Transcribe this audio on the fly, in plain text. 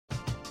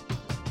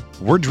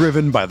We're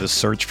driven by the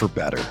search for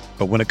better.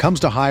 But when it comes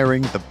to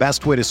hiring, the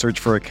best way to search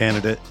for a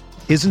candidate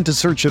isn't to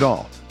search at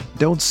all.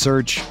 Don't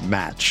search,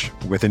 match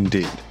with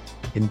Indeed.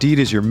 Indeed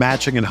is your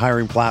matching and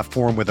hiring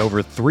platform with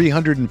over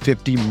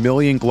 350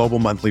 million global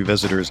monthly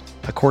visitors,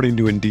 according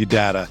to Indeed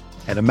data,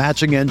 and a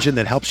matching engine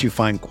that helps you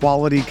find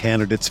quality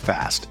candidates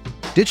fast.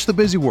 Ditch the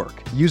busy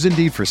work. Use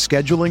Indeed for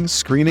scheduling,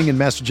 screening, and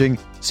messaging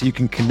so you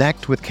can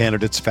connect with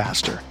candidates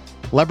faster.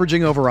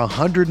 Leveraging over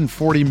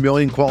 140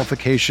 million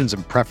qualifications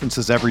and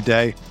preferences every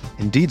day,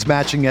 Indeed's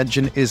matching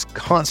engine is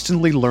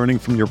constantly learning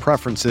from your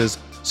preferences,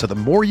 so the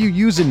more you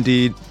use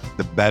Indeed,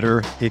 the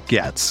better it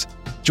gets.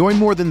 Join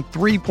more than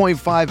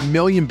 3.5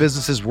 million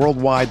businesses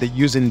worldwide that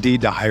use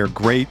Indeed to hire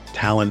great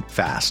talent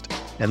fast.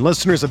 And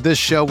listeners of this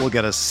show will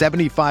get a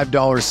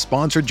 $75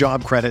 sponsored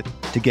job credit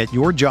to get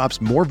your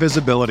jobs more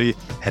visibility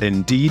at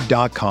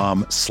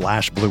Indeed.com/Blue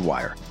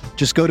Wire.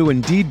 Just go to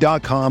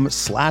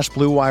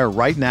Indeed.com/Blue Wire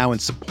right now and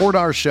support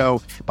our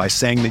show by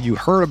saying that you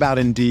heard about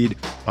Indeed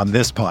on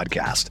this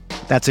podcast.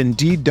 That's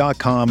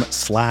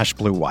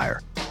Indeed.com/Blue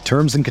Wire.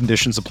 Terms and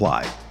conditions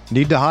apply.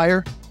 Need to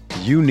hire?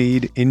 You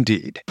need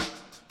Indeed.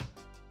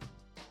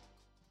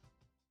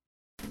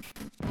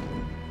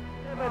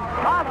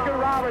 Oscar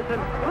Robertson,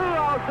 Lou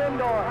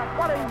Alcindor.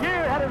 What a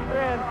year it has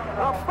been.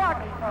 The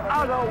Bucks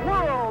are the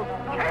world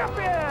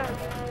champions.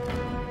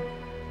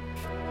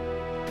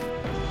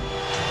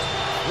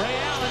 Ray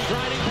Allen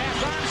driving past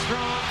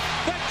Armstrong.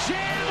 The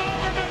jam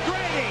over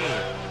McGrady.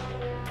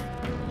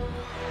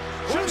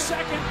 2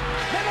 second.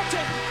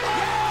 Middleton.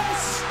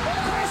 Yes!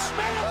 Chris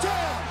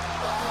Middleton!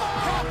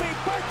 Happy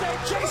birthday,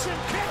 Jason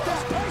Kidd.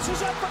 This place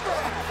is up for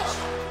grabs.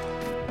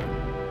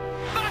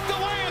 Knocked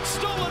away and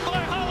stolen by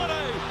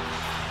Holiday.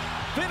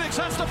 Phoenix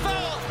has the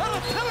foul. And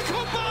a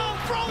pinnacle ball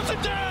throws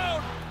it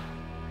down.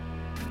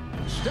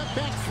 Step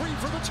back three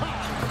for the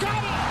tie.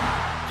 Got it!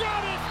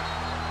 Got it!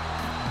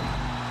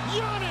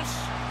 Giannis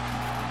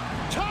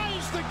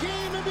ties the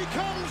game and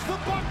becomes the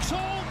Bucks'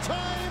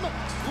 all-time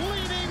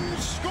leading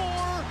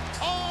scorer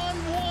on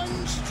one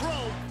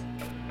stroke.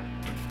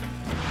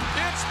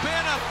 It's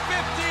been a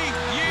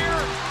 50-year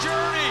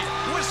journey.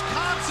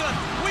 Wisconsin,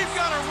 we've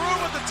got a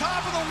room at the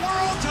top of the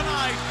world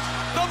tonight.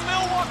 The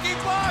Milwaukee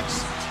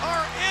Bucks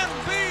are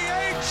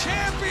NBA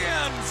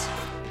champions.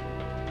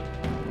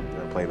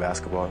 We're gonna play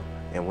basketball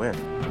and win.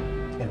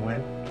 And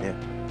win? Yeah.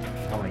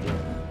 How many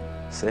games?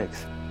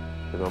 6.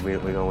 We're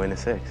gonna win in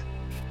 6.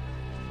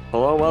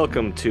 Hello,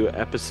 welcome to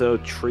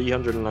episode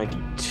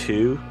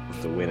 392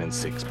 of the Win in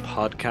 6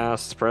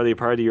 podcast, proudly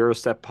part of the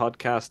Eurostep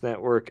Podcast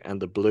Network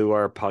and the Blue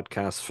Wire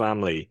Podcast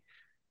family.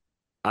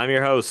 I'm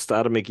your host,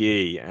 Adam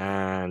McGee,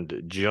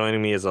 and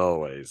joining me as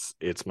always,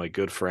 it's my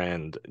good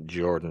friend,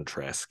 Jordan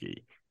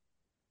Tresky.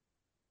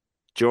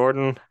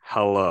 Jordan,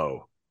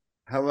 hello.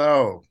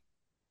 Hello.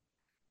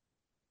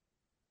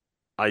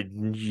 I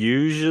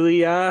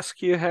usually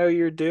ask you how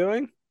you're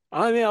doing.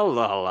 I mean,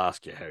 I'll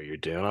ask you how you're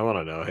doing. I want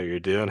to know how you're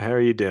doing. How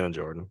are you doing,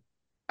 Jordan?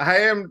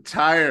 I am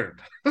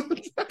tired.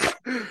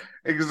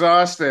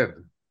 Exhausted.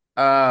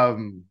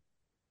 And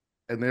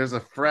there's a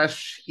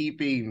fresh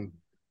heaping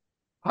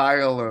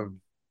pile of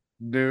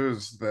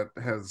news that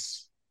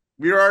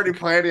we were already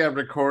planning on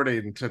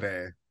recording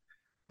today.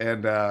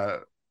 And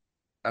a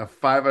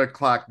 5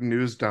 o'clock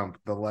news dump,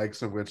 the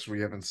likes of which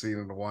we haven't seen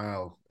in a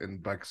while in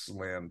Bucks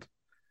land,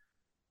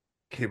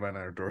 came on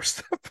our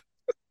doorstep.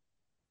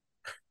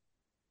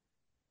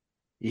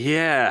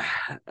 Yeah.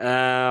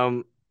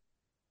 I'm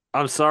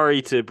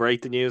sorry to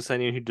break the news to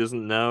anyone who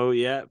doesn't know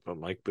yet, but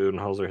Mike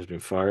Budenholzer has been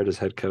fired as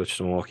head coach of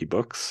the Milwaukee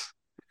Bucks.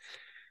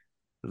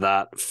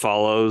 That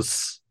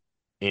follows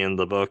in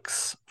the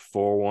Bucks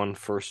 4-1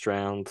 first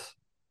round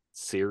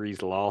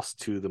series loss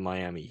to the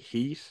Miami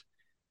Heat.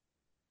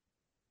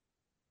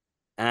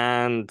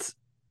 And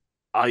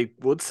I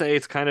would say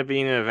it's kind of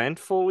been an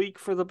eventful week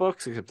for the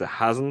Bucks, except it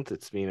hasn't.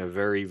 It's been a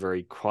very,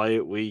 very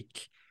quiet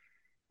week.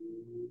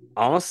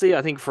 Honestly,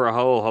 I think for a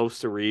whole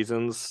host of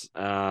reasons.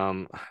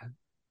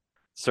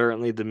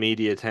 Certainly the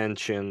media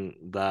attention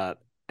that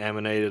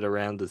emanated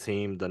around the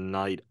team the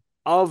night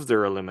of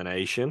their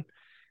elimination,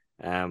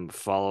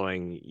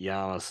 following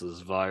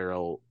Giannis's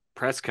viral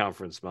press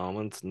conference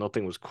moment.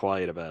 Nothing was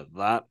quiet about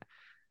that.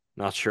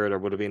 Not sure there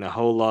would have been a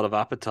whole lot of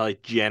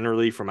appetite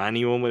generally from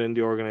anyone within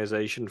the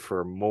organization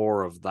for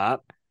more of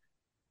that.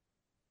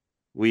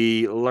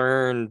 We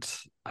learned,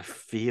 I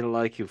feel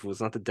like if it was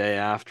not the day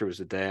after, it was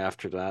the day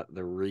after that,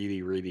 the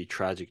really, really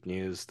tragic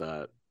news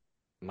that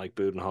Mike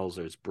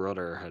Budenholzer's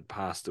brother had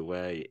passed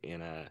away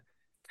in a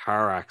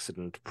car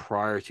accident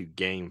prior to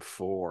Game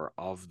 4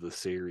 of the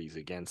series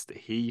against the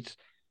Heat,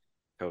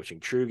 coaching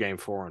through Game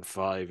 4 and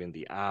 5 in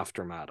the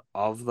aftermath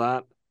of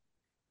that.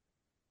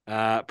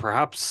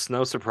 Perhaps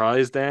no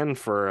surprise then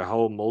for a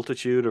whole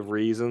multitude of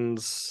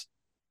reasons.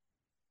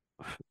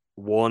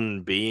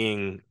 One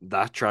being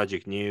that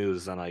tragic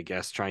news, and I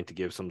guess trying to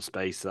give some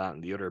space to that,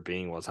 and the other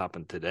being what's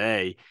happened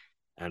today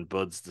and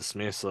Bud's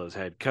dismissal as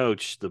head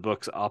coach. The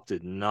Bucks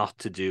opted not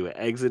to do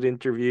exit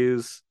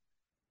interviews.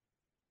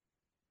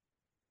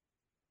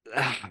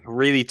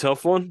 Really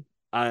tough one.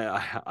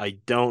 I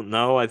don't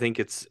know. I think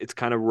it's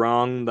kind of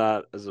wrong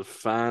that as a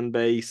fan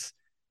base,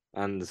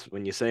 and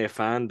when you say a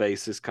fan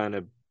base, this kind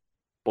of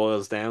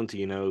boils down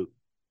to,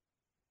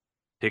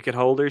 ticket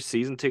holders,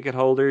 season ticket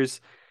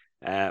holders,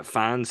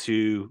 fans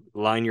who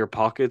line your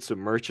pockets with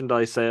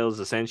merchandise sales,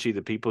 essentially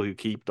the people who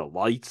keep the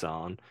lights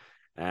on,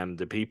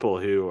 the people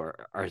who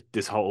are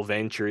this whole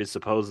venture is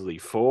supposedly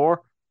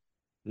for,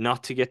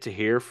 not to get to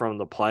hear from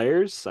the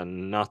players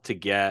and not to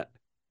get.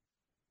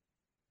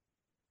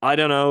 I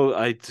don't know.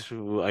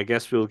 I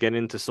guess we'll get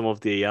into some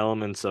of the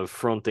elements of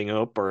fronting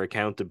up or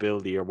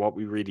accountability or what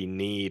we really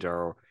need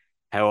or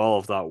how all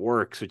of that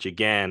works, which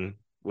again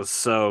was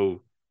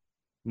so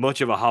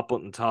much of a hot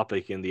button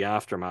topic in the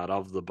aftermath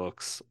of the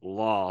Bucks'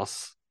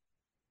 loss.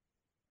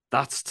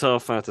 That's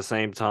tough, and at the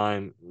same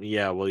time,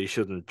 yeah, well, you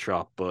shouldn't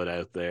drop Bud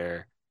out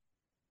there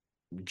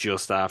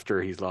just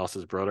after he's lost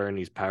his brother and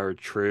he's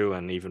powered through,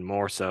 and even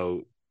more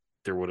so,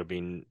 there would have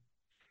been,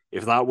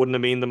 if that wouldn't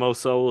have been the most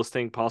soulless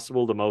thing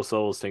possible, the most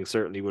soulless thing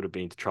certainly would have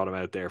been to trot him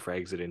out there for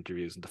exit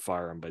interviews and to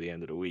fire him by the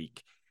end of the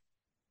week.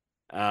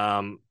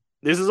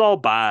 This is all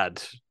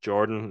bad,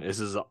 Jordan. This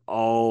is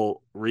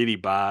all really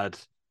bad.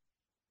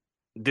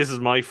 This is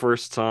my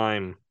first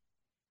time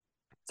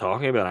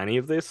talking about any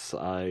of this.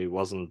 I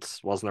wasn't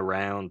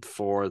around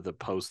for the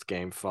post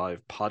game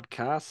 5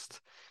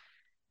 podcast,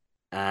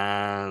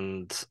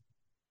 and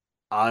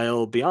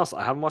I'll be honest,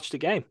 I haven't watched the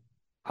game.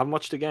 Couldn't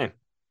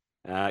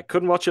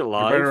watch it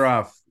live.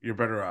 You're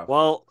better off.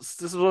 Well,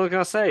 this is what I was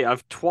gonna say.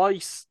 I've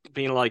twice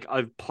been like,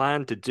 I've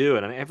planned to do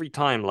it, and every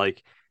time,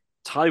 like,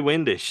 Ty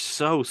Windish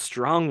so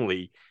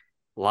strongly,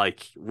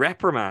 like,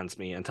 reprimands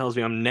me and tells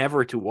me I'm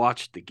never to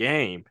watch the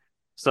game.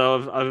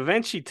 So I've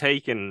eventually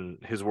taken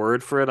his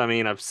word for it. I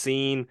mean, I've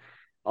seen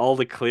all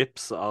the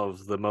clips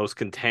of the most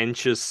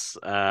contentious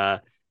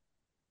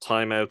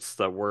timeouts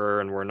that were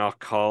and were not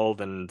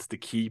called, and the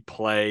key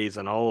plays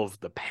and all of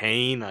the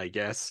pain, I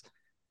guess.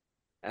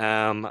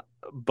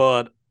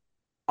 But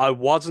I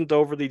wasn't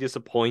overly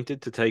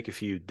disappointed to take a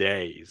few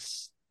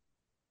days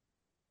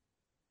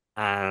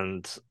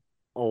and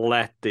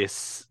let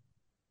this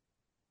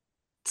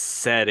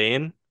set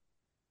in.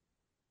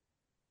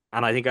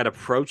 And I think I'd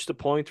approach the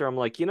point where I'm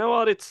like, you know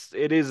what, it's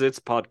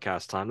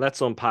podcast time. Let's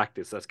unpack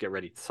this. Let's get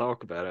ready to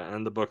talk about it.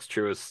 And the Bucks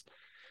threw us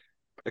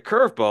a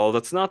curveball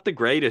that's not the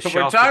greatest So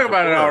we're shot talking in the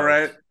about it all world.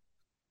 right.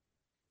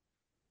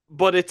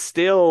 But it's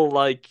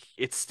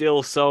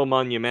still so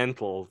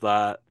monumental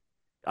that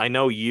I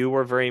know you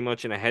were very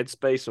much in a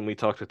headspace when we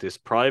talked about this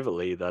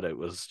privately that it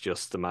was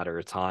just a matter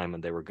of time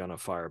and they were gonna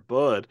fire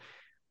Bud.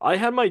 I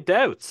had my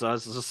doubts. I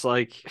was just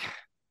like,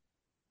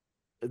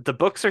 the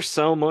Bucks are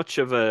so much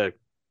of a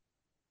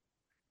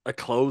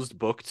closed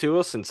book to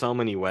us in so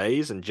many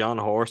ways, and John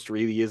Horst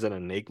really is an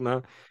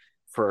enigma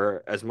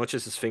for as much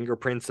as his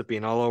fingerprints have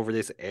been all over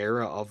this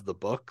era of the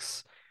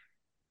Bucks,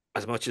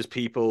 as much as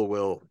people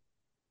will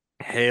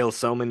hail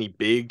so many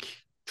big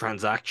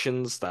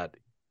transactions that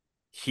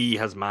he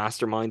has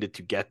masterminded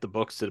to get the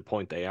Bucks to the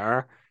point they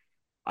are.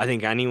 I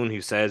think anyone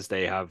who says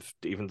they have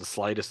even the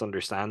slightest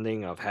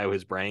understanding of how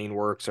his brain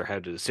works or how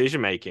the decision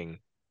making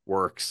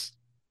works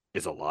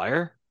is a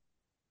liar.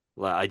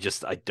 I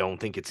don't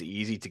think it's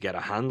easy to get a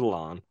handle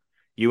on.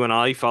 You and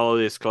I follow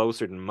this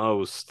closer than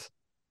most.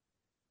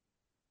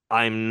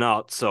 I'm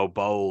not so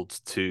bold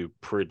to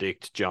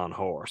predict John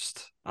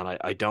Horst. And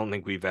I don't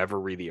think we've ever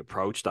really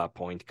approached that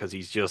point because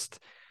he's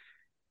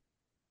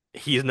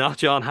not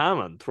John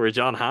Hammond. Where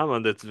John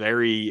Hammond,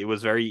 it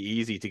was very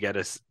easy to get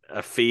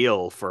a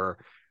feel for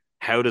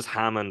how does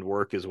Hammond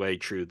work his way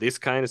through this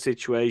kind of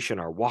situation,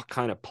 or what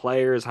kind of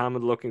player is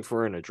Hammond looking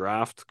for in a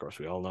draft. Of course,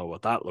 we all know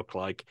what that looked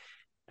like.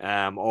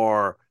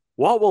 Or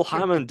what will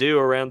Hammond do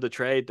around the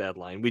trade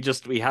deadline?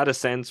 We had a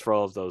sense for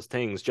all of those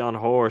things. John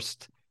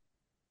Horst,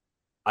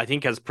 I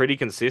think, has pretty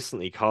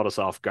consistently caught us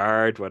off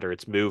guard, whether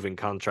it's moving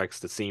contracts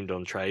that seemed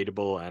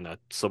untradeable and at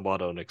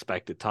somewhat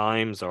unexpected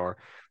times, or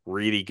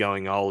really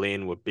going all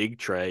in with big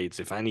trades.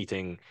 If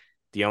anything,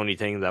 the only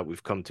thing that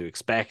we've come to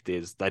expect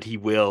is that he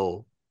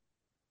will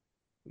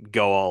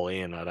go all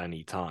in at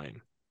any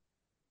time.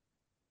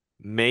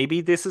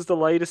 Maybe this is the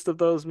latest of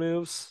those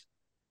moves.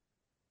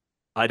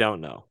 I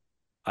don't know.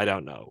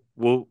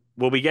 Will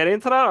we get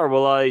into that, or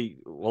will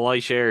I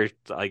share,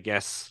 I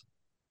guess.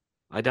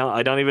 I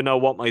don't even know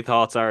what my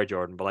thoughts are,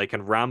 Jordan, but I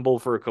can ramble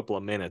for a couple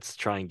of minutes to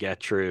try and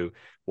get through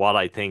what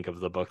I think of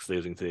the Bucks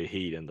losing to the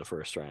Heat in the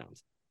first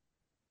round.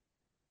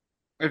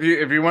 If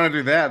you want to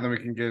do that, then we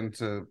can get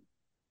into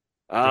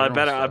I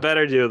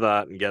better do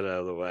that and get it out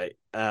of the way.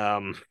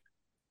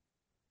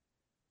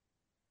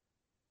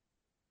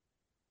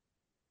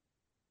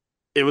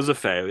 It was a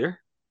failure,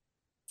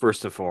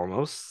 first and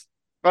foremost.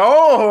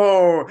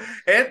 Oh,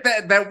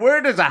 that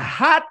word is a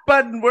hot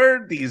button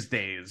word these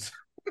days.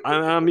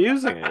 I'm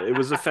using it. It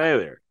was a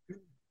failure.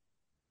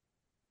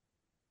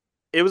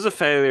 It was a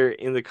failure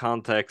in the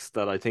context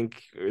that I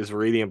think is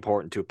really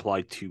important to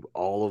apply to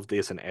all of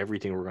this and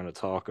everything we're going to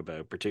talk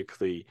about,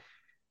 particularly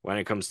when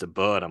it comes to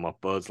Bud and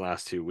what Bud's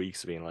last 2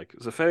 weeks have been like. It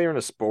was a failure in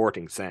a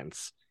sporting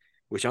sense,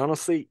 which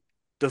honestly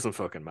doesn't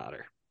fucking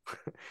matter.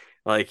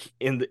 Like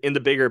in the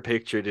bigger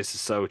picture, this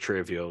is so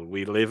trivial.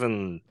 We live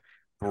and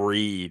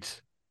breathe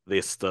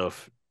this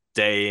stuff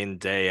day in,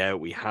 day out.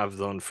 We have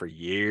done for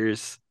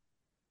years.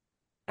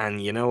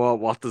 And you know what?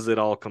 What does it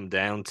all come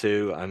down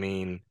to? I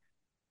mean,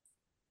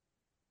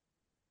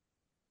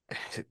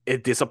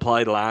 this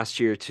applied last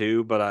year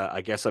too, but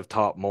I guess I've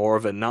thought more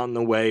of it, not in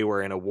a way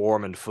where in a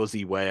warm and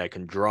fuzzy way I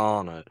can draw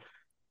on it,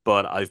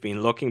 but I've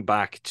been looking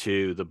back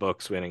to the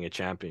Bucks winning a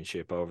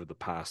championship over the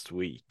past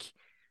week,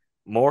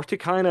 more to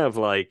kind of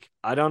like,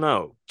 I don't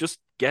know, just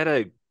get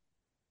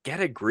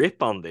a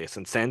grip on this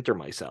and center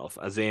myself,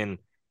 as in,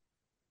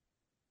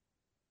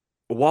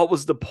 what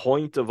was the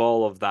point of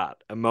all of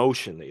that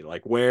emotionally?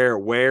 Like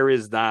where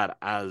is that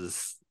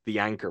as the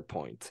anchor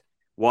point?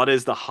 What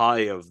is the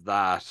high of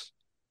that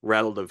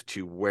relative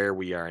to where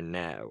we are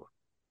now?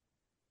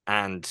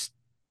 And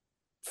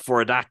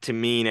for that to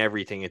mean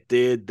everything it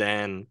did,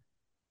 then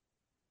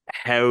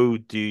how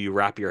do you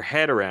wrap your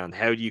head around?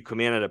 How do you come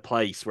in at a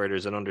place where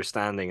there's an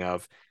understanding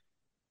of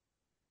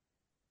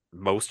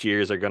most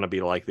years are going to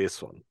be like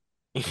this one,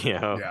 you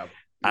know? Yeah.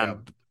 Yeah.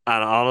 And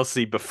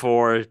honestly,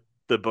 before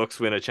the Bucks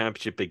win a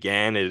championship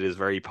again, it is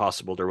very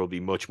possible there will be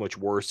much, much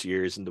worse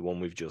years than the one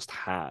we've just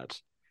had.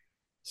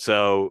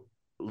 So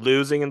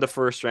losing in the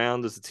first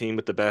round as the team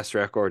with the best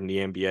record in the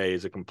NBA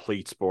is a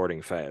complete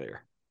sporting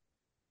failure.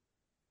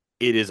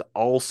 It is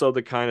also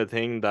the kind of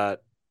thing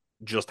that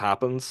just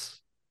happens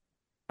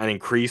and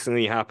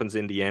increasingly happens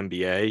in the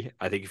NBA.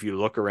 I think if you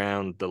look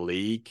around the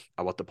league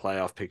at what the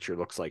playoff picture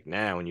looks like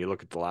now, and you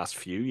look at the last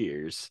few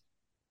years,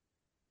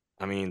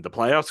 I mean, the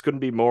playoffs couldn't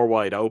be more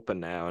wide open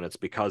now, and it's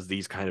because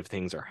these kind of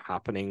things are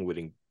happening with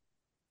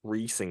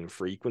increasing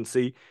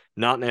frequency.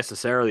 Not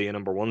necessarily a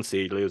number one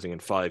seed losing in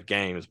 5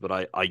 games, but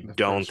I The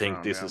don't first think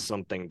round, this yeah. is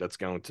something that's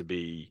going to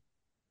be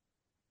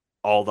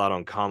all that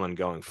uncommon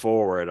going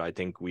forward. I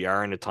think we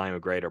are in a time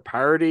of greater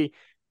parity,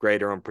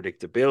 greater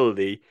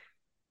unpredictability,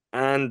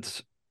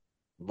 and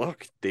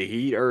look, the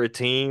Heat are a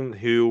team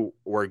who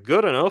were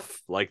good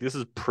enough. Like, this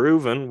is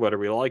proven, whether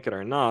we like it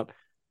or not,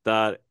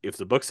 that if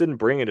the Bucks didn't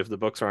bring it, if the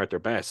Bucks aren't their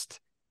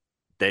best,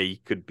 they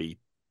could beat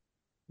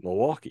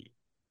Milwaukee.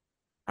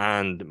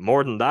 And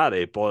more than that,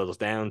 it boils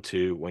down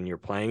to when you're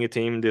playing a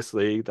team in this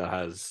league that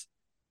has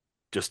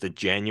just a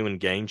genuine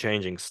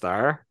game-changing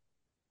star,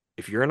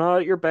 if you're not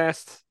at your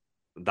best,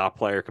 that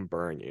player can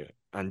burn you.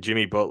 And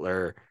Jimmy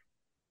Butler,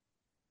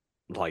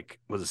 like,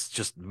 was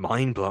just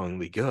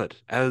mind-blowingly good,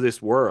 out of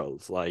this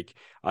world. Like,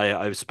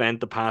 I've spent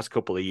the past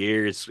couple of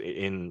years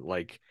in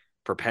like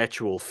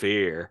perpetual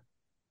fear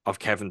of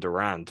Kevin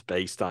Durant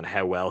based on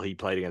how well he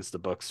played against the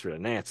Bucks for the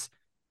Nets.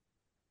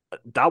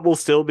 That will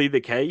still be the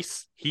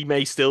case. He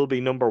may still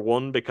be number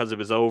one because of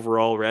his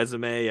overall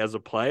resume as a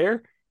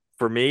player.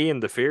 For me, in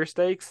the fear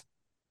stakes,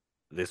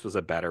 this was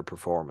a better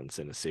performance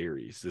in a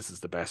series. This is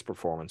the best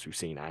performance we've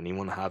seen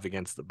anyone have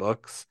against the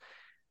Bucks.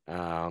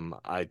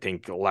 I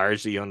think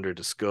largely under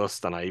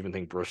discussed, and I even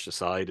think brushed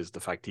aside, is the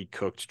fact he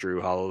cooked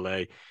Drew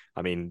Holiday.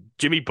 I mean,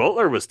 Jimmy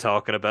Butler was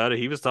talking about it.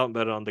 He was talking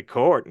about it on the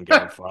court in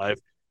Game 5.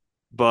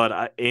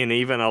 But in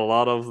even a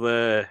lot of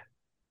the,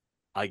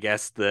 I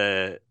guess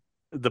the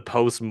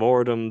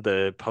post-mortem,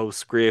 the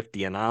postscript,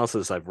 the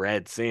analysis I've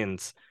read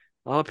since,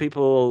 a lot of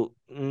people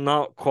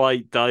not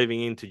quite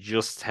diving into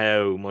just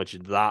how much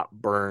that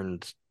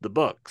burned the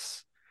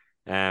Bucks.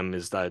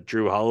 Is that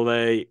Drew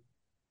Holiday,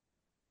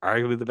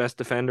 arguably the best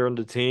defender on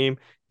the team?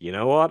 You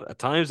know what? At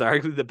times,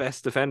 arguably the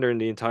best defender in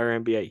the entire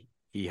NBA.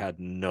 He had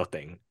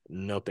nothing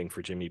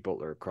for Jimmy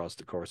Butler across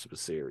the course of a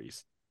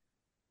series.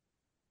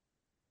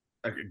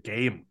 A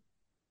game.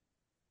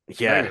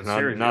 Yeah, Even not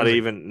serious. It not was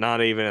even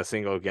not even a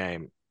single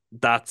game.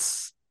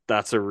 That's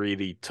a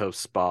really tough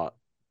spot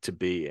to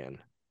be in.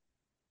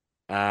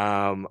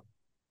 Um,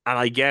 and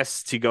I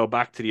guess to go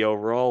back to the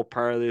overall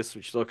part of this,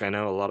 which look, I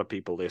know a lot of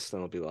people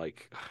listening will be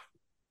like,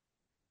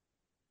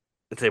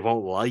 they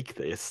won't like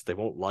this. They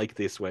won't like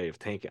this way of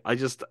thinking. I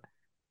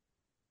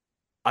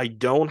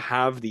don't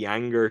have the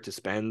anger to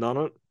spend on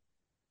it.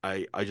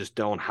 I just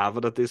don't have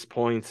it at this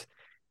point.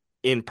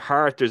 In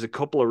part, there's a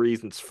couple of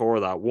reasons for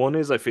that. One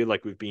is I feel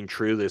like we've been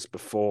through this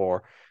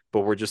before,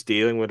 but we're just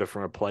dealing with it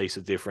from a place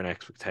of different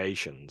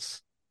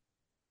expectations.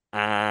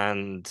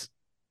 And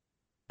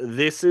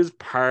this is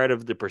part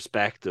of the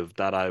perspective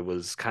that I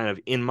was kind of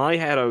in my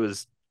head.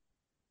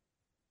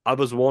 I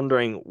was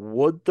wondering,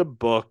 would the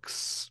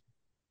Bucks?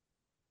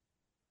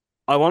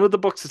 I wanted the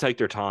Bucks to take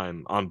their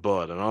time on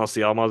Bud, and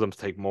honestly, I wanted them to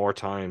take more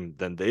time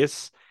than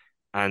this.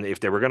 And if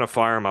they were going to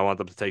fire him, I want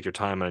them to take their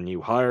time on a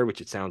new hire, which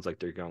it sounds like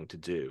they're going to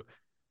do.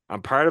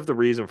 And part of the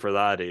reason for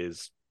that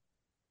is,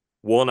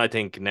 one, I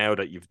think now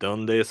that you've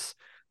done this,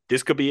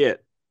 this could be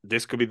it.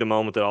 This could be the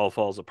moment that all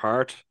falls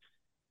apart.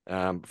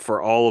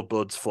 For all of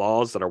Bud's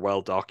flaws that are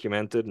well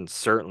documented and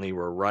certainly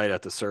were right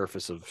at the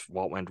surface of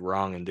what went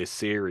wrong in this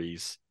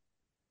series,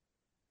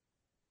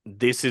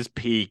 this is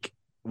peak.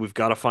 We've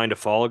got to find a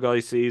fall guy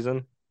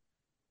season.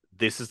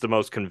 This is the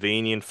most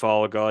convenient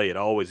fall guy. It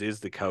always is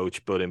the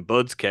coach. But in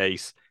Bud's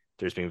case,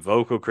 there's been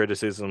vocal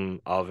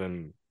criticism of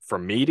him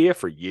from media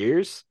for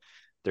years.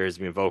 There's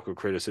been vocal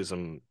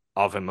criticism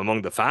of him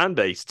among the fan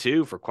base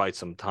too for quite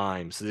some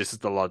time. So this is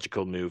the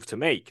logical move to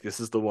make. This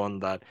is the one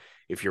that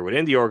if you're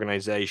within the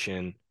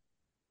organization,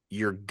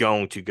 you're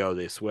going to go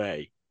this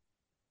way.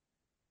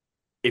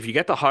 If you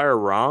get the hire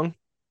wrong,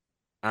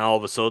 and all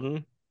of a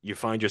sudden you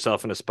find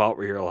yourself in a spot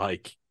where you're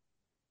like,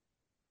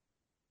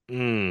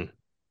 we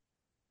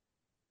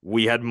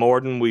had more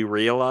than we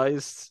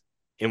realized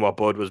in what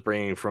Bud was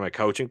bringing from a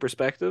coaching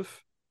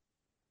perspective.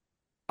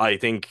 I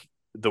think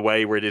the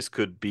way where this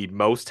could be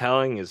most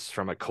telling is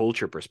from a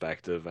culture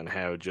perspective and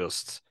how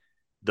just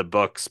the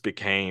Bucks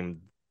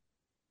became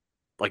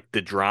like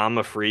the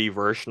drama-free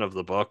version of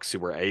the Bucks who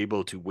were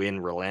able to win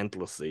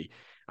relentlessly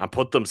and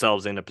put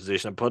themselves in a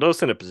position, put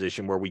us in a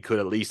position where we could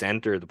at least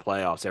enter the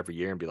playoffs every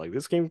year and be like,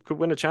 this game could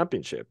win a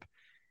championship.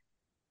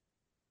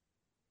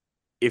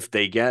 If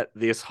they get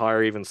this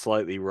hire even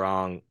slightly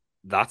wrong,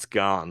 that's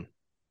gone,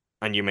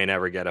 and you may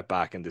never get it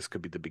back, and this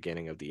could be the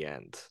beginning of the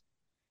end.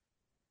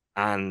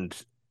 And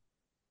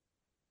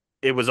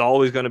it was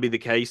always going to be the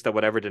case that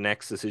whatever the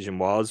next decision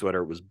was,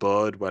 whether it was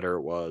Bud, whether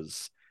it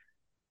was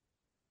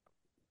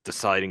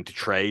deciding to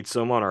trade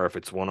someone, or if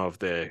it's one of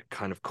the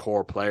kind of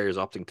core players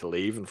opting to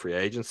leave in free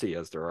agency,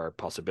 as there are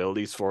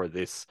possibilities for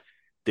this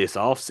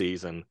off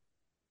season,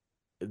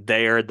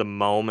 they are the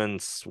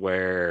moments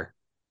where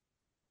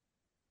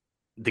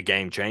the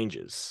game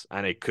changes,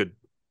 and it could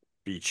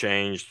be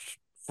changed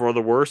for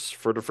the worse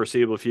for the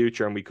foreseeable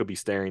future, and we could be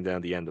staring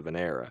down the end of an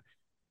era.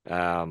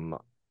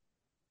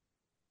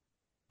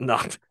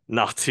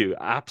 Not to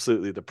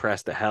absolutely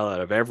depress the hell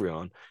out of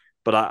everyone,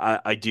 but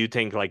I do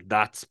think like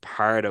that's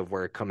part of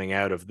where coming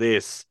out of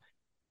this,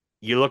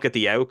 you look at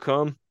the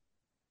outcome,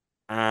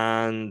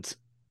 and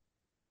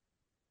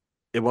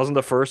it wasn't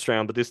the first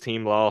round, but this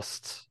team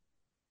lost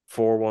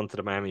 4-1 to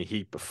the Miami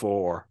Heat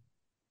before,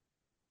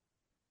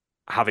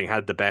 having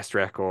had the best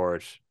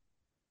record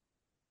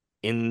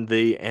in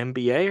the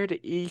NBA or the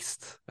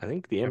East. I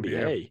think the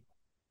NBA.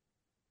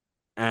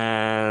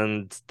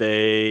 And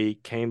they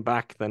came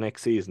back the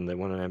next season. They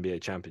won an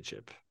NBA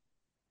championship.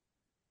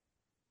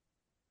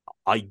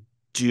 I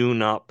do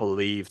not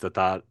believe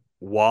that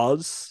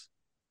was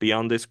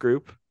beyond this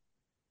group.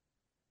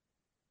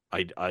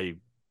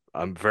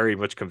 I'm very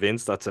much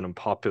convinced that's an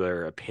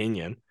unpopular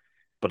opinion,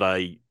 but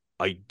I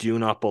do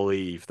not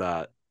believe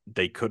that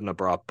they couldn't have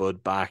brought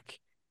Bud back.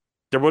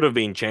 There would have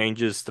been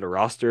changes to the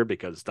roster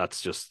because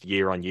that's just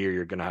year on year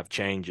you're going to have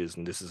changes,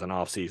 and this is an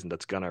off season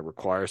that's going to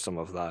require some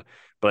of that.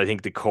 But I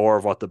think the core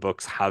of what the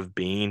Bucks have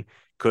been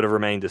could have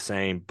remained the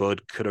same.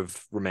 Bud could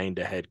have remained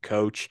a head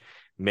coach.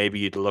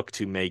 Maybe you'd look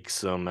to make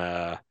some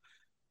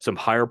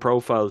higher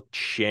profile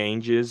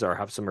changes or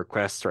have some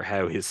requests for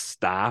how his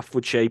staff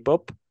would shape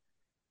up,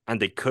 and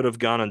they could have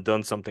gone and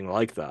done something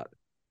like that.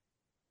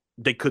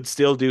 They could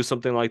still do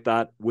something like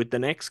that with the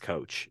next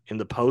coach in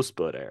the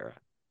post-Bud era.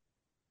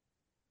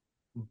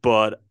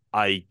 But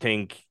I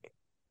think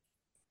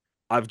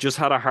I've just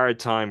had a hard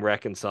time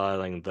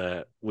reconciling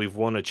that we've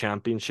won a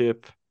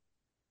championship.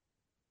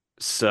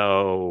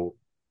 So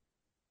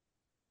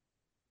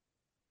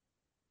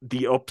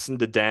the ups and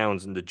the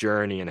downs and the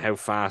journey and how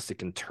fast it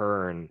can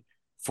turn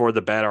for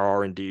the better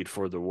or indeed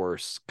for the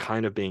worse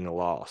kind of being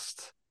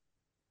lost.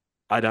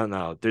 I don't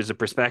know. There's a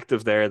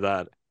perspective there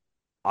that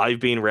I've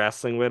been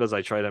wrestling with as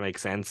I try to make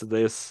sense of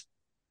this.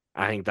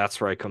 I think that's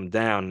where I come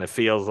down. And it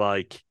feels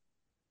like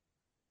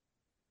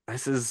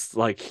this is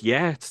like,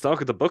 yeah, it's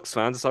talking to Bucks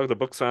fans. It's talking to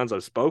Bucks fans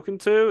I've spoken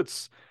to.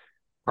 It's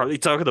probably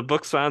talking to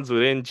Bucks fans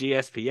within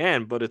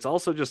GSPN, but it's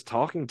also just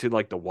talking to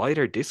like the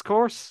wider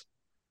discourse,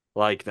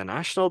 like the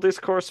national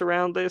discourse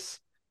around this.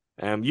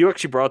 You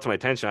actually brought to my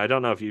attention. I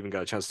don't know if you even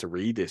got a chance to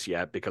read this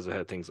yet because of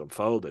how things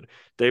unfolded.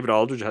 David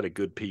Aldridge had a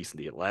good piece in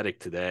The Athletic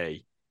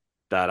today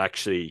that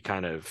actually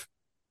kind of,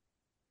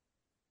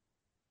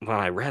 when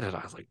I read it,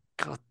 I was like,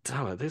 God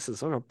damn it, this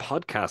is our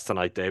podcast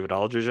tonight, David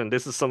Aldridge, and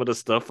this is some of the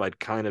stuff I'd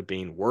kind of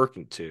been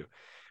working to,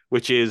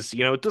 which is,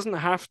 it doesn't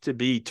have to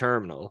be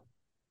terminal.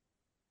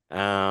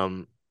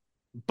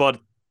 But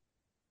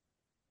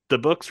the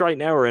Bucks right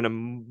now are in a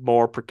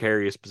more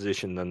precarious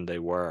position than they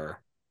were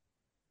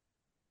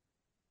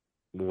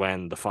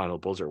when the final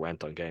buzzer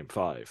went on Game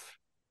 5.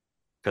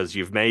 Because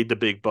you've made the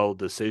big, bold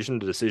decision,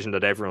 the decision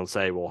that everyone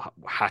say, well,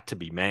 had to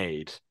be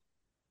made.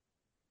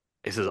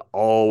 This is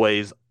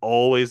always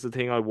the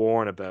thing I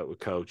warn about with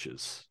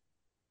coaches.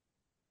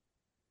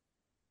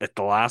 At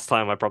the last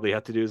time I probably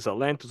had to do this at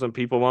length was when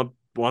people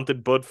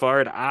wanted Bud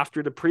fired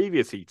after the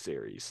previous Heat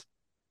series.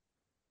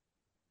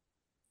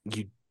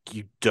 You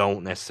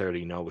don't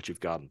necessarily know what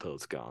you've got until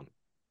it's gone.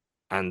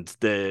 And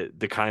the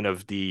kind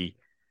of the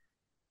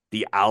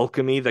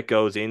alchemy that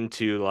goes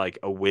into like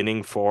a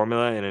winning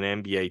formula in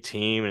an NBA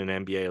team, in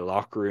an NBA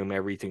locker room,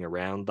 everything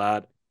around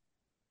that.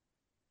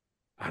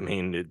 I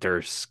mean,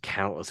 there's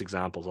countless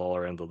examples all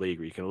around the league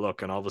where you can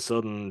look and all of a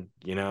sudden,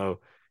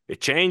 it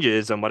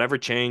changes, and whatever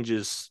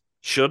changes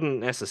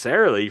shouldn't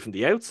necessarily from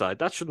the outside,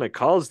 that shouldn't have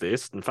caused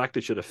this. In fact,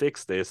 it should have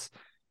fixed this.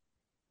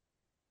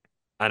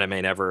 And it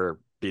may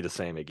never be the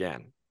same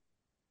again.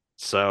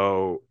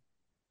 So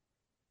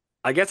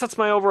I guess that's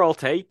my overall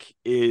take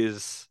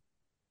is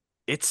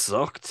it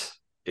sucked.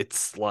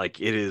 It's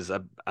like it is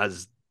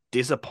as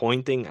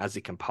disappointing as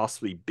it can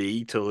possibly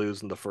be to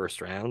lose in the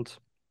first round.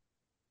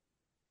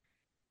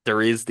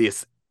 There is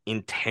this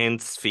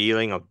intense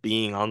feeling of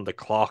being on the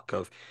clock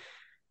of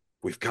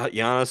we've got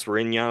Giannis, we're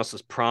in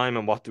Giannis's prime,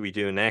 and what do we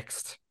do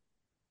next?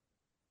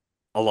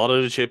 A lot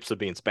of the chips have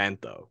been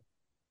spent though.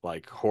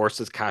 Like Horst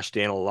has cashed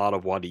in a lot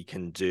of what he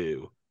can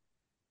do.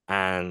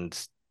 And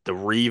the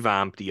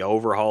revamp, the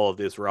overhaul of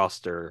this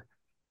roster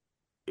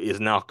is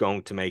not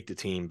going to make the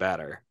team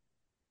better.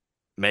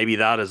 Maybe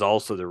that is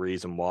also the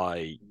reason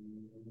why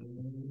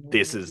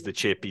this is the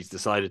chip he's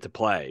decided to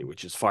play,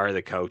 which is fire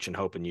the coach and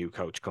hope a new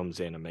coach comes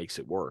in and makes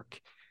it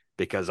work.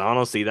 Because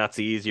honestly, that's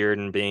easier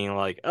than being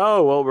like,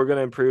 oh, well, we're going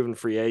to improve in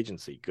free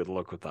agency. Good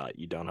luck with that.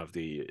 You don't have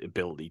the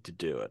ability to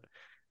do it.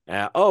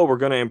 Oh, we're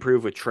going to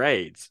improve with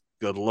trades.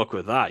 Good luck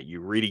with that. You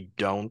really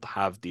don't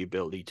have the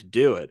ability to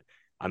do it.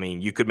 I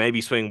mean, you could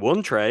maybe swing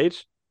one trade,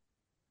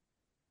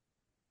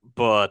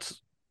 but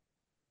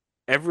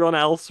everyone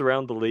else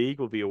around the league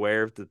will be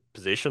aware of the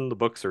position the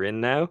Bucks are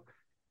in now.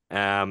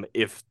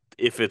 If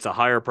it's a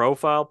higher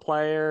profile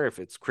player, if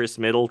it's Chris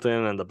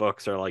Middleton and the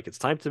Bucks are like, it's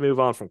time to move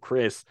on from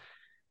Chris,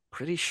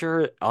 pretty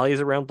sure eyes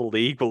around the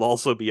league will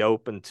also be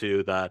open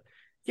to that.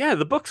 Yeah,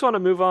 the Bucks want to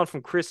move on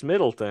from Chris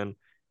Middleton,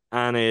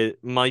 and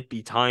it might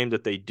be time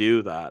that they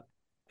do that.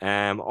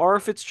 Or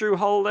if it's Drew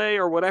Holiday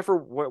or whatever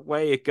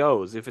way it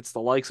goes, if it's the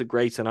likes of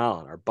Grayson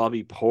Allen or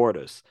Bobby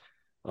Portis,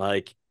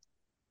 like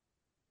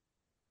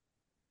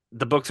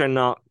the Bucks are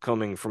not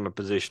coming from a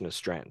position of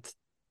strength.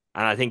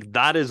 And I think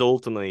that is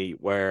ultimately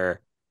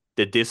where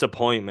the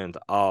disappointment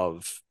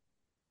of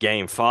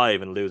Game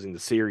 5 and losing the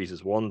series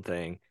is one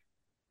thing.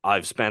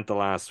 I've spent the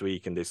last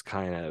week in this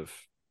kind of,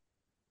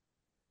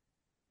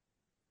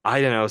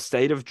 I don't know,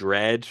 state of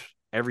dread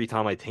every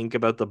time I think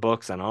about the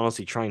Bucks, and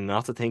honestly trying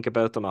not to think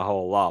about them a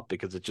whole lot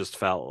because it just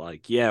felt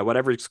like, yeah,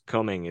 whatever's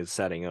coming is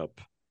setting up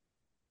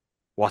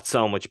what's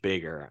so much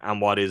bigger and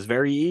what is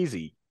very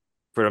easy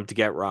for them to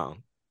get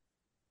wrong.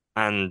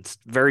 And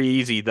very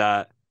easy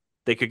that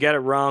they could get it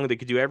wrong. They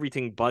could do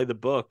everything by the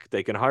book.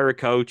 They can hire a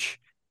coach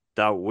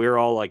that we're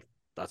all like,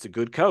 that's a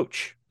good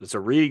coach. That's a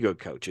really good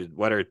coach,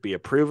 whether it be a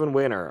proven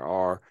winner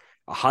or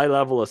a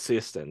high-level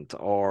assistant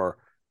or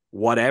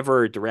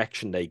whatever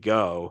direction they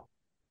go.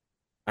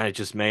 And it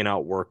just may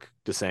not work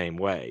the same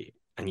way.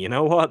 And you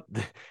know what?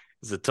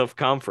 It's a tough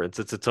conference.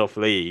 It's a tough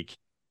league.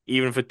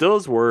 Even if it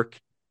does work,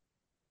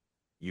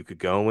 you could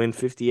go and win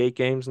 58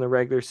 games in the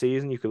regular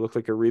season. You could look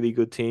like a really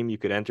good team. You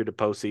could enter the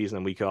postseason,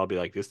 and we could all be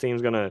like, this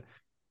team's gonna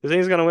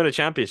win a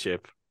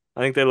championship.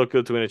 I think they look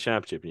good to win a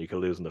championship, and you could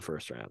lose in the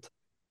first round.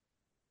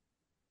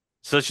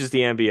 Such is the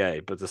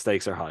NBA, but the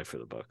stakes are high for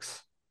the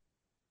Bucks.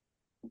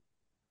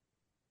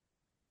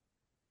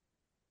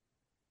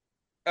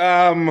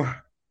 I'm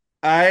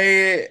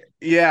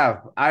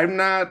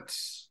not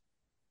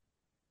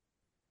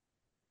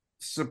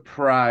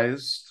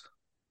surprised,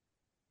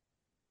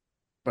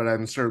 but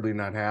I'm certainly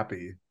not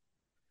happy.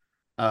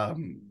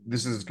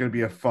 This is going to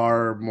be a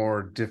far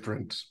more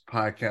different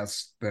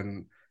podcast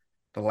than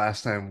the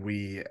last time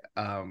we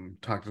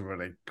talked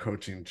about a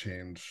coaching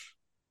change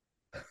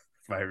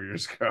 5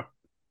 years ago.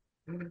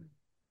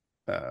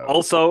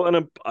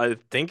 Also, I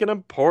think an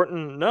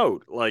important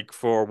note, like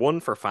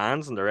for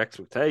fans and their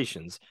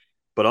expectations,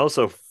 but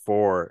also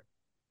for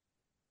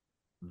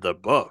the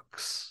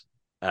Bucks,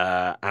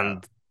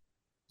 and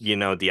you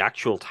know, the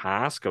actual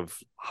task of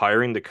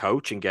hiring the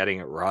coach and getting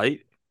it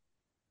right.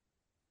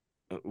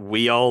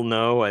 We all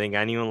know, I think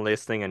anyone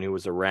listening and who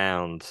was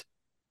around,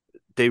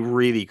 they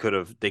really could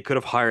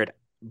have hired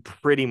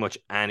pretty much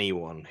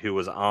anyone who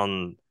was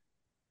on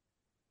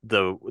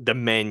the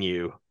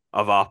menu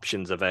of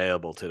options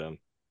available to them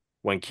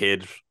when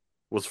Kidd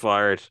was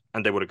fired,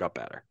 and they would have got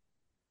better.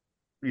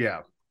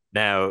 Yeah.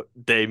 Now,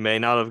 they may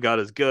not have got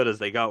as good as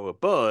they got with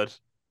Bud,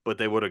 but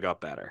they would have got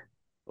better.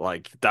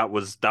 Like that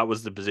was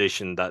the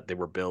position that they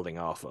were building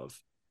off of.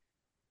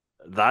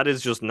 That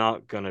is just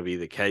not going to be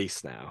the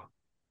case now,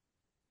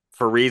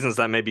 for reasons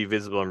that may be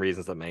visible and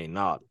reasons that may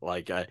not.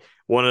 Like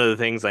one of the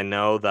things I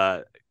know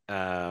that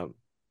a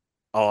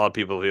lot of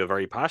people feel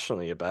very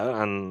passionately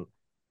about, and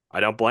I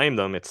don't blame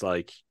them. It's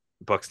like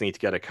Bucks need to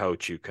get a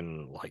coach who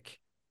can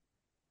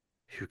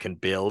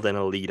build an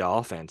elite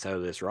offense out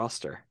of this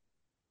roster.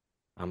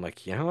 I'm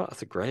like, you know what?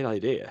 That's a great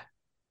idea.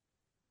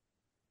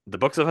 The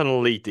Bucks have an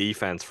elite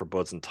defense for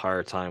Bud's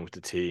entire time with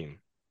the team.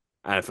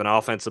 And if an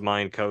offensive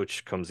mind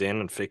coach comes in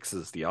and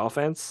fixes the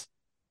offense,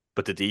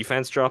 but the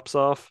defense drops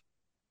off,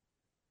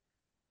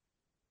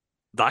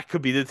 that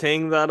could be the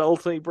thing that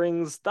ultimately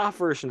brings that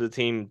version of the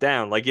team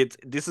down. Like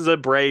this is a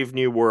brave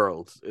new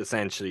world,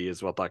 essentially,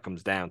 is what that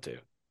comes down to.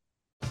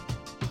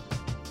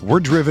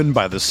 We're driven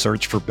by the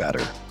search for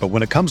better. But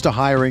when it comes to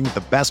hiring,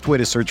 the best way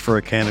to search for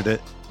a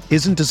candidate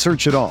isn't to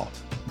search at all.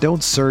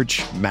 Don't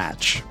search,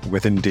 match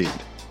with Indeed.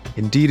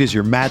 Indeed is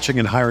your matching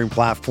and hiring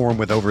platform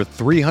with over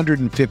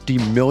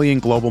 350 million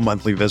global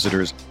monthly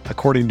visitors,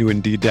 according to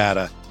Indeed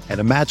data, and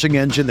a matching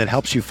engine that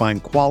helps you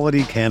find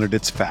quality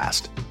candidates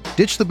fast.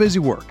 Ditch the busy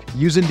work.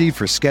 Use Indeed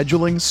for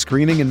scheduling,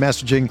 screening, and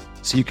messaging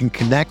so you can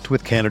connect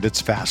with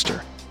candidates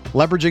faster.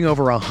 Leveraging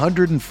over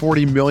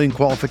 140 million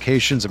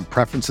qualifications and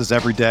preferences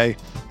every day,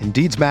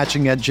 Indeed's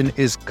matching engine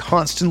is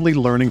constantly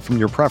learning from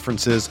your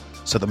preferences,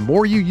 so the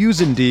more you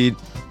use Indeed,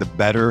 the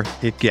better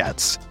it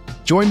gets.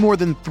 Join more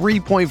than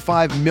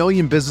 3.5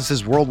 million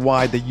businesses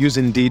worldwide that use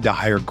Indeed to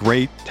hire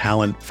great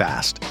talent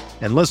fast.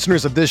 And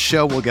listeners of this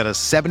show will get a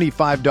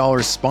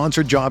 $75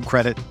 sponsored job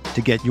credit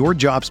to get your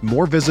jobs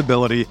more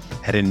visibility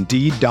at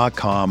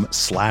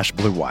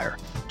Indeed.com/Blue Wire.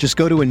 Just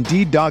go to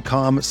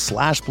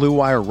Indeed.com/Blue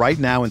Wire right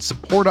now and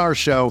support our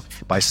show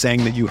by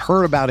saying that you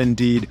heard about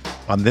Indeed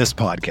on this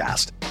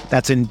podcast.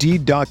 That's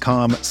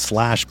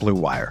Indeed.com/Blue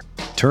Wire.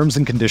 Terms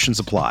and conditions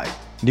apply.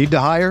 Need to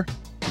hire?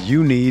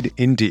 You need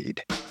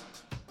Indeed.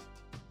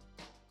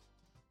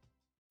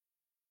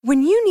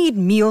 When you need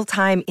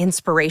mealtime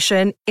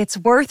inspiration, it's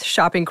worth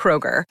shopping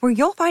Kroger, where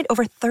you'll find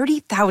over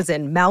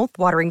 30,000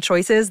 mouth-watering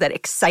choices that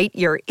excite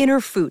your inner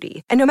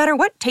foodie. And no matter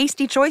what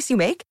tasty choice you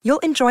make, you'll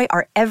enjoy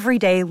our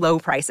everyday low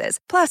prices,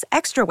 plus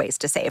extra ways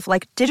to save,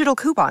 like digital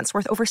coupons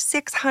worth over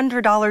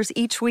 $600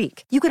 each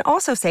week. You can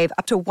also save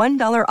up to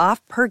 $1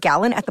 off per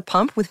gallon at the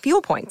pump with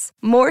fuel points.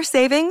 More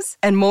savings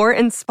and more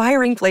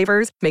inspiring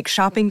flavors make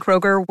shopping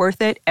Kroger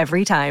worth it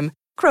every time.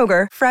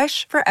 Kroger,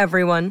 fresh for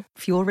everyone.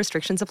 Fuel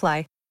restrictions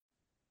apply.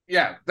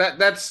 Yeah,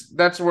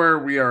 that's where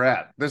we are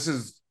at. This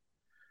is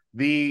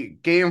the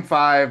game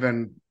 5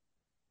 and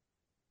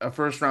a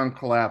first round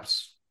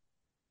collapse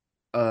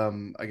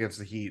against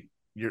the Heat.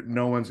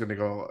 No one's going to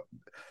go.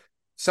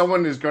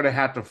 Someone is going to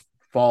have to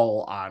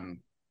fall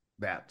on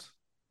that.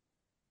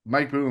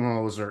 Mike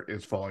Budenholzer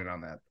is falling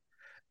on that.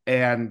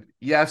 And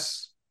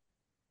yes,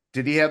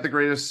 did he have the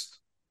greatest,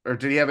 or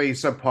did he have a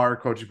subpar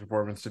coaching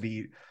performance? Did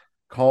he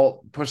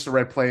push the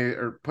right play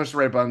or push the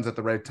right buttons at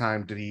the right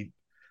time? Did he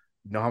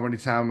know how many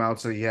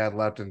timeouts that he had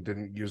left and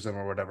didn't use them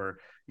or whatever?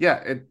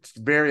 Yeah, it's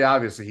very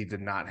obvious that he did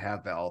not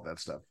have all that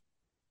stuff.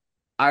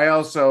 I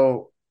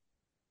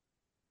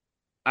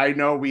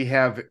know we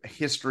have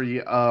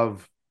history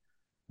of,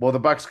 well, the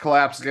Bucks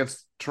collapsed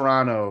against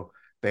Toronto.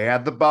 They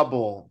had the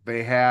bubble.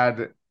 They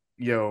had,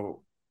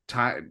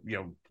 time,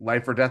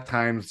 life or death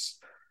times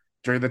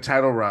during the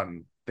title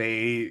run.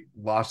 They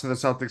lost to the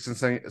Celtics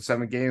in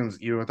 7 games,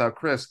 even without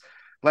Chris.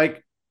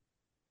 Like,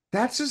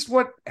 that's just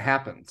what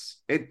happens.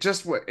 It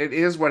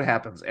is what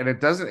happens. And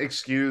it doesn't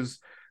excuse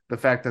the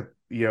fact that,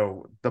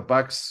 the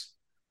Bucks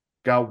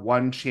got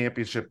one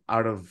championship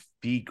out of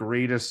the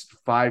greatest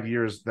 5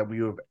 years that we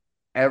have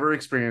ever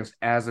experienced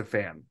as a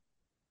fan.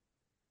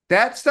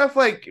 That stuff,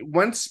 like,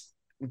 once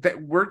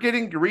that we're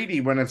getting greedy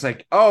when it's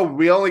like, oh,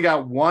 we only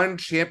got one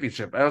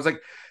championship. I was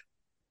like,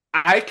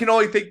 I can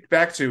only think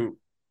back to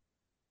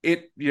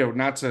it,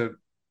 not to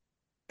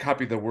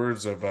copy the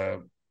words of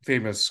a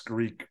famous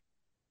Greek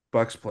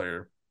Bucks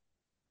player,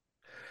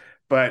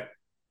 but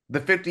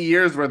the 50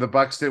 years where the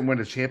Bucks didn't win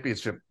a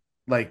championship,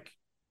 like,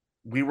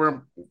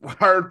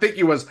 our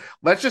thinking was,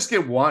 let's just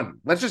get one,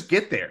 let's just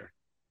get there.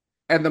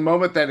 And the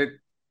moment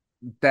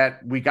that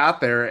we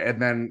got there,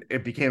 and then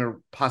it became a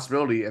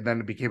possibility, and then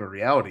it became a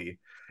reality,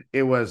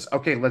 it was,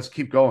 okay, let's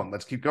keep going.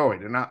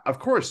 And of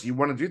course you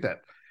want to do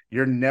that.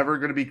 You're never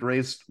going to be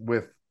graced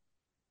with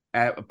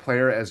a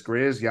player as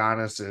great as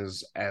Giannis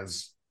is,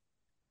 as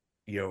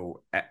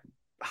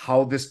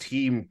how this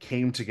team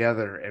came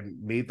together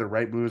and made the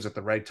right moves at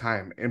the right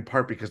time, in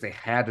part because they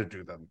had to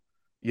do them.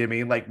 You know what I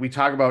mean? Like, we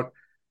talk about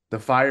the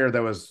fire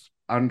that was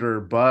under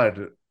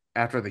Bud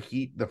after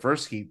the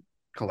first Heat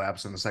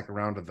collapse in the second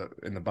round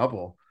in the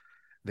bubble.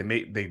 They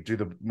do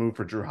the move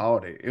for Drew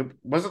Holiday. It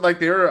wasn't like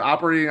they were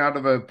operating out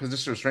of a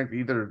position of strength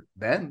either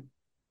then.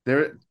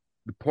 The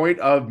point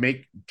of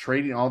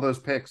trading all those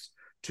picks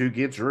to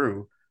get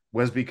Drew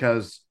was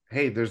because,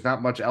 hey, there's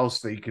not much else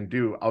that you can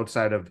do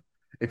outside of,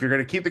 if you're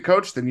going to keep the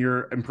coach, then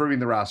you're improving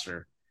the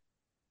roster.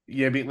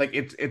 Yeah, I mean, like,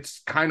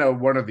 it's kind of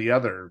one or the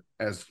other,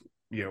 as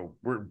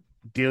we're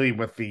dealing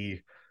with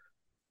the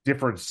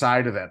different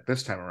side of that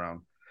this time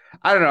around.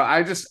 I don't know.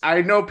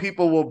 I know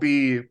people will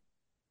be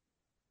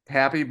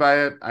happy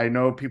by it. I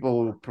know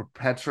people will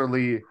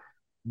perpetually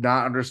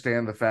not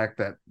understand the fact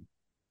that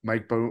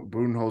Mike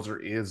Budenholzer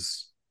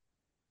is,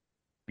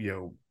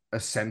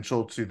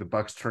 essential to the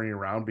Bucks turning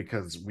around,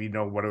 because we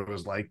know what it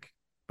was like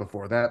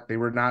before that.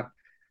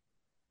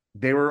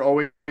 They were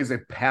always a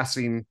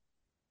passing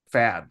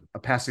fad, a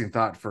passing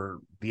thought for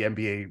the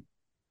NBA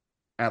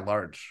at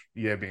large.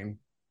 You know what I mean?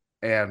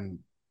 And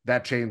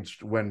that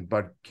changed when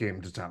Bud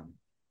came to town.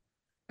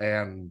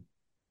 And,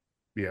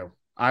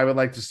 I would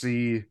like to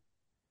see,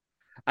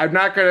 I'm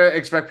not going to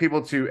expect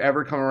people to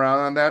ever come around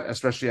on that,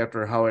 especially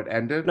after how it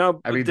ended.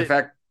 No, I mean, the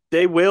fact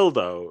they will,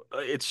 though.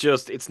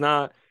 It's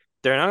not,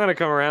 they're not going to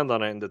come around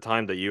on it in the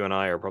time that you and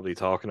I are probably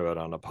talking about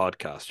on a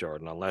podcast,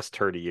 Jordan, unless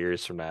 30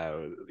 years from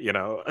now,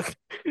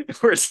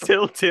 we're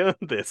still doing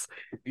this.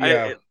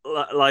 Yeah.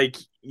 Like,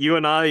 you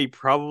and I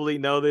probably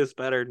know this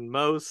better than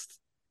most.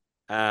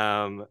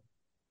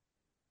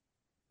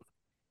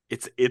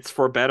 It's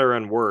for better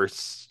and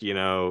worse,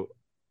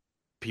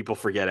 people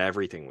forget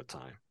everything with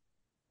time.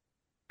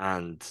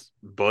 And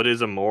Bud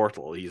is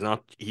immortal. He's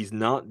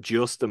not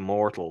just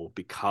immortal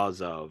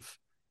because of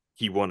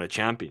he won a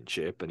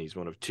championship, and he's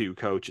one of two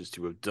coaches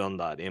to have done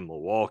that in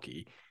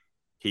Milwaukee.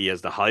 He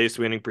has the highest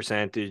winning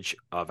percentage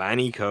of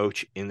any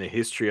coach in the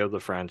history of the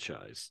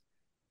franchise.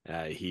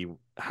 He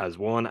has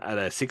won at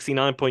a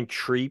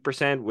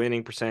 69.3%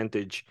 winning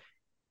percentage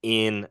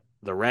in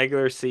the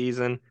regular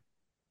season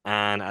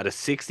and at a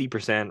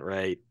 60%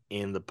 rate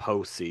in the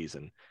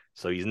postseason.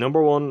 So he's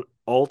number one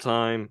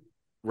all-time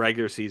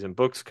regular season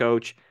Bucks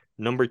coach,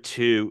 number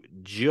two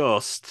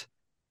just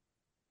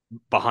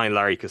behind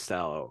Larry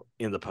Costello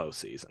in the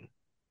postseason.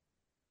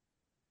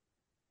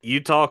 You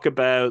talk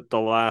about the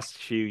last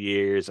few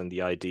years and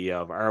the idea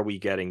of, are we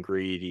getting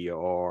greedy,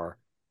 or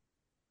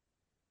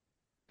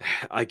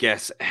I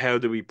guess how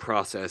do we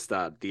process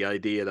that? The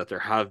idea that there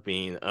have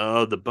been,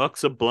 oh, the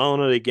Bucks have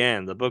blown it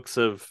again. The Bucks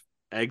have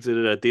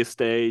exited at this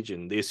stage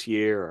in this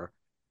year. Or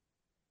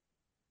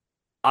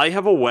I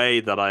have a way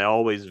that I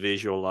always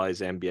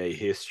visualize NBA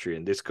history,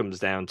 and this comes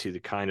down to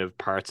the kind of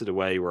parts of the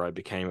way where I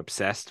became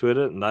obsessed with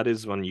it, and that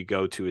is when you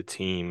go to a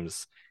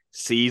team's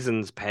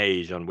seasons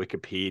page on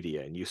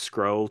Wikipedia and you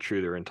scroll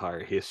through their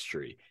entire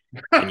history,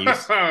 and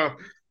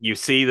you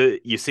see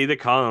the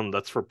column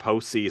that's for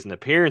postseason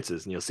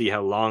appearances, and you'll see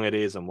how long it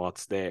is and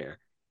what's there.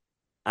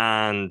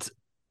 And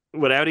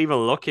without even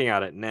looking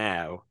at it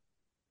now,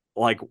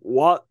 like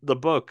what the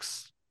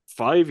Bucks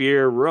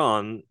 5-year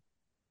run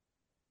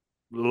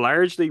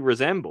largely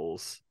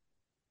resembles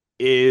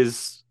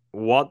is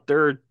what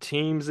their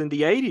teams in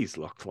the 80s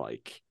looked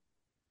like,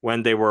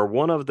 when they were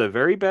one of the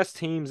very best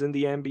teams in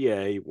the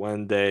NBA,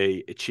 when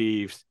they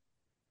achieved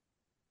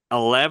a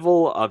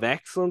level of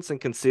excellence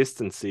and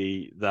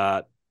consistency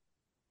that,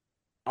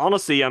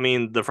 honestly, I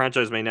mean, the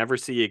franchise may never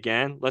see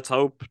again. Let's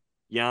hope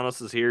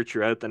Giannis is here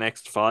throughout the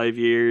next 5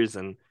 years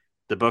and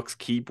the Bucks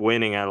keep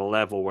winning at a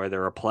level where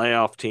they're a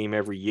playoff team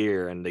every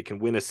year and they can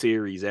win a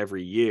series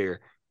every year.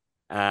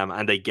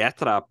 And they get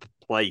to that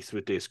place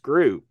with this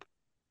group.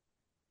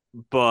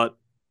 But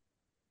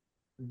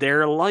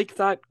they're like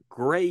that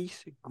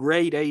great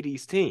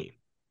 80s team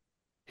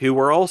who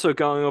were also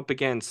going up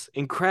against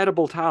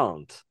incredible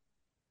talent.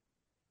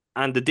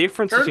 And the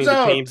difference between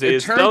the teams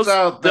is those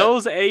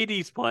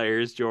 80s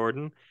players,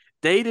 Jordan,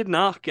 they did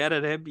not get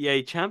an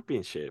NBA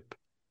championship.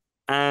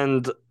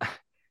 And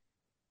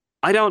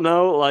I don't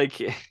know,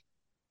 like,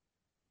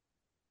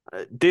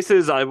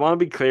 I want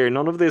to be clear,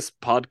 none of this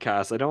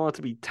podcast, I don't want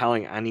to be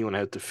telling anyone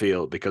how to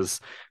feel,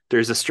 because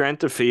there's a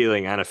strength of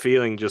feeling and a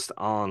feeling just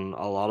on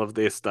a lot of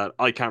this that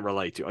I can't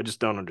relate to. I just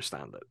don't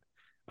understand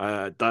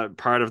it. That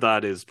part of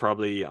that is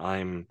probably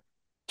I'm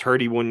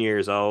 31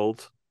 years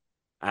old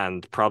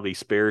and probably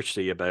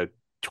spiritually about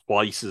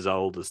twice as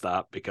old as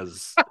that,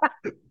 because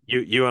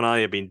you and I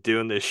have been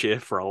doing this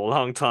shit for a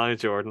long time,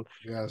 Jordan.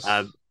 Yes.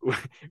 And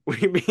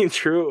we've been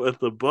through it with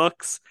the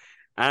Bucks.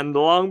 And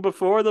long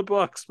before the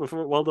Bucks,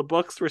 the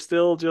Bucks were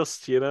still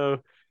just,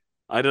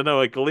 I don't know,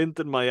 a glint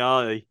in my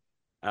eye.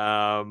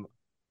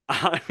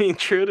 I mean,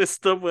 through this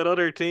stuff with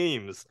other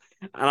teams,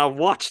 and I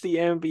watch the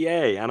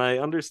NBA, and I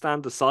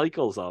understand the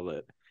cycles of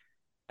it.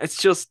 It's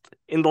just,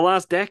 in the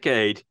last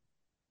decade,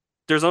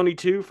 there's only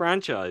two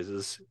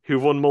franchises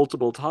who've won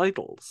multiple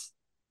titles,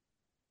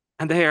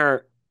 and they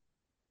are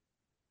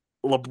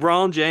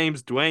LeBron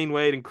James, Dwayne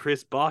Wade, and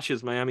Chris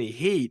Bosh's Miami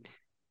Heat,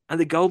 and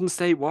the Golden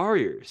State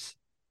Warriors.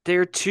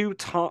 They're two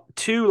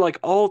like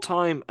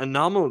all-time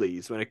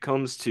anomalies when it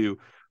comes to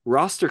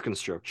roster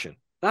construction.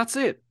 That's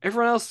it.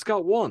 Everyone else has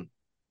got one.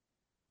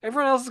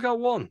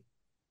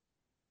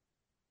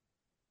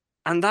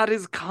 And that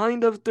is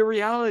kind of the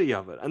reality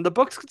of it. And the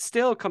Bucks could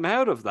still come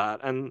out of that.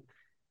 And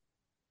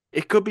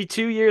it could be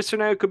 2 years from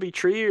now. It could be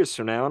 3 years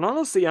from now. And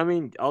honestly, I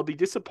mean, I'll be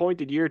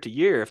disappointed year to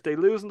year. If they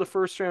lose in the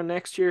first round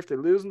next year, if they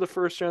lose in the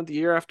first round the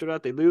year after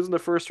that, they lose in the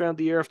first round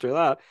the year after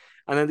that,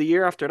 and then the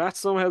year after that,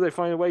 somehow they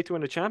find a way to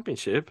win a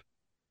championship,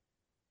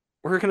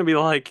 we're going to be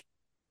like,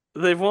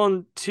 they've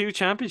won 2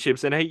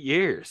 championships in 8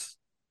 years.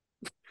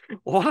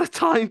 What a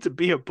time to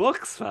be a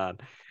Bucks fan.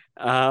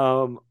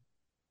 And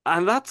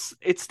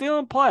it's still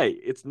in play.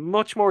 It's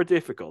much more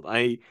difficult.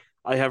 I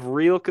have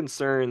real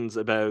concerns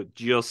about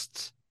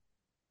just,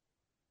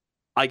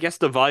 I guess,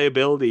 the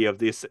viability of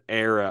this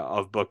era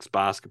of Bucks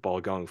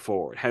basketball going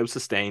forward. How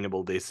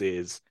sustainable this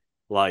is.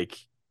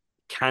 Like,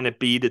 can it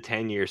be the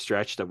 10-year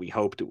stretch that we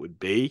hoped it would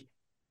be?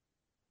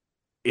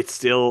 It's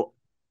still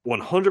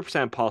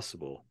 100%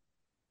 possible,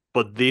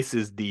 but this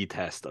is the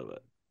test of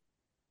it.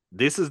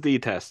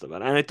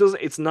 And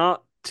it's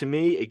not, to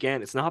me,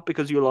 again, it's not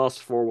because you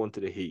lost 4-1 to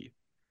the Heat.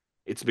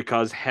 It's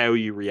because how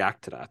you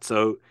react to that.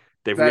 So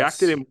they've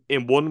reacted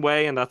in one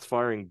way, and that's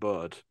firing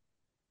Bud.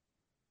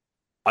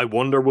 I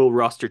wonder, will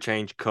roster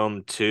change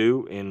come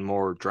too in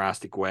more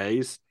drastic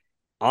ways?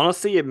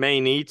 Honestly, it may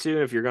need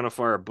to. If you're going to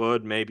fire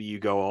Bud, maybe you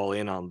go all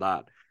in on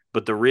that.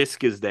 But the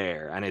risk is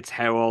there, and it's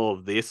how all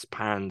of this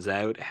pans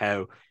out,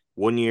 how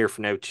 1 year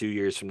from now, 2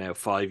 years from now,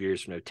 5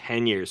 years from now,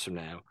 10 years from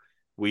now,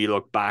 we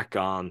look back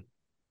on,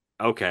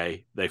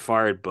 okay, they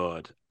fired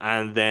Bud,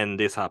 and then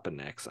this happened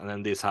next, and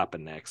then this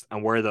happened next.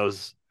 And where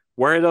those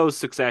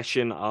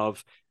succession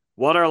of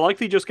what are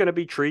likely just going to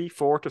be 3,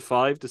 4 to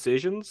 5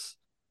 decisions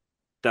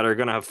that are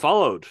going to have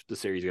followed the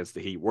series against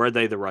the Heat, were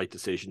they the right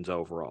decisions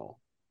overall?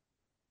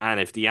 And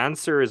if the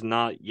answer is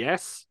not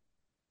yes,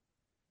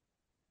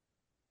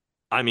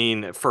 I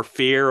mean, for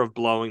fear of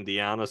blowing the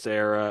Giannis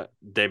era,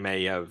 they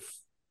may have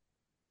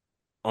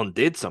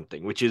undid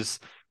something, which is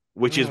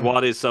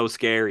what is so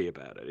scary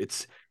about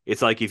it.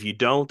 It's like if you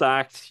don't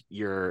act,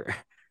 you're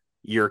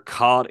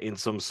caught in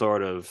some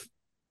sort of,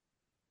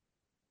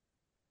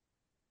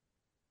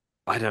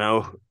 I don't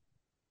know,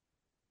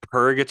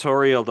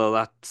 purgatory, although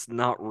that's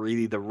not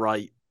really the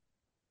right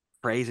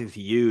phrasing to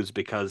use,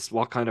 because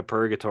what kind of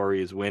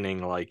purgatory is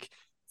winning like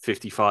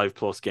 55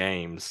 plus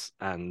games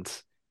and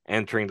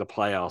entering the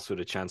playoffs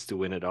with a chance to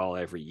win it all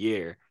every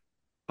year?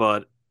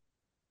 But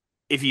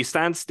if you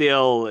stand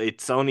still,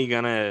 it's only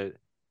gonna,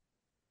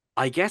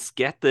 I guess,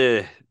 get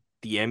the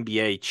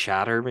NBA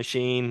chatter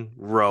machine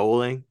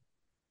rolling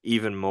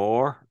even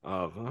more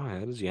of, oh,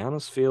 how does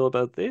Giannis feel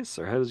about this,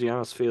 or how does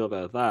Giannis feel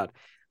about that?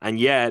 And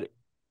yet,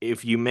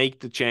 if you make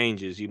the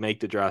changes, you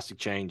make the drastic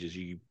changes,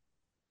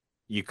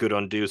 you could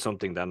undo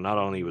something that not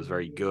only was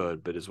very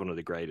good, but is one of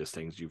the greatest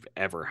things you've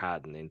ever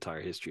had in the entire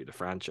history of the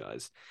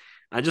franchise.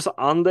 And just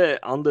on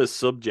the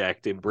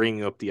subject in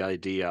bringing up the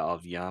idea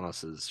of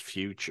Giannis's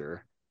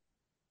future,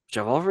 which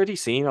I've already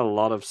seen a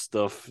lot of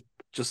stuff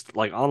just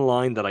like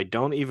online that I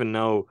don't even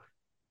know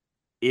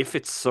if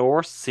it's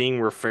sourced, seeing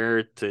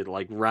referred to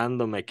like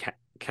random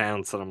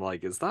accounts, and I'm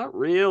like, is that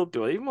real?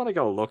 Do I even want to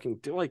go looking?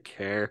 Do I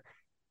care?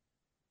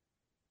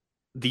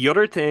 The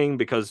other thing,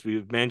 because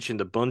we've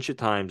mentioned a bunch of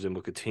times and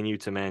we'll continue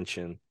to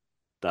mention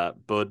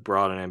that Bud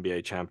brought an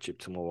NBA championship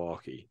to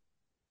Milwaukee.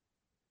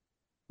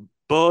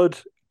 Bud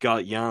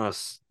got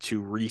Giannis to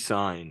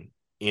re-sign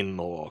in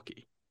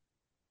Milwaukee.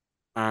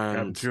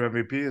 And two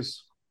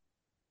MVPs.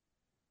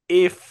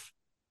 If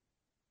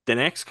the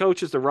next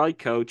coach is the right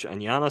coach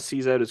and Giannis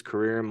sees out his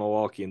career in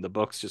Milwaukee and the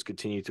Bucks just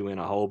continue to win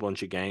a whole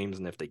bunch of games,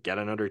 and if they get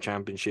another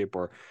championship,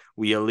 or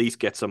we at least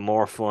get some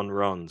more fun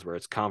runs where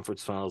it's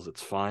conference finals,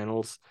 it's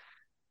finals,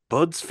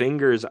 Bud's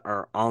fingers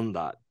are on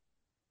that.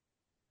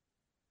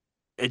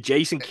 A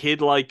Jason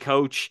Kidd-like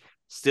coach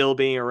still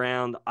being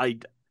around,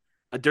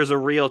 there's a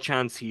real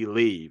chance he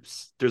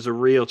leaves. There's a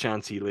real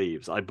chance he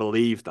leaves. I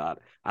believe that,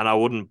 and I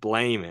wouldn't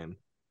blame him.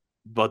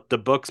 But the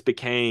Bucks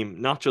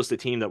became not just a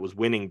team that was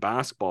winning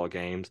basketball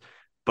games,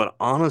 but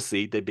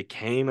honestly, they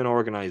became an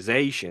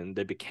organization.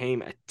 They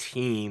became a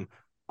team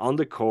on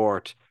the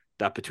court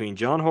that, between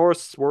John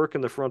Horst's work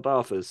in the front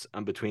office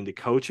and between the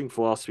coaching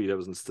philosophy that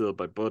was instilled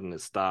by Bud and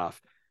his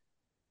staff,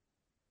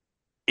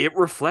 it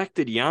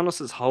reflected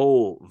Giannis's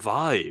whole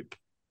vibe,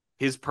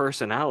 his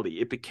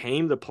personality. It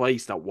became the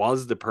place that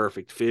was the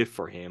perfect fit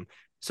for him.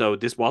 So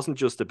this wasn't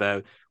just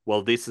about,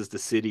 well, this is the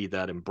city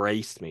that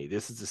embraced me.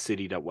 This is the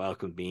city that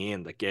welcomed me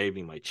in, that gave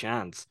me my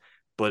chance.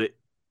 But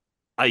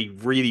I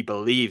really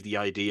believe the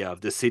idea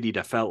of the city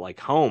that felt like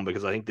home,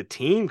 because I think the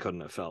team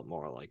couldn't have felt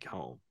more like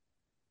home.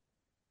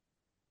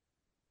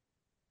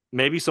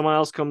 Maybe someone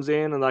else comes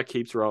in and that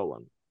keeps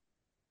rolling.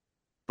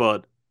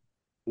 But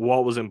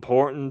what was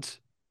important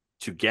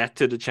to get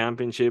to the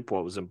championship,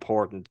 what was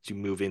important to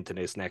move into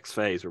this next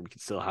phase where we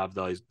could still have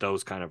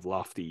those kind of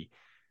lofty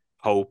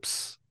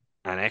hopes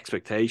and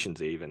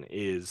expectations, even,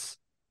 is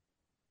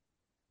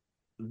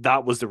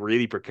that was the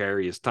really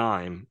precarious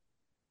time,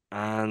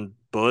 and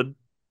Bud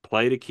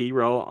played a key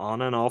role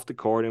on and off the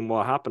court in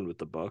what happened with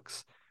the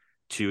Bucks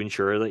to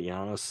ensure that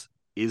Giannis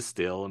is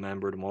still a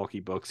member of the Milwaukee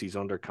Bucks. He's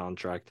under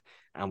contract,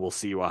 and we'll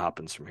see what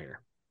happens from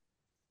here.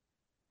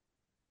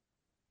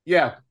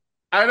 Yeah.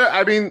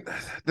 I mean,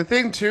 the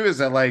thing too is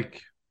that,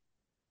 like,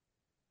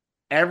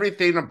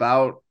 everything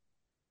about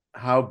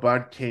how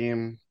Bud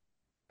came,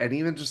 and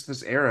even just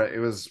this era, it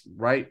was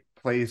right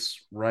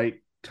place, right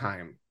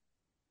time.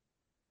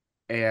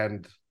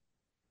 And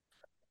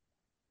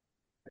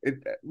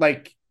it,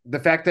 like, the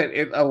fact that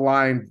it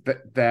aligned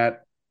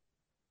that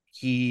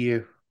he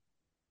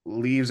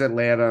leaves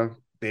Atlanta,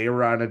 they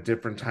were on a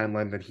different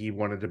timeline than he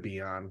wanted to be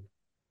on.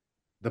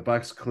 The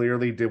Bucks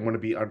clearly didn't want to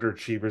be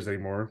underachievers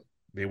anymore.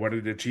 They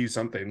wanted to achieve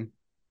something.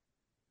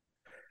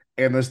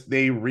 And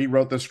they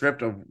rewrote the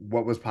script of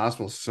what was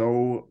possible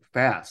so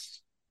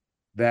fast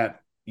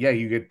that, yeah,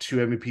 you get 2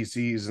 MVP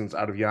seasons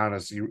out of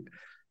Giannis,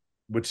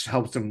 which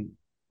helps him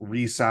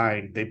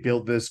re-sign. They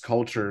built this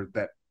culture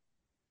that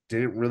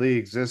didn't really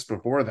exist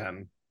before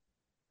then.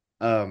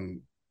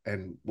 And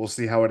we'll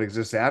see how it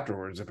exists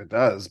afterwards, if it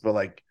does. But,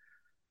 like,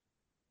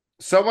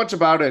 so much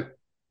about it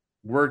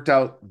worked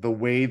out the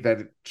way that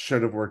it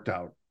should have worked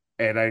out.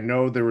 And I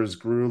know there was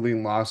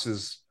grueling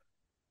losses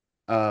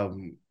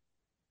that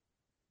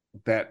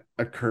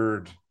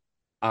occurred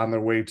on their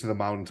way to the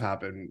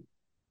mountaintop, and,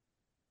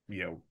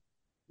 you know,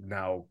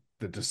 now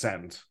the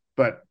descent.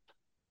 But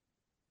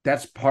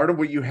that's part of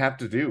what you have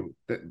to do.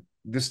 That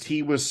this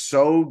team was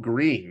so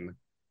green,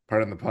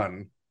 pardon the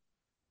pun,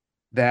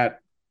 that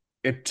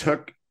it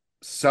took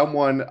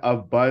someone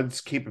of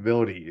Bud's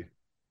capability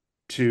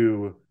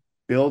to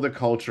build a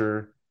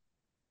culture,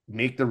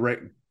 make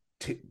the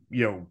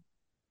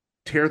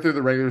tear through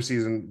the regular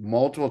season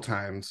multiple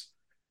times,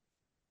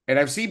 And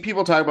I've seen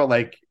people talk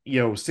about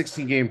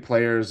 16 game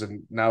players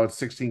and now it's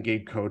 16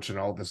 game coach and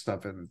all this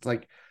stuff. And it's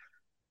like,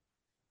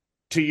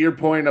 to your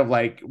point of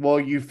well,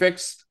 you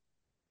fixed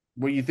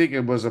what you think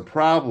it was a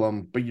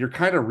problem, but you're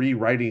kind of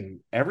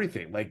rewriting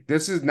everything.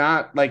 This is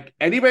not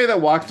anybody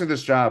that walks into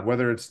this job,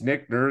 whether it's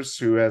Nick Nurse,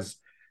 who has,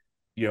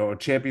 a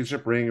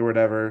championship ring or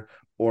whatever,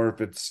 or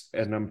if it's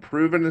an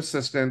unproven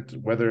assistant,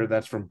 whether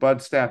that's from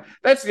Bud's staff.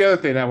 That's the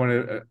other thing I want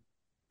to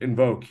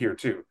invoke here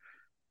too.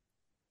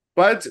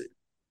 Bud's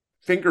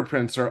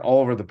fingerprints are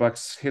all over the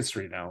Bucks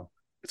history now.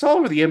 It's all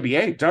over the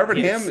NBA.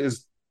 Darvin Ham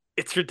is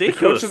it's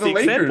ridiculous. The coach of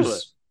the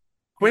Lakers.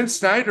 Quinn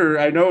Snyder,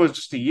 I know it's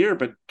just a year,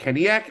 but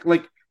Kenyak,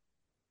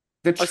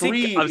 the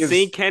tree. I've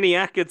seen Kenny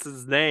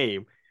Atkinson's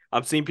name.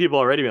 I've seen people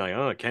already be like,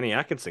 "Oh, Kenny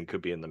Atkinson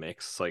could be in the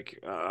mix."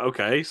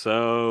 Okay,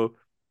 so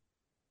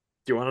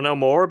do you want to know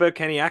more about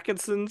Kenny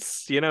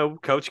Atkinson's,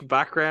 coaching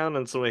background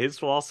and some of his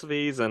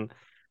philosophies and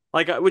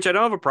which I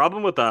don't have a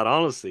problem with that,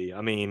 honestly.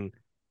 I mean,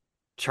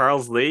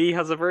 Charles Lee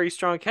has a very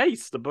strong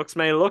case. The Bucks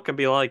may look and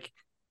be like,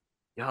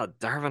 "Yeah,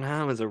 Darvin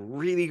Ham is a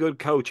really good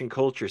coach and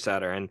culture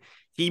setter, and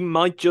he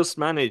might just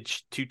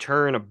manage to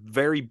turn a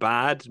very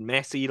bad,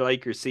 messy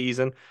Lakers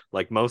season,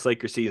 like most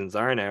Lakers seasons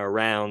are now,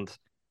 around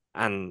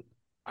and,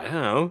 I don't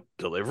know,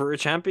 deliver a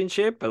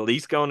championship, at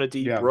least go on a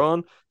deep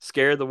run,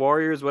 scare the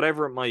Warriors,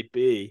 whatever it might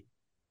be."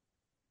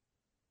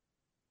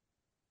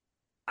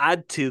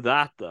 Add to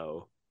that,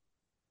 though,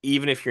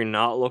 even if you're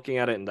not looking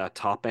at it in that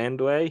top end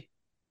way,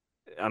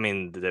 I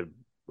mean, the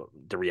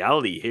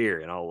reality here,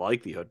 in all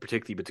likelihood,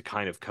 particularly with the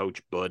kind of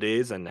coach Bud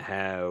is and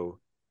how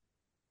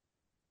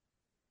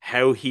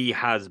he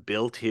has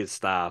built his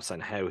staffs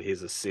and how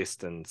his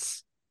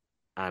assistants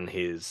and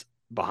his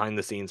behind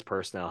the scenes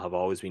personnel have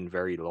always been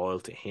very loyal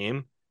to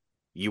him,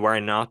 you are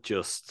not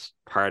just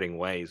parting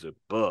ways with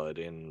Bud.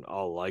 In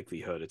all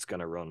likelihood, it's going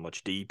to run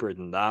much deeper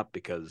than that,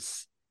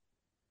 because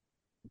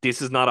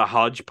this is not a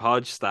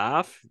hodgepodge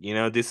staff.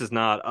 This is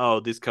not, oh,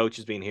 this coach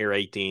has been here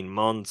 18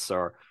 months,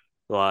 or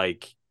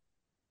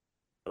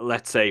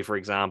let's say, for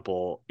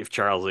example, if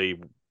Charles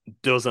Lee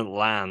doesn't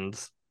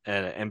land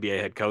an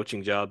NBA head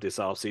coaching job this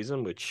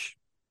offseason, which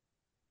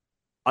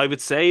I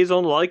would say is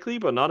unlikely,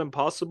 but not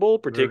impossible,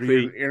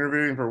 particularly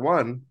interviewing for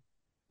one,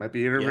 might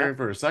be interviewing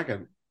for a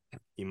second.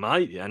 He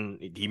might,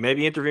 and he may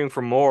be interviewing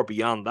for more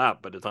beyond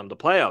that by the time the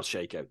playoffs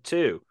shake out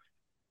too.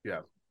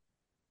 Yeah.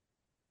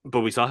 But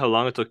we saw how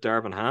long it took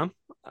Darvin Ham,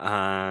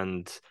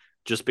 and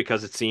just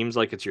because it seems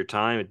like it's your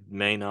time, it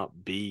may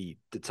not be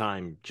the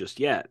time just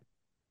yet.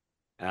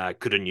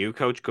 Could a new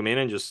coach come in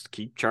and just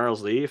keep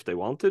Charles Lee if they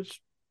wanted?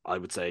 I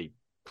would say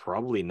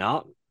probably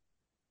not.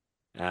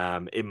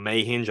 It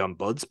may hinge on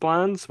Bud's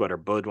plans, whether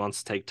Bud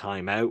wants to take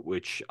time out,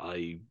 which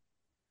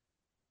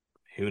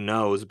who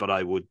knows, but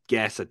I would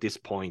guess at this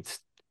point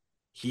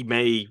he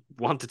may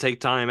want to take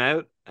time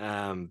out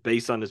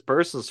based on his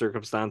personal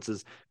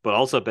circumstances, but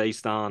also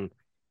based on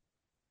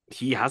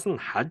he hasn't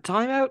had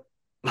time out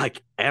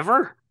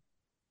ever.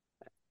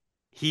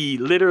 He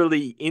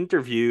literally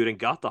interviewed and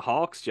got the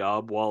Hawks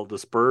job while the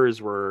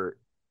Spurs were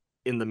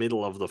in the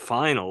middle of the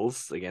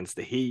finals against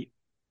the Heat.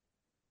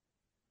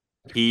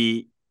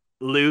 He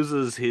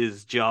loses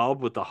his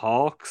job with the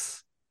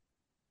Hawks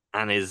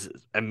and is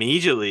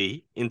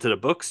immediately into the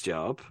Bucks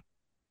job.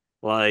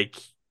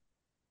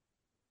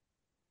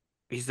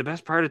 He's the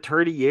best part of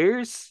 30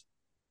 years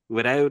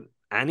without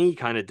any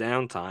kind of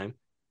downtime.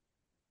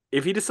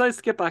 If he decides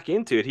to get back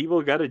into it, he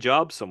will get a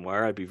job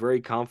somewhere. I'd be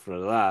very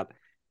confident of that.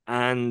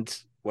 And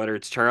whether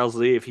it's Charles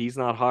Lee, if he's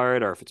not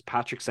hired, or if it's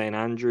Patrick St.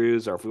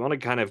 Andrews, or if we want to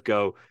kind of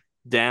go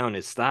down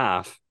his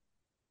staff,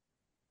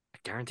 I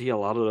guarantee a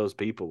lot of those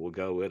people will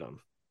go with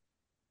him.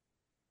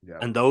 Yeah.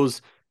 And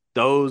those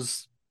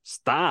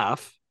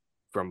staff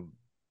from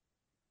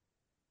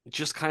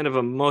just kind of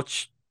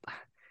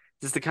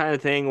just the kind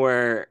of thing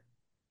where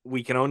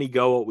we can only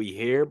go what we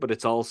hear, but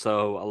it's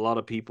also a lot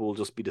of people will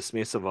just be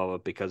dismissive of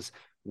it because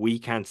we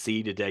can't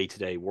see the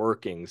day-to-day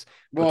workings.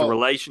 But the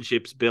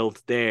relationships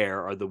built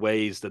there are the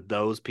ways that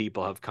those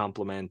people have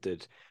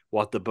complemented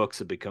what the Bucks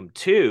have become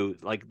too.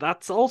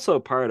 That's also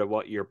part of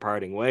what you're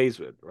parting ways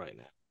with right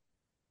now.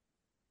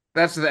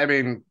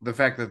 The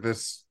fact that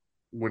this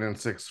win in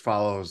 6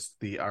 follows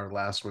our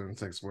last win in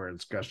 6, where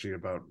it's gushing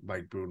about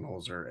Mike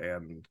Budenholzer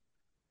and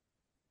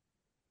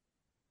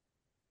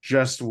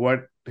just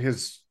what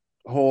his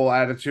whole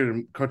attitude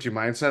and coaching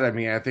mindset. I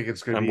think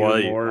it's going to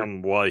be more,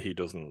 and why he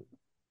doesn't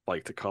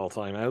like to call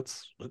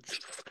timeouts.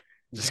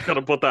 Just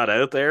gonna put that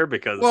out there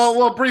because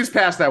we'll breeze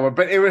past that one.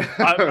 But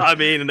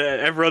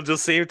everyone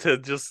just seemed to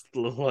just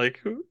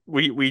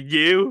we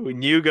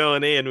knew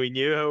going in, we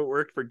knew how it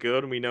worked for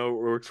good, and we know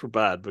it works for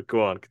bad. But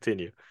go on,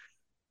 continue.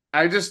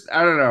 I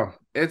don't know.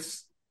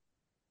 This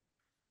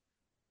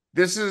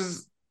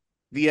is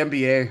the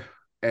NBA,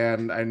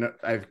 and I know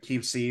I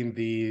keep seeing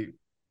the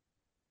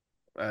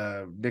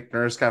Nick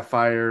Nurse got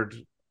fired.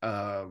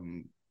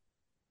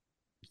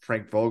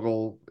 Frank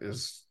Vogel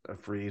is a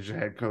free agent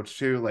head coach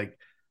too.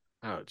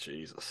 Oh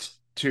Jesus,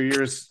 2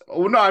 years.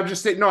 Oh no,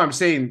 I'm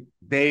saying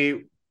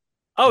they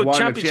Oh, won a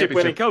championship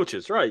winning championship.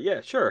 coaches, right?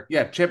 Yeah, sure.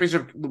 Yeah,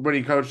 championship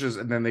winning coaches,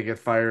 and then they get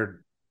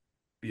fired,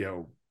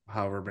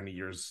 however many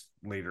years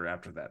later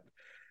after that.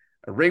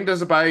 A ring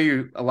doesn't buy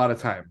you a lot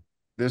of time.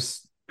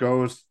 This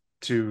goes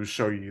to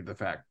show you the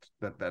fact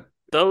that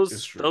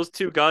is true. Those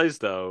two guys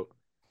though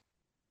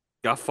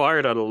got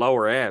fired at a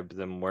lower ebb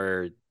than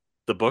where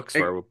the Bucks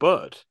were with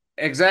Bud.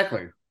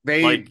 Exactly.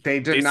 Like They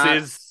did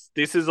not.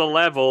 this is a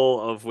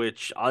level of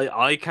which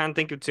I can't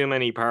think of too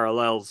many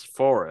parallels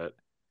for it,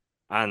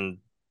 and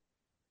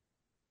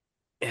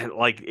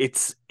like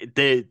it's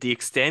the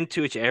extent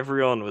to which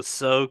everyone was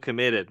so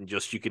committed, and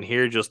just you can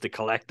hear just the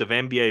collective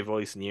NBA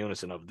voice in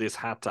unison of this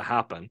had to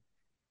happen.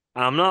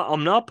 And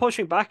I'm not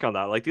pushing back on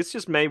that. Like this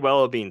just may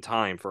well have been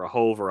time for a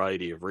whole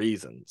variety of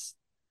reasons.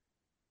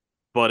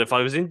 But if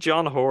I was in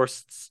John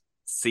Horst's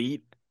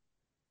seat,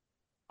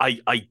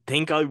 I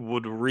think I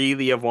would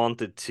really have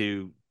wanted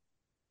to,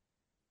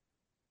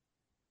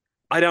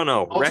 I don't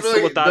know, wrestle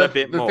Ultimately, with that a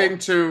bit more. the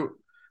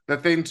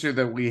thing too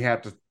that we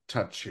have to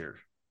touch here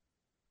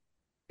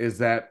is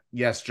that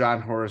yes,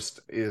 John Horst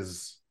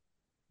is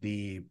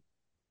the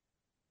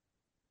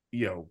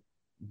the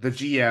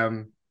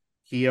GM.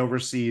 He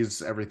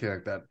oversees everything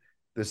like that.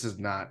 This is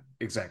not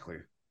exactly.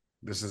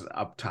 This is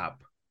up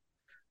top.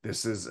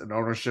 This is an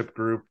ownership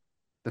group.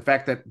 The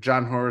fact that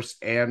John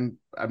Horst, and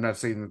I'm not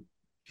saying that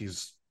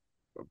he's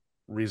a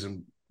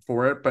reason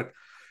for it, but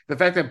the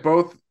fact that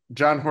both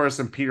John Horst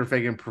and Peter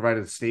Feigin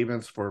provided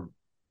statements for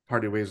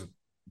Party Ways with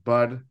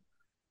Bud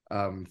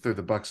through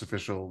the Bucks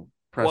official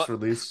press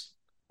release.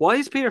 Why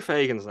is Peter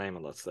Feigin's name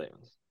on that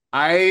statement?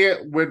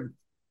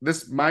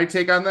 My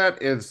take on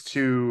that is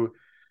to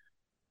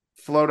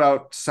float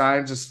out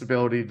signs of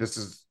stability. This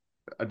is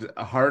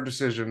a hard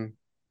decision.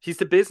 He's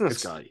the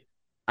business guy.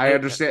 I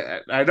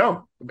understand. I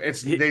know.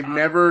 They've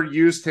never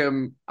used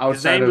him outside.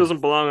 His name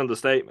doesn't belong on the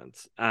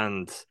statement,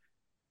 and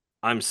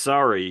I'm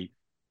sorry,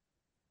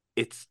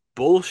 it's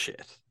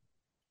bullshit.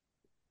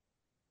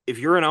 If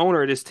you're an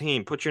owner of this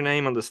team, put your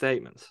name on the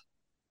statement.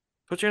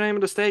 Put your name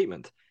on the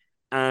statement.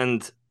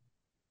 And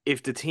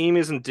if the team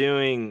isn't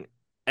doing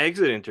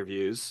exit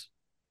interviews,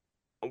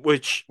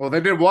 which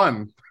they did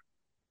one.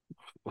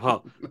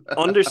 Well,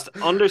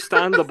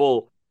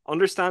 understandable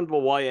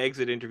why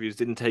exit interviews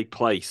didn't take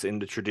place in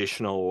the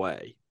traditional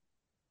way.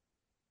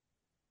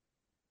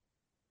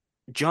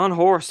 John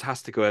Horst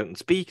has to go out and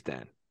speak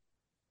then.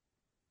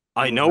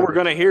 I know we're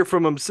going to hear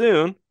from him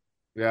soon.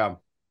 Yeah.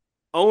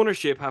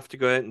 Ownership have to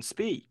go out and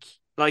speak.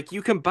 Like,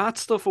 you can bat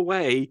stuff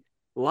away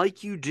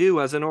like you do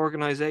as an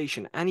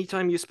organization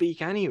anytime you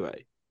speak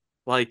anyway.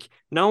 Like,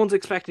 no one's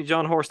expecting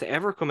John Horst to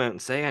ever come out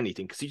and say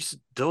anything because he just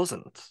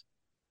doesn't.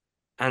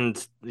 And,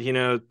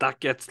 that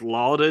gets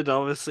lauded,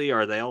 obviously,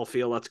 or they all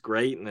feel that's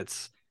great and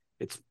it's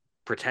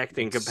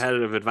protecting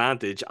competitive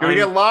advantage. Gonna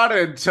get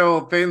lauded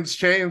until things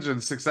change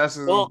and success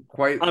isn't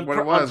quite what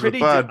it was with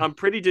Bud. I'm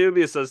pretty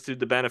dubious as to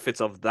the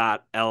benefits of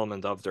that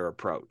element of their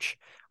approach.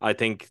 I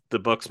think the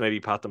Bucks maybe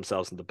pat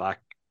themselves in the back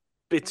a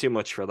bit too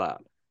much for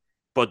that.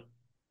 But,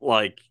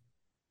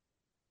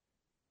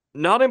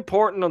 not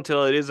important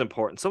until it is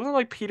important. Something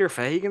like Peter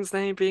Feigin's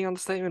name being on the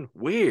statement,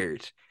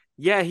 weird.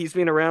 Yeah, he's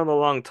been around a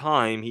long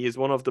time. He is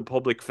one of the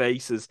public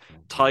faces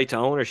tied to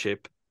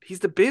ownership. He's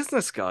the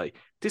business guy.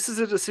 This is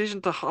a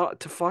decision to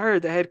fire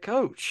the head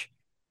coach.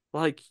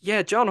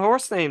 John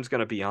Horst's name's going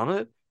to be on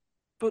it,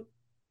 but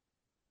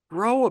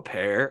grow a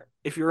pair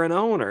if you're an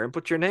owner and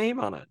put your name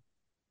on it.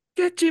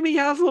 Get Jimmy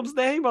Haslam's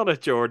name on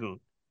it, Jordan.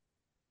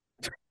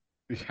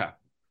 Yeah.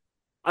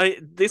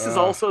 This is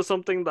also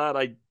something that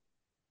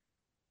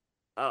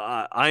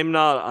I'm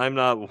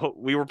not.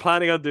 We were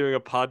planning on doing a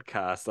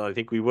podcast, and I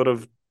think we would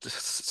have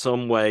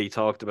some way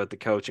talked about the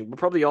coaching, but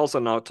probably also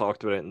not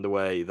talked about it in the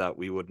way that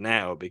we would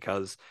now,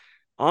 because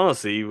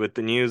honestly, with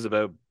the news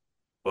about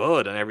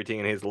Bud and everything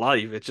in his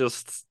life, it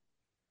just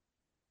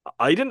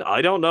I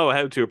don't know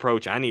how to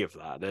approach any of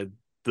that.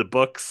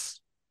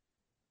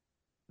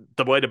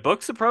 The way the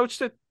Bucks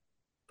approached it,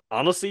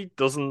 honestly,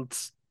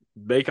 doesn't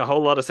make a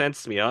whole lot of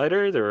sense to me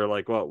either. They were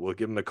like, "What? We'll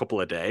give him a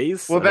couple of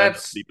days. Well,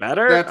 that's be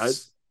better."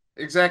 That's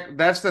exactly.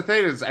 That's the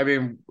thing. Is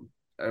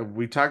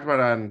we talked about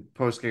it on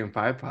post game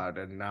 5 pod,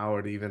 and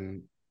now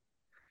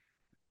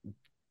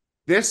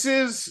this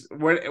is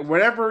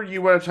whatever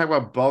you want to talk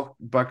about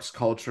Bucks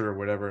culture or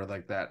whatever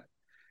like that.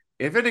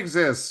 If it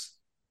exists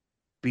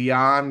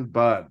beyond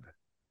Bud,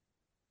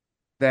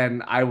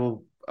 then I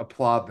will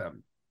applaud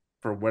them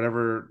for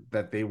whatever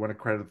that they want to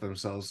credit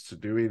themselves to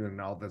doing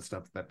and all that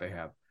stuff that they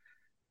have.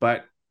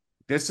 But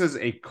this is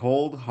a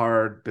cold,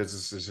 hard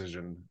business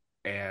decision,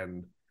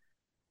 and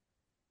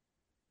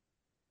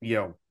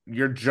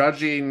you're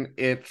judging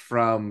it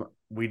from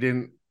we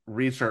didn't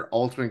reach our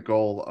ultimate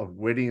goal of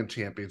winning a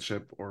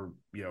championship, or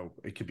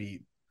it could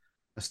be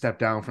a step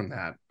down from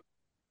that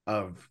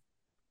of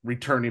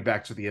returning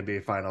back to the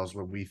NBA finals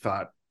when we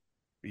thought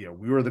we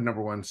were the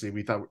number 1 seed.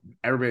 We thought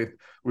we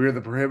were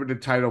the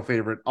prohibited title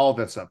favorite, all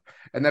that stuff,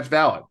 and that's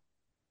valid.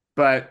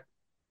 But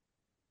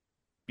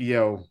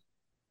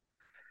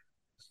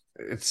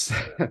it's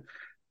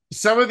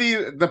some of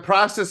the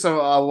process of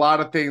a lot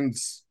of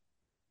things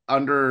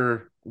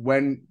under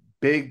when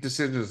big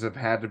decisions have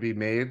had to be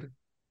made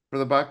for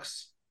the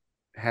Bucks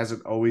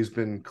hasn't always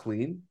been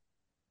clean,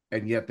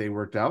 and yet they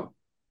worked out.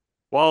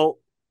 Well,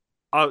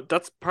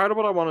 that's part of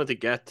what I wanted to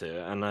get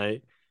to, and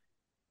I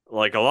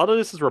like a lot of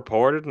this is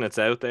reported and it's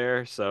out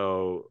there,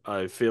 so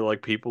I feel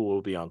like people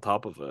will be on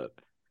top of it.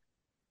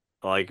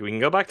 Like we can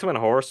go back to when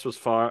Horst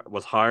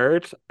was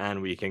hired,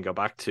 and we can go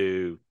back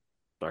to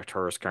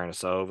Arturas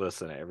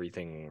Karnisovas and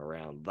everything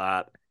around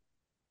that.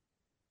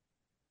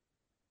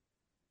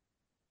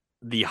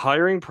 The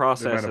hiring They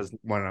process might have has,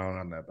 went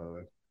on that, by the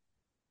way.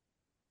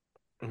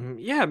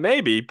 yeah,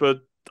 maybe,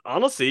 but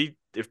honestly,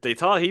 if they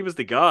thought he was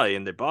the guy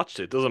and they botched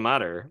it, doesn't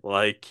matter.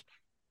 Like,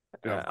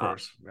 Yeah, of uh,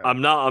 course. Yeah.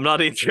 I'm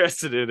not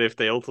interested in if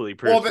they ultimately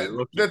Well, prove to be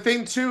the rookie.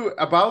 thing too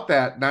about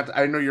that,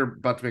 I know you're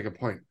about to make a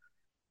point.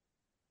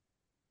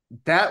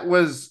 That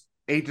was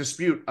a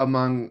dispute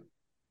among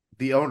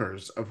the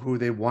owners of who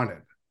they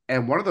wanted.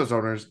 And one of those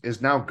owners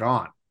is now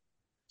gone.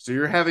 So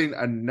you're having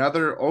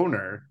another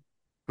owner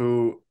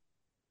who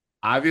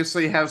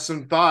obviously has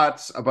some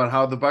thoughts about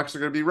how the Bucks are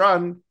going to be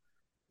run,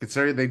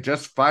 considering they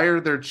just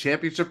fired their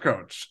championship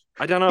coach.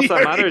 I don't know if You know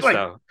that what I mean? matters Like,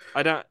 though.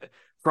 I don't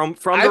from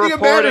I the think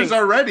it matters reporting.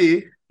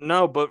 already.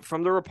 No, but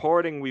from the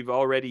reporting, we've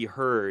already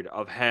heard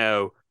of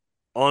how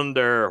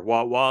under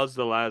what was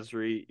the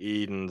Lasry,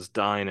 Edens,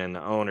 Dinan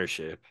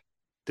ownership,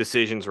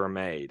 decisions were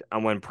made,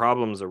 and when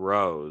problems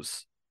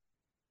arose,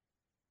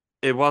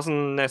 it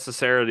wasn't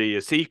necessarily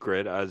a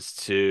secret as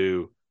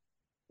to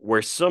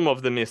where some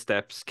of the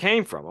missteps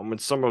came from and when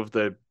some of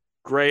the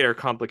greater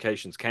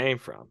complications came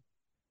from.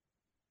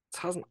 It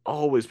hasn't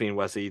always been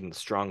Wes Eden's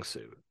strong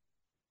suit.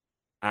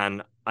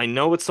 And I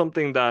know it's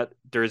something that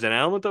there's an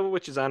element of it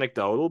which is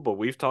anecdotal, but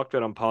we've talked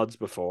about on pods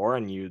before,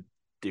 and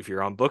if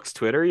you're on Bucks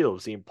Twitter, you'll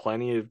have seen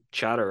plenty of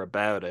chatter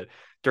about it.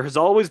 There has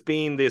always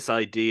been this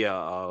idea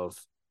of,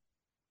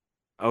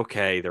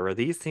 okay, there are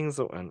these things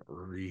that went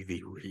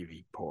really,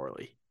 really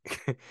poorly.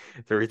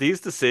 There are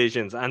these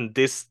decisions and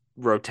this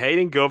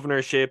rotating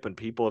governorship, and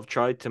people have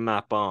tried to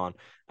map on,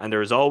 and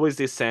there's always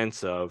this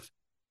sense of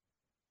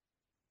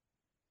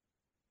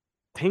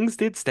things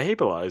did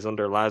stabilize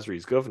under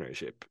Lasry's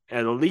governorship,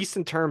 and at least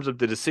in terms of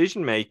the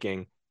decision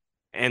making,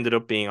 ended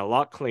up being a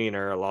lot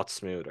cleaner, a lot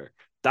smoother.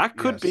 That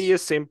could be Yes.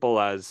 as simple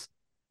as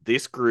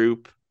this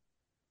group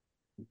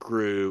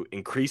grew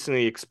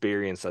increasingly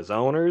experienced as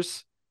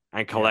owners,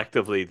 and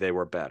collectively they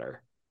were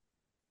better.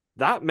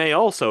 That may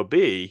also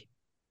be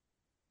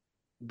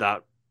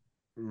that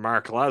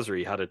Mark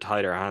Lasry had a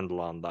tighter handle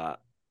on that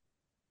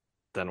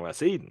than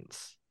Wes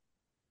Edens.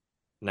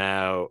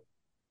 Now,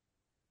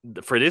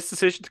 for this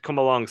decision to come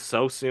along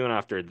so soon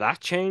after that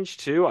change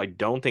too, I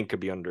don't think could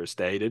be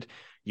understated.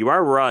 You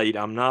are right.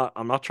 I'm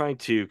not trying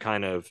to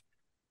kind of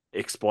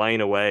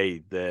explain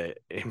away the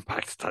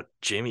impact that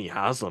Jimmy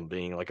has on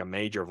being like a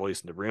major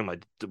voice in the room.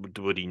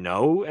 Would he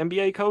know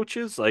NBA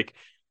coaches? Like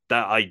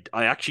that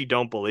I actually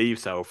don't believe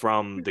so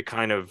from the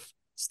kind of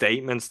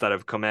statements that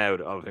have come out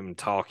of him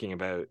talking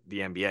about the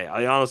NBA.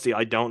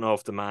 I don't know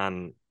if the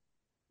man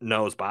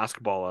knows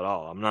basketball at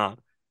all.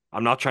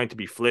 I'm not trying to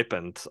be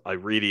flippant. I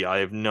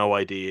have no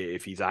idea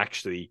if he's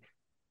actually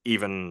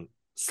even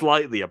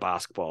slightly a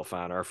basketball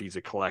fan or if he's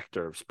a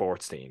collector of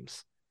sports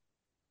teams.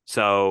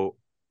 So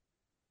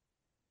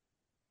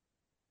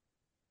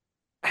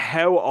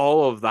how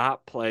all of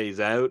that plays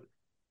out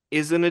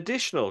is an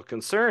additional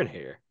concern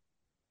here.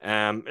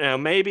 Now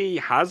maybe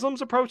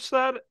Haslam's approach to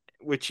that,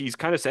 which he's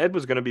kind of said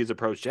was going to be his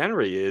approach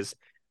generally, is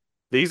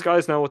these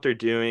guys know what they're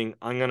doing.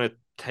 I'm going to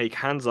take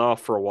hands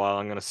off for a while.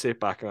 I'm going to sit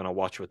back and I'm going to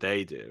watch what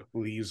they do.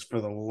 Please, for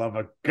the love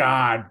of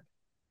God,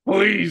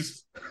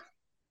 please.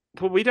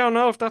 But we don't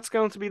know if that's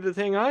going to be the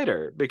thing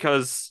either,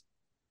 because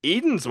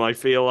Edens might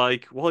feel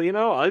like, well,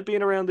 I've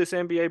been around this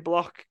NBA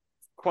block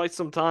quite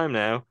some time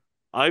now.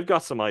 I've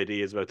got some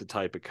ideas about the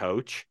type of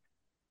coach.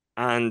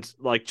 And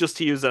like, just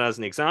to use it as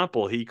an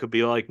example, he could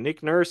be like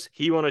Nick Nurse,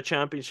 he won a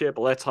championship,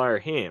 let's hire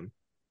him.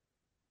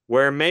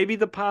 Where maybe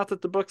the path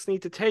that the Bucks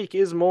need to take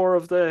is more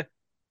of the,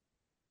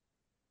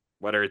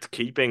 whether it's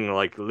keeping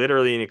like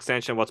literally an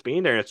extension of what's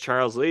been there and it's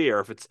Charles Lee, or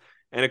if it's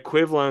an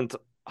equivalent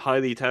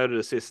highly touted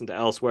assistant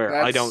elsewhere,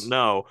 I don't That's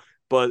know.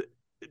 But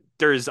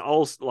there's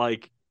also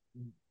like,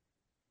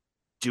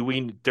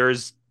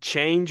 there's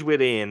change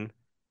within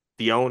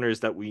the owners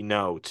that we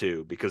know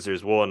too, because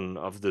there's one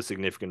of the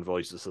significant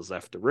voices has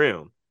left the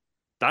room.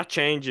 That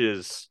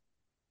changes,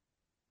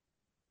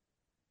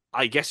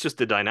 I guess, just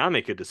the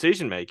dynamic of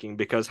decision making,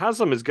 because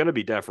Haslam is going to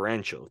be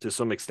deferential to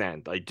some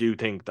extent. I do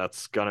think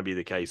that's going to be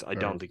the case. I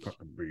don't think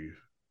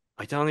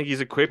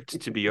he's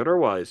equipped to be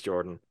otherwise,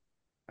 Jordan.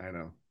 I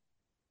know.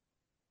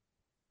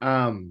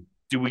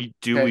 Do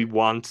we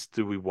want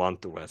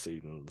the Wes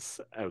Edens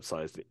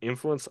outsized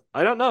influence?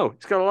 I don't know.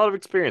 He's got a lot of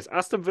experience.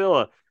 Aston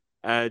Villa,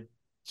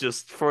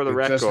 just for the They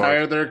record, just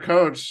hired their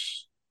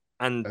coach,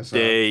 and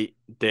they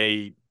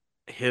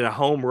hit a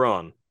home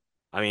run.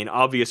 I mean,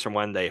 obvious from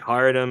when they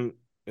hired him.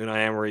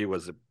 Unai Emery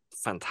was a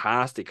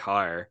fantastic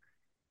hire.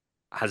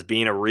 Has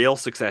been a real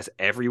success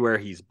everywhere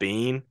he's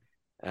been.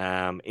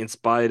 In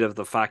spite of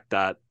the fact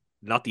that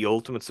not the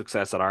ultimate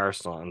success at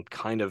Arsenal, and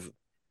kind of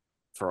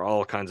for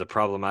all kinds of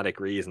problematic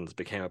reasons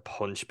became a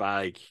punch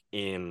bag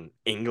in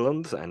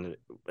England and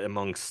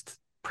amongst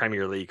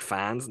Premier League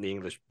fans and the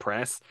English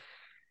press.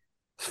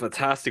 It's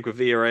fantastic with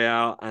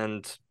Villarreal,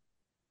 and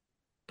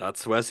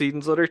that's Wes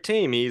Eden's other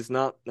team. He's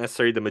not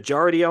necessarily the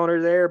majority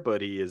owner there,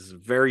 but he is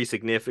very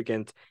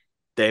significant.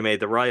 They made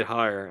the right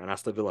hire, and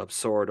Aston Villa have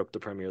soared up the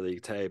Premier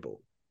League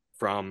table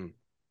from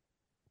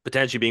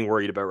potentially being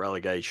worried about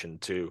relegation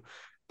to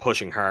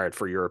pushing hard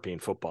for European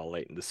football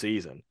late in the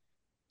season.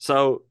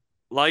 So,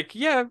 like,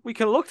 yeah, we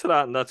can look to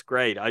that, and that's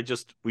great.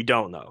 We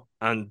don't know.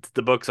 And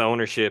the Bucks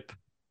ownership,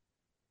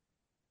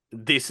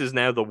 this is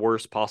now the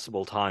worst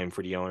possible time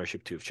for the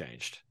ownership to have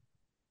changed.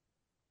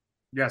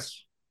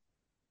 Yes.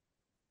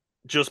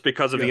 Just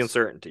because of the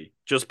uncertainty,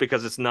 just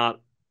because it's not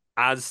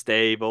as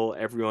stable.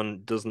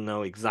 Everyone doesn't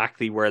know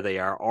exactly where they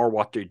are or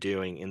what they're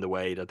doing in the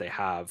way that they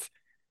have,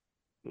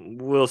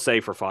 we'll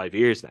say, for 5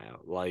 years now.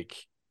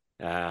 Like,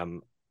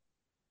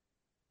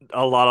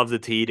 a lot of the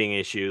teething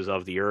issues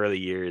of the early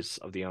years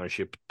of the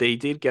ownership, they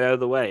did get out of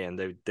the way,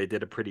 and they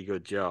did a pretty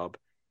good job.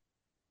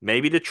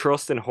 Maybe the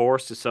trust in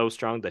Horst is so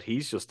strong that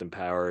he's just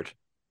empowered.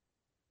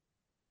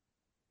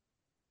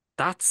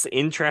 That's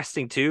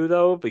interesting too,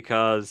 though,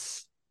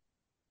 because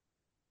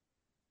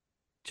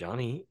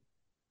Johnny,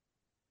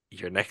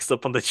 you're next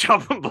up on the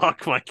chopping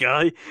block, my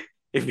guy.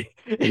 If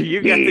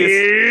you get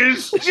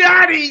this,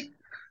 Johnny,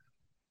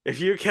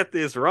 if you get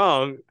this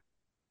wrong,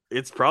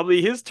 it's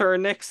probably his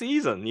turn next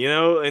season. You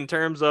know, in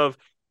terms of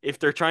if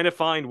they're trying to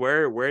find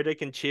where they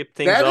can chip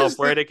things up,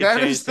 where they can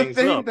change things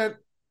up.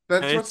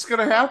 That's what's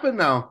going to happen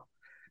now.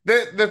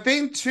 The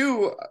thing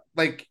too,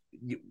 like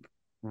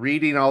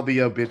reading all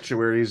the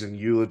obituaries and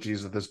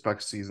eulogies of this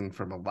Bucs season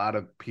from a lot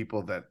of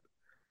people that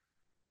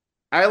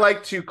I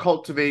like to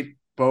cultivate,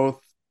 both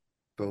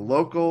the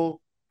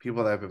local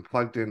people that have been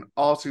plugged in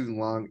all season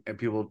long and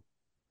people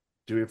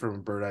doing it from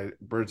a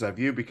bird's eye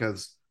view,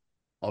 because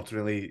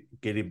ultimately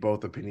getting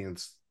both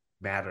opinions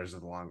matters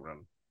in the long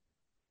run.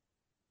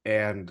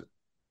 And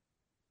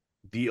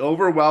the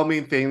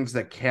overwhelming things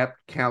that kept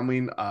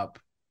coming up,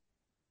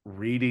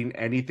 reading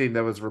anything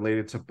that was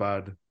related to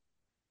Bud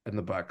and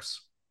the Bucs.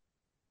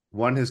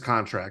 One, his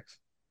contract.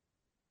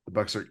 The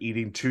Bucs are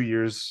eating 2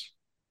 years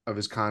of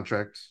his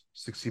contract,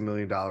 $60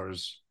 million.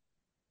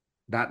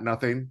 Not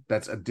nothing.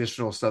 That's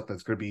additional stuff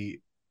that's going to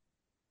be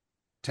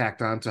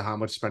tacked on to how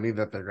much spending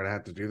that they're going to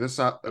have to do this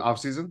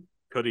offseason.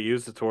 Could have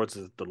used it towards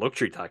the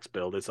luxury tax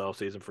bill this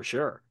offseason for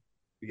sure.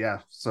 Yeah.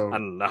 So,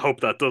 and I hope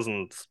that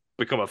doesn't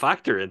become a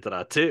factor into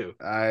that too.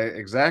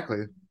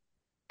 Exactly.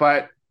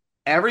 But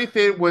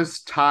everything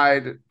was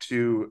tied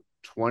to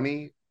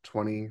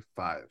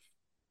 2025.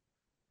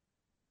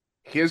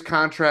 His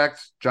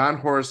contract, John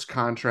Horst's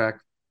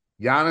contract,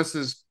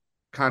 Giannis's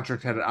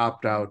contract had an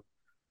opt-out.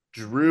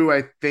 Drew,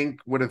 I think,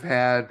 would have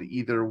had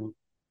either,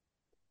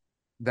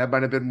 that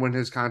might have been when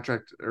his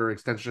contract or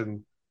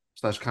extension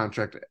 /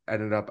 contract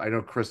ended up. I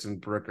know Chris and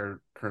Brick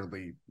are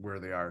currently where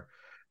they are,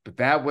 but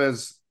that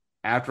was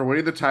after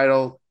winning the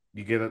title.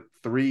 You get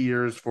 3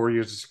 years, 4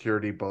 years of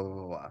security, blah,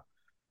 blah, blah.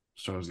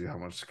 Shows you how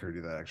much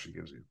security that actually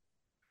gives you.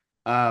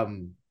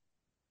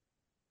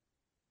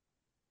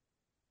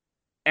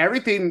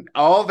 Everything,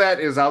 all that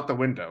is out the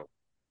window.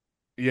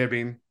 You know what I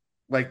mean?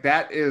 Like,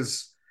 that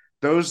is,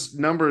 those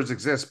numbers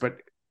exist, but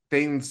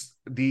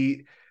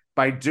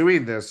by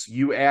doing this,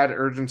 you add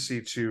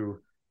urgency to,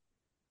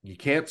 you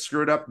can't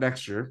screw it up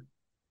next year,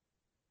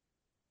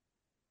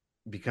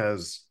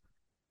 because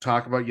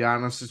talk about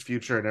Giannis's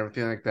future and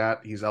everything like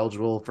that. He's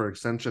eligible for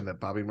extension. That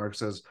Bobby Marks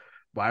says,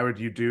 why would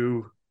you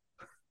do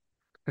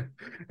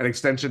an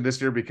extension this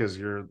year? Because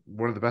you're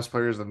one of the best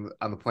players on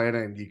the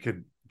planet, and you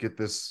could get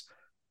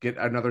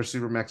another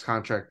Supermax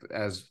contract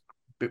as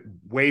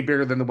way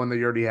bigger than the one that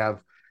you already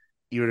have,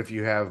 even if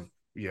you have,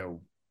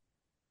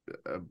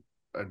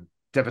 a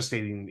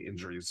devastating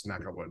injuries,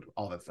 knock on wood,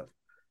 all that stuff.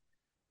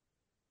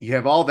 You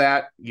have all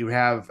that. You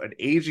have an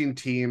aging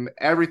team,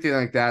 everything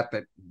like that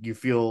you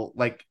feel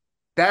like,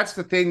 that's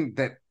the thing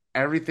that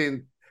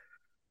everything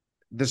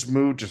this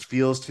move just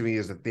feels to me,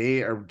 is that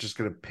they are just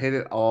going to pit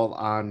it all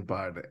on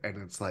Bud.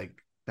 And it's like,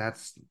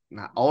 that's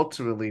not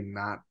ultimately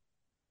not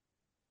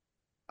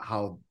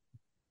how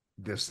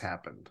this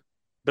happened.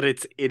 But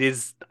it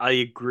is, I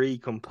agree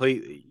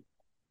completely.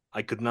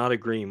 I could not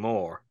agree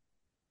more.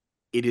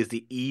 It is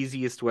the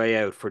easiest way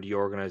out for the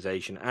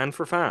organization and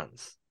for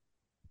fans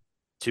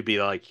to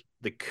be like,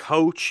 the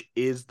coach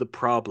is the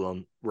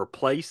problem,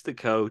 replace the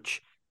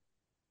coach,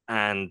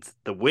 and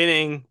the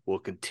winning will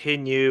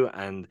continue,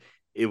 and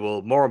it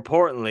will, more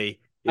importantly,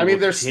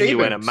 there's continue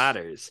when it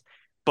matters.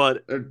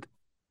 But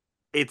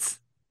it's,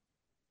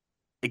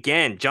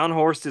 again, John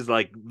Horst is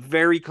like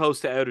very close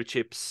to out of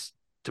chips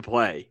to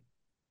play.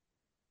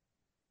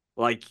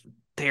 Like,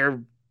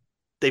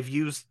 they've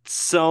used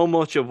so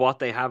much of what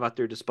they have at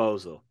their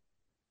disposal.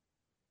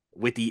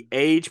 With the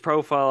age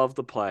profile of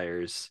the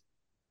players,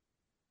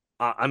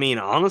 I mean,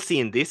 honestly,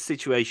 in this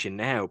situation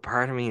now,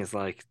 part of me is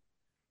like,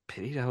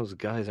 pity those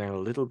guys are a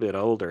little bit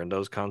older and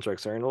those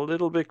contracts are a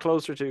little bit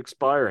closer to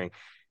expiring.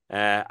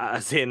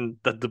 as in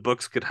that the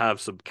Bucks could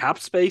have some cap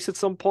space at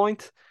some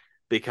point,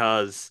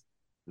 because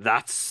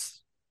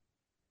that's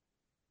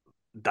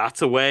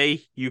a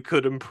way you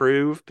could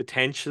improve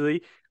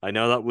potentially. I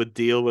know that would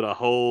deal with a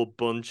whole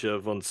bunch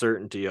of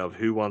uncertainty of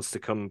who wants to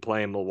come and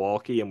play in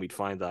Milwaukee, and we'd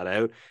find that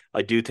out.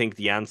 I do think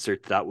the answer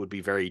to that would be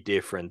very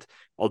different,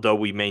 although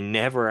we may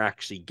never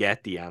actually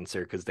get the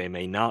answer because they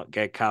may not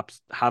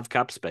have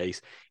cap space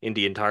in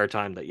the entire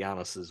time that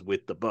Giannis is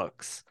with the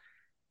Bucks.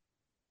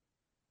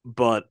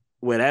 But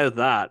without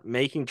that,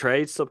 making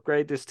trades to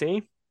upgrade this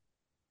team,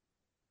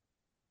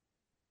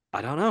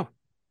 I don't know.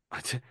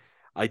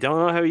 I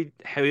don't know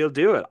how he'll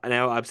do it.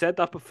 Now, I've said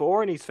that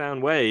before, and he's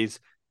found ways,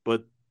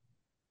 but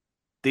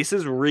this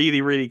is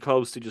really, really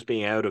close to just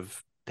being out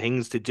of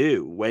things to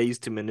do, ways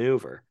to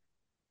maneuver.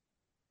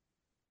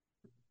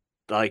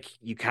 Like,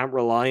 you can't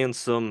rely on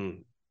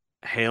some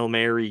Hail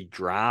Mary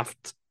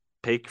draft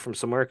pick from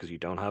somewhere because you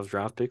don't have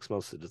draft picks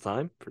most of the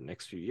time for the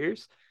next few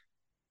years.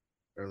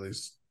 Or at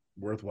least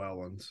worthwhile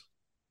ones.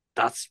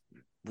 That's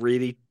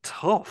really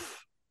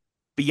tough.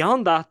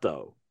 Beyond that,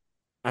 though,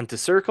 and to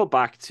circle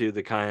back to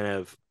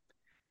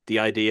the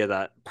idea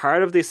that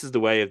part of this is the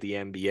way of the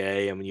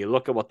NBA, and when you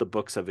look at what the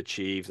Bucks have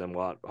achieved and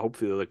what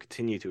hopefully they'll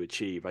continue to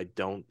achieve, I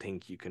don't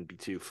think you can be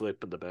too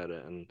flippant about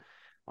it and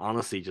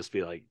honestly just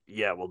be like,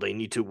 yeah, well, they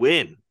need to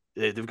win.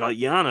 They've got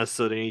Giannis,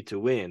 so they need to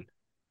win.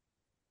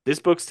 This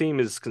Bucks team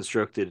is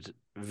constructed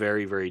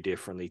very, very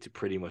differently to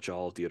pretty much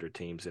all of the other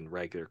teams in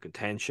regular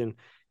contention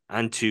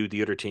and to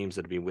the other teams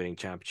that have been winning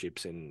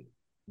championships in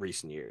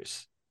recent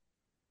years.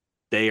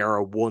 They are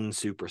a one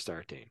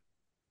superstar team.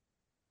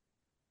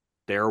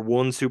 They're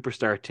one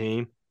superstar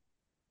team,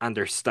 and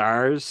their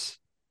stars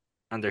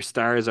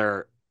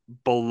are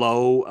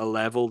below a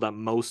level that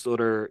most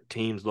other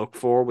teams look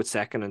for with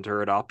second and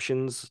third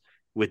options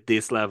with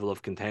this level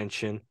of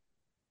contention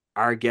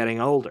are getting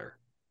older.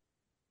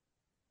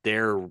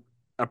 They're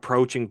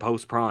approaching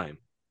post-prime.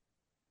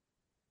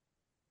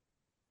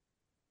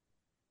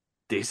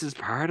 This is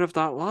part of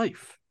that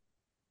life.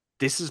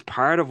 This is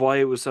part of why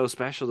it was so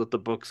special that the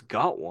Bucks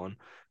got one,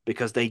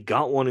 because they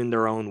got one in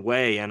their own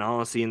way, and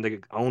honestly in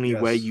the only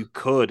way you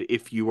could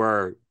if you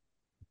were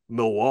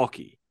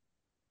Milwaukee.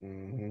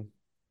 Mm-hmm.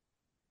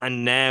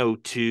 And now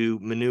to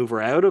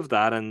maneuver out of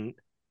that, and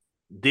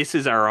this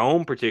is our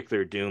own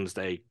particular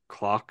doomsday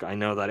clock. I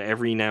know that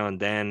every now and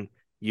then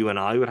you and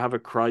I would have a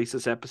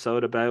crisis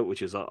episode about,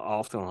 which is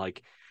often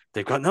like,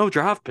 they've got no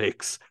draft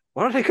picks.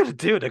 What are they going to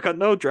do? They've got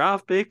no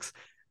draft picks.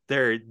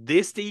 They're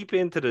this deep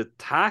into the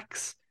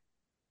tax.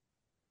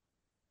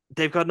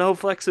 They've got no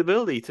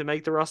flexibility to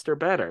make the roster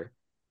better.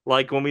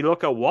 Like, when we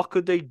look at what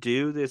could they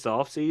do this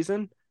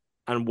offseason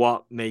and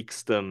what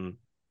makes them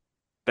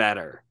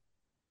better,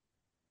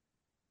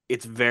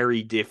 it's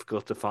very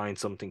difficult to find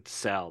something to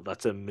sell.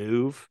 That's a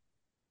move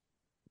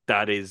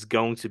that is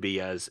going to be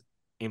as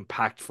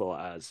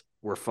impactful as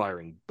we're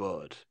firing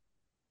Bud.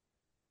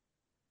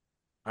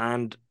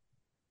 And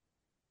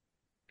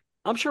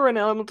I'm sure an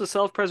element of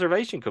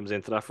self-preservation comes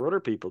into that for other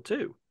people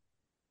too.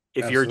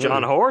 If Absolutely. you're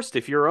John Horst,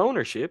 if you're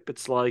ownership,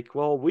 it's like,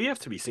 well, we have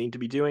to be seen to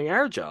be doing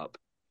our job.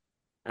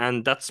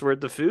 And that's where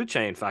the food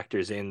chain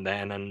factors in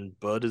then, and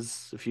Bud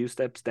is a few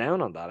steps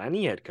down on that.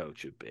 Any head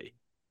coach should be.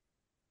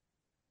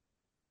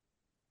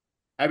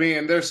 I mean,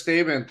 in their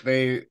statement,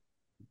 I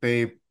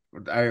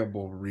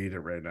will read it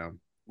right now.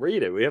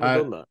 Read it. We haven't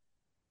done that.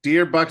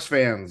 Dear Bucks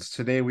fans,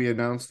 today we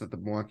announced that the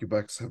Milwaukee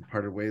Bucks have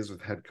parted ways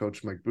with head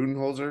coach Mike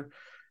Budenholzer.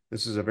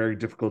 This is a very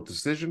difficult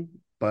decision,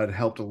 but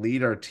helped to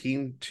lead our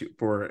team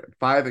for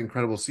 5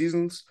 incredible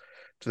seasons,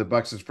 to the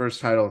Bucks' first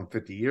title in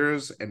 50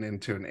 years, and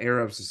into an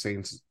era of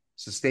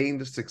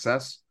sustained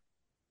success.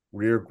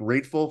 We are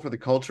grateful for the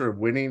culture of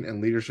winning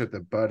and leadership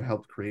that Bud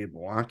helped create in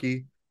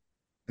Milwaukee.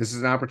 This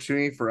is an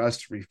opportunity for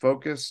us to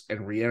refocus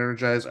and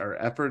re-energize our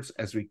efforts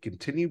as we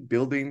continue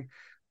building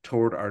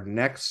toward our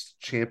next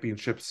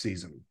championship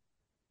season.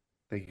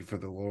 Thank you for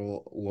the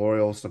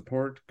loyal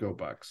support. Go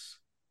Bucks.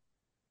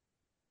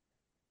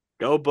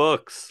 Go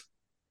Bucks.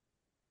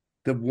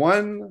 The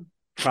one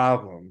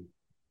problem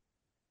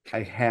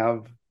I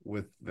have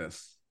with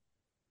this,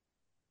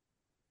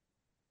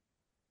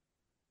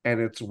 and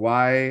it's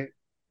why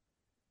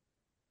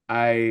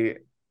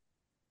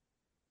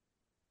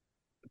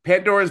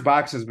Pandora's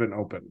box has been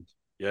opened.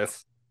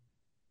 Yes.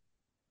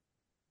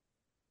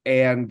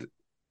 And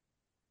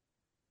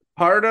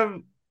part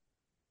of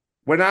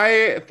when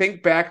I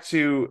think back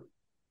to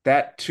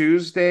that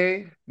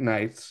Tuesday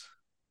night,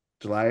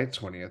 July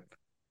 20th,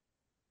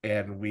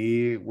 and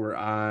we were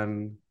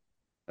on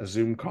a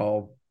Zoom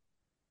call,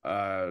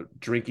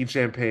 drinking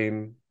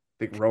champagne.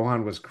 I think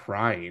Rohan was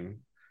crying.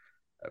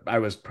 I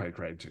was probably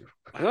crying too.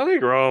 I don't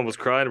think Rohan was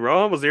crying.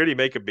 Rohan was nearly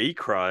making me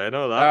cry. I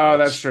know that. Oh,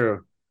 much. That's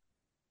true.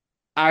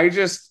 I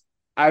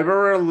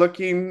remember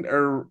looking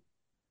or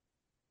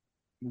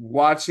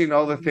watching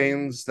all the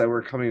things that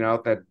were coming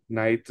out that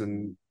night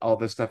and all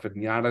this stuff, and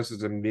Giannis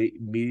is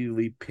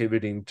immediately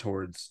pivoting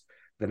towards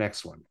the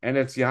next one. And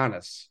it's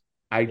Giannis.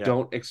 I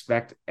don't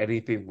expect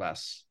anything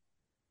less.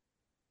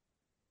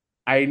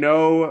 I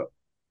know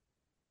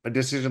a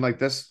decision like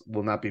this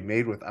will not be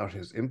made without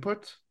his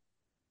input.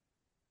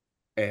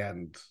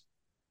 And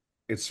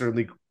it's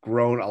certainly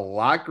grown a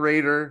lot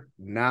greater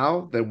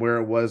now than where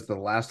it was the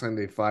last time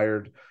they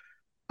fired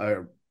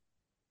a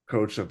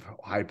coach of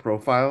high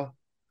profile.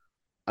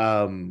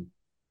 And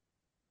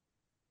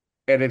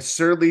it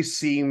certainly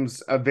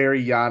seems a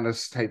very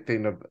Giannis type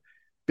thing of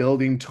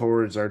building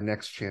towards our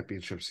next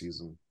championship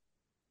season.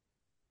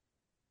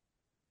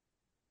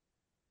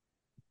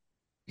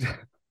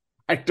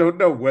 I don't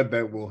know when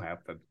that will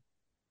happen.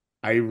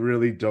 I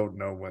really don't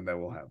know when that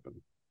will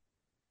happen.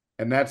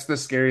 And that's the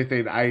scary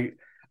thing.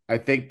 I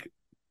think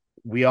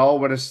we all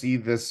want to see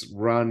this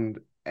run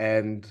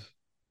end,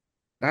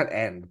 not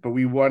end, but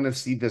we want to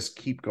see this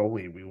keep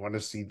going. We want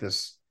to see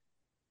this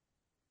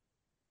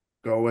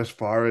go as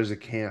far as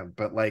it can.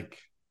 But like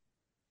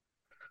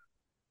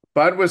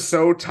Bud was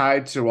so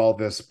tied to all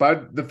this.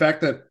 Bud, the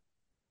fact that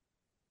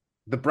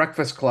the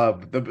Breakfast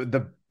Club,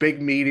 the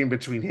big meeting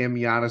between him,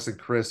 Giannis, and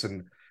Chris,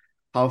 and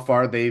how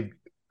far they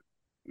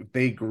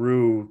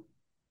grew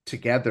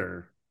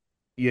together.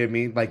 You know what I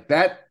mean? Like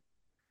that,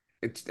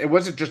 it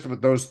wasn't just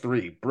with those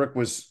three. Brooke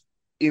was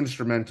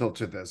instrumental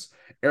to this.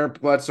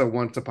 Eric Bledsoe,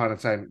 once upon a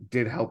time,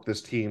 did help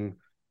this team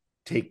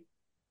take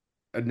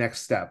a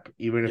next step,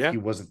 even if Yeah. he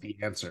wasn't the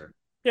answer.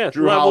 Yeah,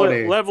 Drew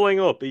Holiday, leveling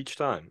up each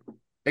time.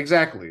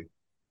 exactly.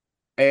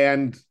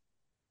 And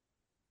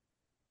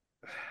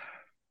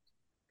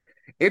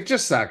it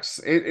just sucks.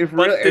 It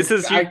But really. this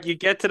is you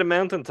get to the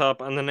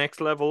mountaintop, and the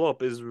next level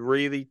up is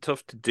really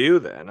tough to do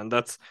then, and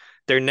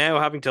they're now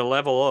having to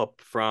level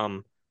up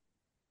from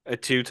a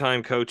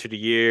two-time coach of the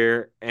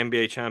year,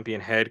 NBA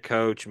champion head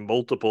coach,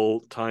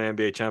 multiple-time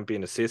NBA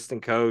champion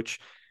assistant coach,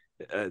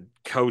 a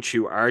coach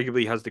who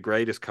arguably has the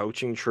greatest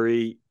coaching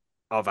tree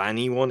of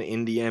anyone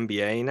in the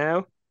NBA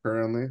now.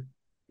 Currently,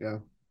 yeah.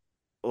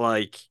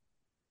 Like,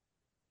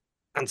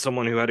 and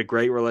someone who had a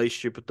great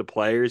relationship with the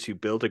players, who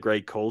built a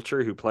great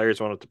culture, who players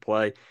wanted to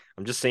play.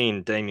 I'm just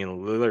seeing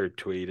Damian Lillard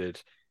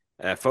tweeted,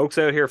 folks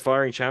out here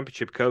firing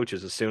championship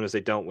coaches as soon as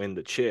they don't win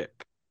the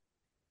chip.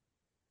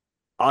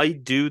 I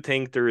do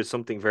think there is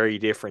something very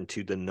different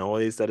to the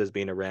noise that has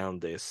been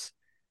around this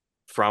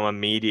from a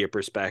media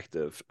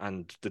perspective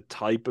and the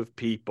type of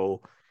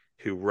people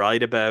who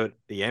write about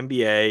the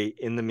NBA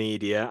in the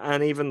media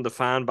and even the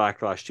fan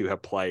backlash to how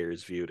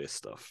players view this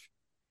stuff.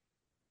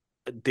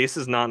 This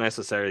is not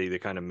necessarily the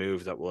kind of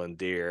move that will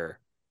endear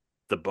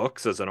the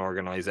Bucks as an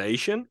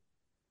organization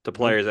to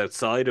players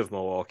outside of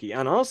Milwaukee,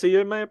 and also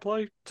it may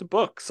apply to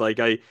Bucks. Like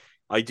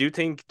I do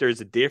think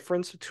there's a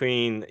difference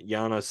between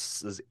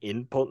Giannis's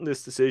input in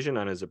this decision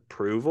and his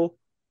approval,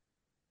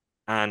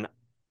 and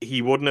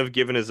he wouldn't have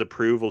given his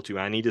approval to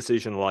any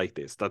decision like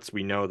this.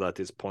 We know that at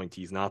this point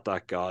he's not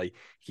that guy.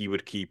 He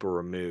would keep or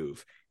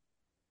remove.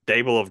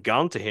 They will have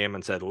gone to him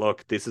and said,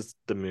 "Look, this is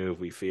the move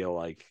we feel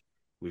like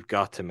we've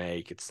got to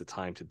make. It's the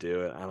time to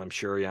do it." And I'm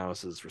sure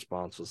Giannis's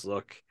response was,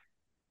 "Look,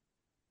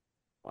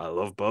 I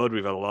love Bud.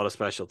 We've had a lot of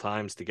special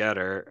times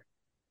together.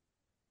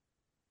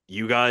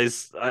 You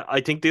guys,"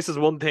 I think this is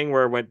one thing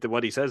where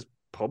what he says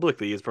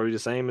publicly is probably the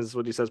same as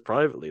what he says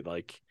privately.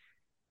 Like,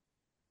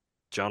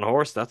 John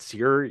Horst, that's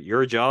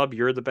your job.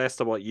 You're the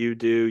best at what you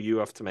do. You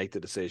have to make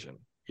the decision,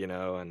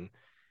 and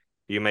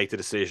you make the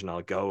decision,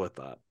 I'll go with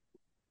that.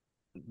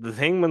 The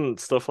thing when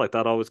stuff like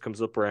that always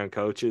comes up around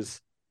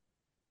coaches,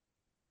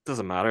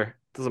 doesn't matter.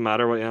 It doesn't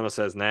matter what Giannis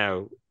says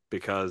now,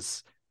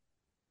 because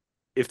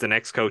if the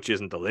next coach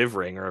isn't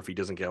delivering, or if he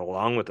doesn't get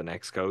along with the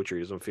next coach, or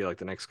he doesn't feel like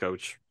the next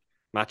coach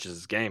matches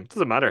his game, it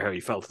doesn't matter how he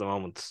felt at the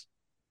moment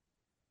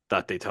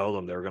that they told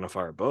him they were going to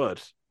fire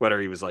Bud, whether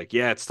he was like,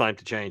 yeah, it's time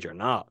to change or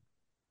not.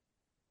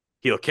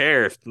 He'll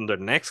care if under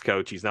the next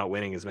coach he's not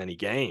winning as many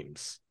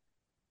games.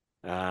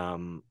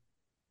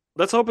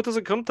 Let's hope it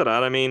doesn't come to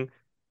that. I mean,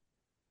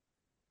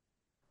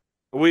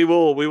 we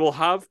will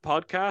have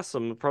podcasts,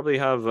 and we'll probably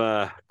have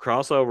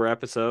crossover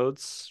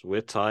episodes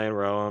with Ty and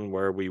Rowan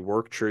where we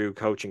work through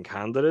coaching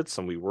candidates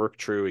and we work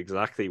through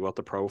exactly what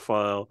the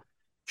profile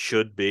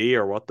should be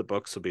or what the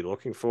Bucks will be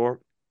looking for.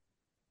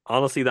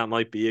 Honestly, that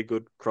might be a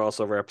good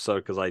crossover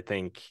episode, because I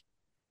think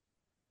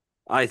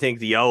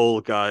the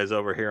old guys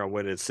over here on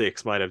Winning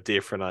Six might have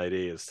different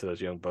ideas to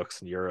those young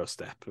Bucks in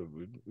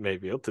Eurostep.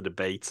 Maybe able to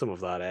debate some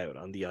of that out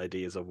on the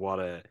ideas of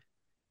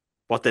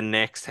what the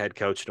next head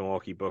coach of the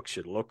Milwaukee Bucks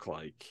should look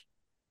like.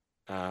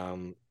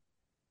 But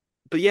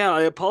yeah,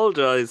 I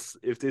apologize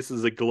if this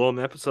is a glum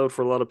episode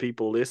for a lot of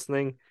people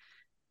listening.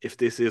 If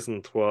this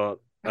isn't what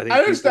I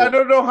think, I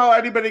don't know how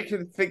anybody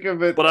can think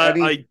of it. But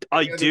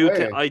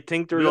I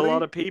think there's Really? a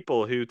lot of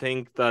people who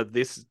think that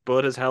this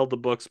Bud has held the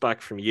Bucks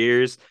back from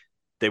years.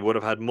 They would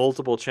have had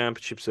multiple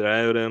championships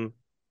without him,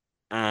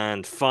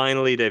 and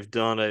finally they've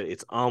done it.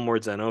 It's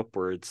onwards and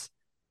upwards.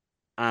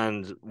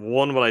 And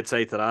what I'd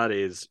say to that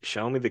is,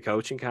 show me the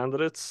coaching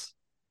candidates.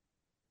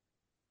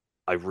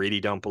 I really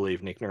don't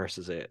believe Nick Nurse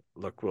is it.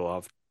 Look, we'll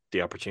have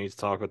the opportunity to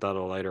talk about that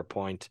at a later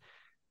point.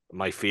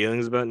 My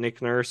feelings about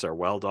Nick Nurse are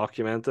well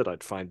documented.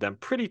 I'd find them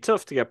pretty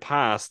tough to get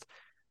past.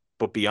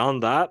 But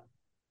beyond that,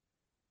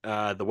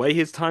 the way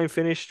his time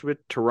finished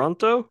with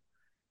Toronto,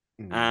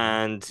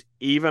 And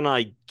even,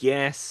 I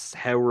guess,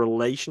 how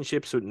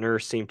relationships with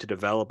Nurse seem to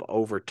develop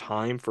over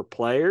time for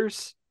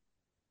players,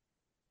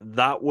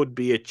 that would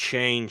be a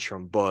change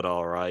from Bud,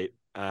 all right.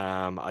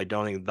 I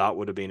don't think that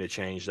would have been a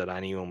change that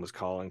anyone was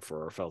calling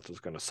for or felt was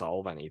going to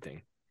solve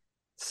anything.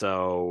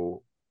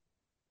 So,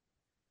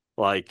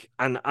 like,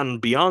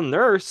 and beyond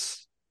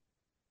Nurse,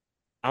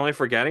 am I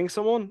forgetting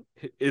someone?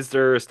 Is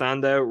there a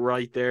standout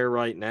right there,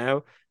 right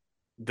now?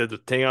 The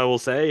thing I will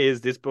say is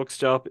this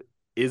bookstop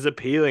is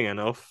appealing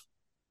enough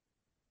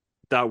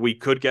that we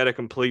could get a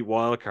complete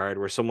wild card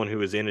where someone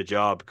who is in a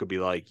job could be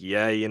like,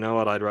 yeah, you know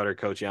what, I'd rather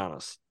coach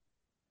Giannis.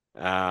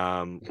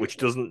 Which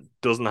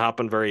doesn't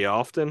happen very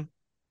often,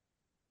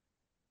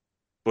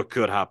 but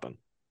could happen.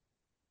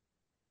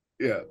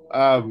 Yeah.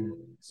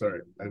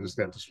 Sorry, I just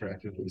got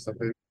distracted with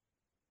something.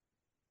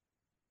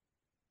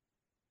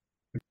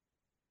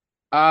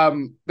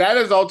 That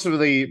is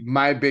ultimately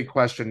my big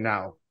question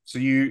now. So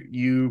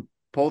you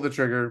pull the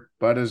trigger,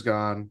 Bud is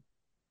gone.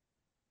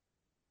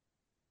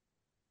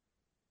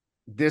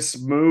 This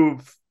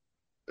move,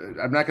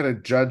 I'm not going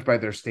to judge by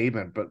their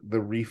statement, but the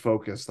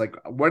refocus, like,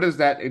 what does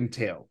that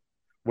entail?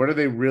 What are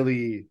they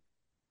really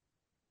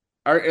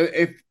are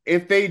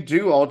if they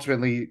do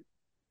ultimately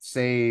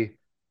say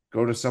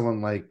go to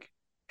someone like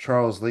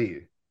Charles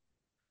Lee,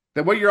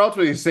 then what you're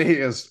ultimately saying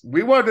is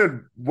we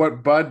wanted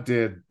what Bud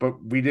did,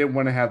 but we didn't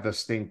want to have the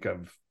stink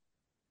of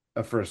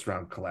a first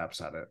round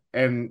collapse on it.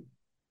 And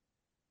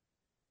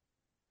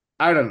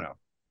I don't know.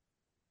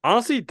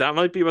 Honestly, that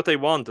might be what they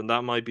want, and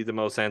that might be the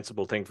most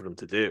sensible thing for them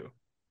to do.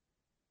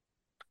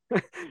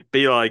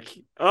 Be like,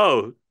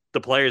 oh,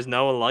 the players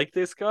know and like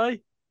this guy.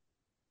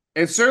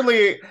 It's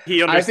certainly,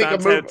 He I think, a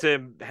understands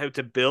move. how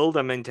to build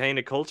and maintain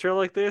a culture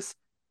like this,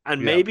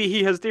 and Yeah, maybe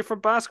he has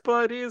different basketball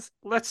ideas.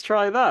 Let's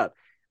try that,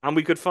 and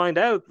we could find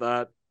out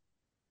that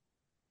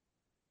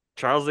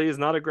Charles Lee is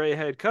not a great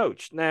head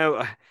coach.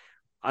 Now,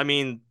 I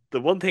mean,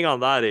 the one thing on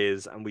that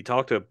is, and we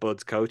talked about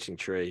Bud's coaching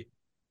tree,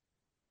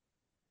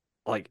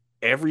 like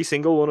every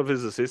single one of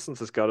his assistants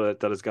that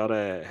has got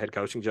a head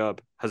coaching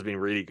job has been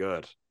really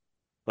good.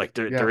 Like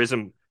there yeah.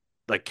 isn't,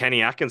 like,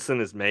 Kenny Atkinson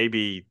is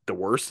maybe the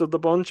worst of the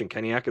bunch, and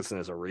Kenny Atkinson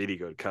is a really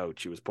good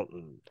coach. He was put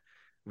in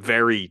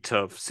very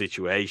tough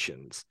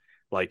situations.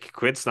 Like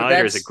Quinn But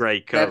Snyder is a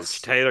great coach.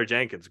 that's Taylor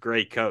Jenkins,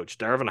 great coach.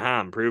 Darvin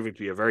Ham proving to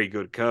be a very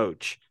good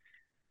coach.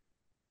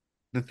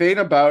 the thing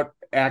about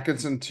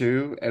Atkinson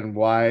too, and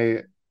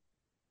why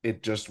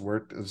it just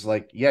worked is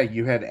like, yeah,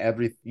 you had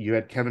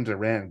Kevin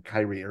Durant,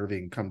 Kyrie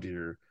Irving come to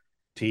your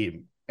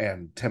team,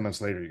 and 10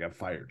 months later you got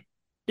fired.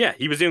 Yeah,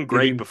 he was doing I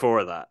great mean,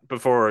 before that.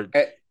 Before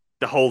eh,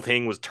 the whole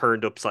thing was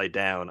turned upside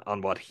down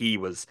on what he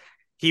was.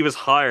 He was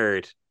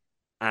hired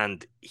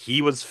and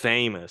he was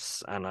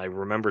famous. And I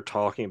remember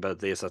talking about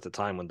this at the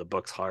time when the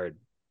Bucks hired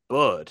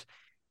Bud.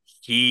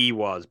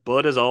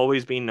 Bud has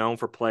always been known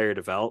for player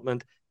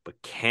development,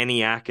 but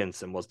Kenny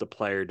Atkinson was the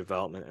player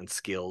development and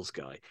skills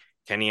guy.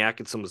 Kenny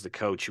Atkinson was the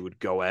coach who would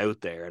go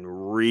out there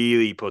and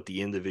really put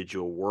the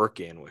individual work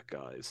in with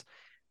guys.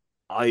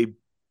 I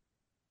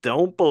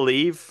don't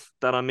believe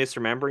that I'm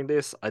misremembering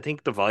this. I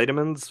think the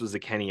vitamins was a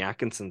Kenny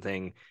Atkinson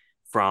thing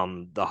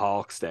from the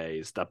Hawks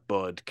days that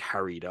Bud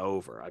carried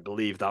over. I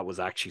believe that was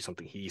actually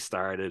something he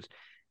started,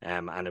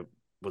 and it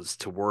was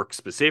to work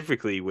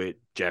specifically with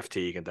Jeff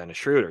Teague and Dennis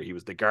Schroeder. He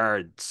was the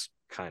guards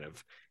kind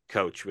of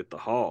coach with the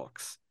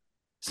Hawks.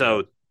 yeah.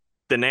 So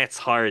the Nets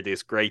hired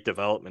this great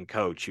development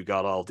coach who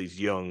got all these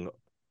young,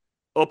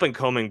 up and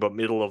coming but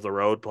middle of the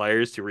road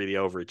players to really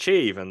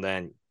overachieve. And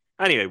then,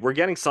 anyway, we're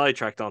getting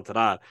sidetracked onto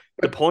that.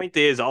 The point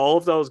is, all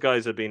of those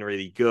guys have been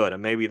really good,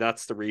 and maybe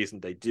that's the reason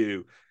they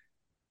do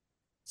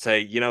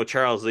say,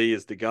 Charles Lee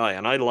is the guy.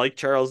 And I like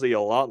Charles Lee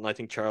a lot, and I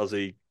think Charles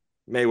Lee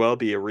may well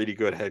be a really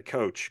good head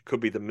coach.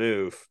 Could be the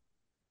move.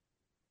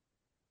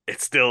 It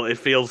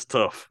feels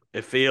tough.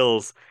 It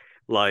feels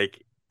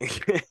like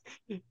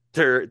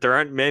there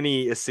aren't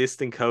many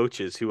assistant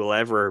coaches who will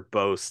ever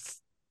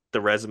boast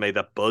the resume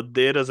that Bud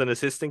did as an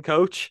assistant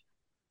coach.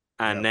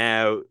 And Yeah.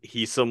 now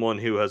he's someone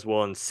who has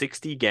won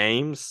 60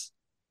 games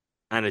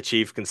and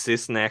achieved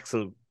consistent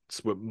excellence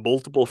with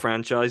multiple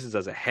franchises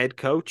as a head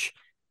coach,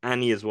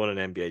 and he has won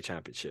an NBA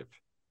championship.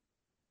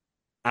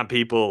 And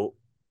people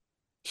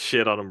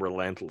shit on him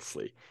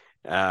relentlessly.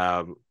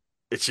 Um,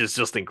 it's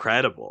just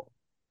incredible.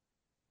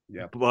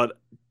 Yeah. But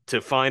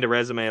to find a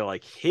resume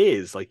like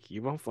his, like,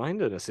 you won't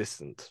find an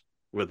assistant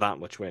with that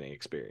much winning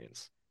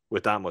experience,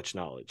 with that much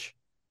knowledge.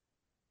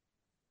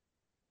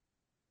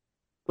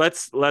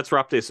 Let's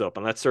wrap this up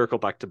and let's circle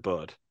back to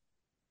Bud.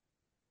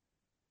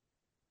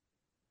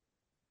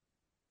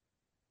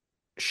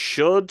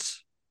 Should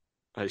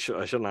I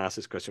shouldn't ask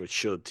this question, but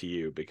should to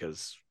you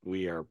because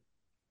we're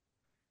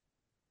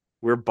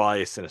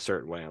biased in a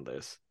certain way on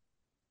this.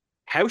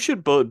 How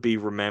should Bud be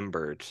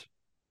remembered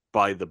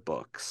by the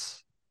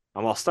Bucks?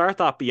 And I'll start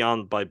that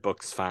beyond by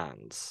Bucks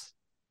fans.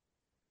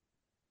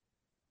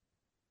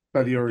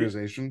 By the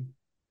organization.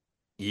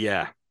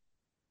 Yeah.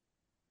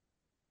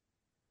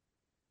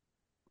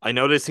 I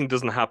know this thing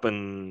doesn't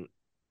happen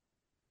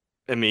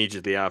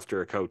immediately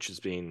after a coach has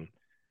been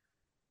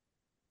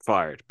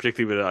fired,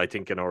 particularly with, I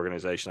think, an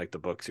organization like the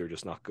Bucks who are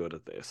just not good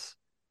at this.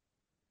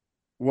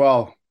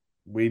 Well,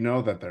 we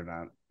know that they're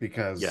not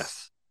because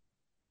Yes.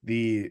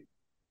 without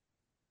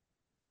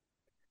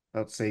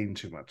saying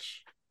too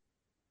much,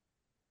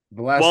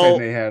 the last time Well,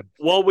 they had,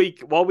 what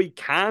we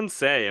can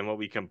say and what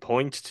we can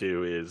point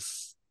to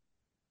is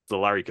the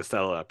Larry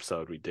Costello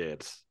episode we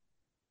did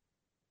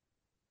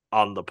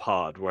on the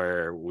pod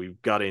where we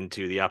got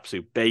into the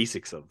absolute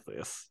basics of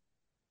this.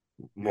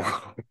 More,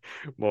 yeah,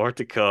 more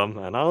to come.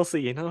 And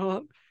honestly, you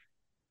know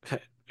what?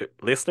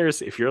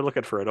 Listeners, if you're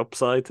looking for an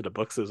upside to the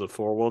Bucks as a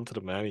 4-1 to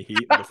the Miami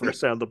Heat in the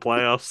first round of the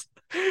playoffs,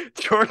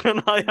 Jordan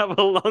and I have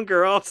a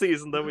longer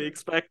offseason than we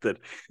expected.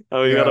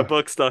 And we got a yeah.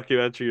 Bucks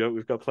documentary that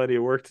we've got plenty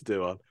of work to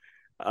do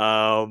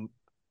on.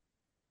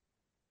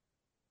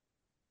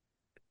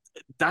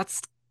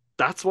 That's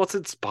what's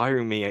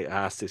inspiring me to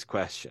ask this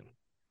question.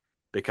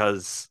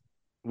 Because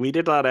we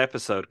did that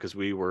episode because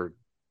we were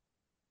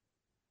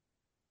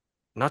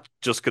not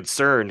just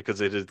concerned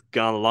because it had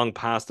gone long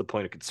past the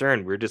point of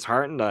concern. We are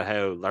disheartened at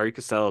how Larry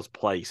Costello's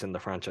place in the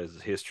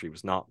franchise's history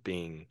was not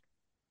being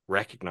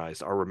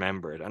recognized or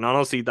remembered. And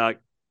honestly,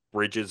 that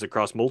bridges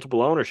across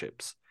multiple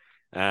ownerships.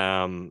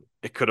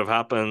 It could have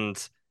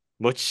happened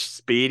much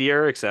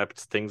speedier, except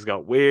things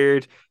got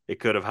weird. It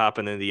could have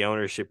happened in the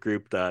ownership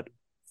group that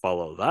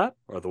followed that,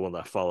 or the one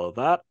that followed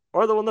that,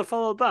 or the one that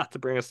followed that to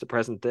bring us to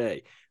present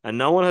day. And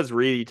no one has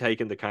really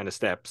taken the kind of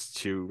steps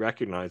to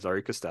recognize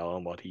Larry Costello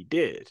and what he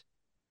did.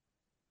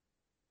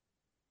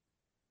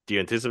 Do you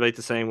anticipate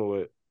the same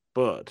with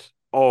Bud?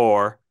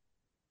 Or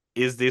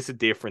is this a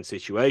different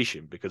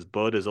situation? Because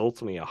Bud is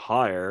ultimately a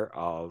hire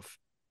of,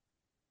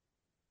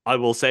 I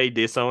will say,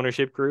 this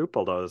ownership group,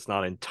 although it's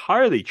not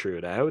entirely true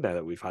now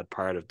that we've had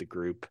part of the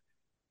group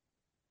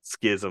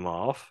schism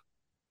off.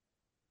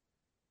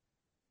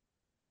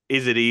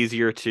 Is it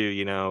easier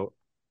to,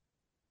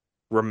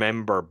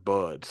 remember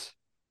Bud,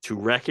 to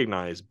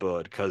recognize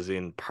Bud, because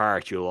in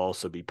part you'll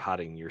also be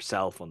patting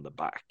yourself on the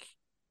back?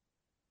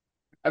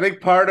 I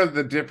think part of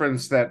the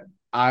difference that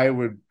I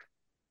would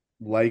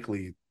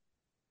likely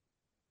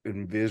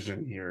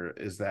envision here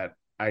is that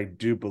I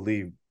do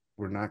believe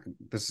we're not.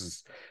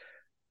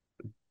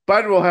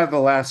 Bud will have the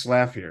last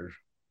laugh here.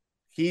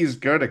 He's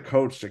going to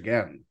coach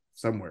again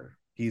somewhere.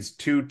 He's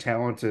too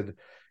talented.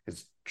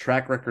 His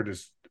track record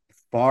is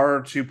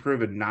far too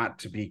proven not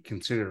to be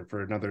considered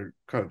for another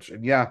coach.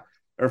 And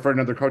or for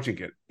another coaching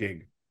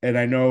gig. And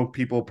I know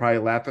people probably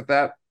laugh at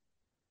that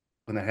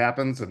when that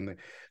happens, and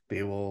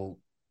they will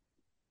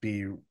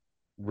be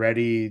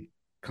ready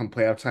come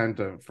playoff time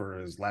for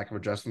his lack of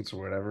adjustments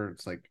or whatever.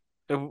 It's like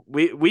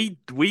we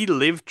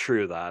lived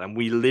through that, and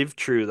we lived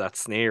through that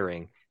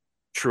sneering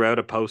throughout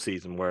a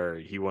postseason where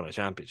he won a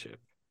championship.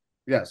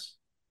 Yes.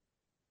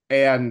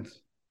 And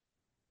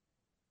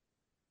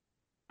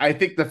I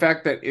think the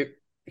fact that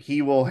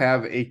he will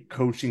have a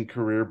coaching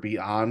career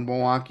beyond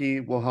Milwaukee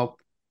will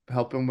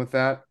help him with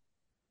that.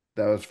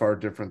 That was far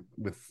different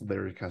with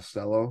Larry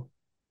Costello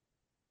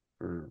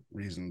for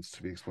reasons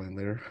to be explained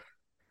later.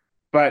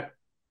 But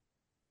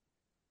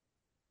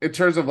in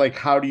terms of like,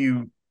 how do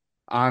you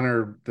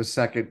honor the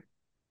second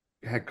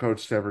head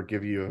coach to ever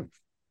give you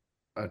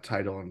a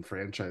title in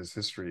franchise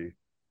history?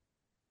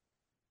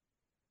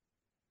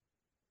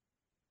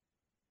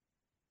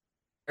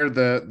 Or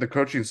the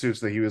coaching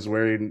suits that he was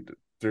wearing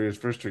during his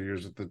first 2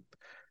 years with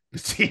the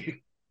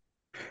team.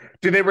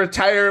 Do they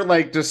retire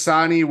like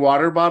Dasani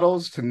water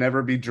bottles to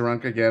never be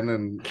drunk again?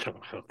 And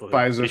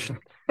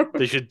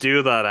they should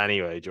do that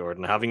anyway,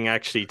 Jordan. Having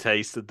actually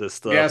tasted the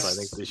stuff, yes, I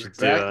think they should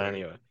exactly. do it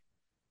anyway.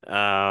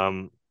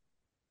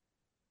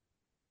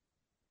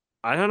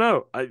 I don't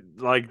know.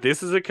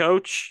 This is a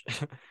coach.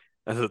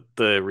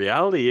 The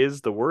reality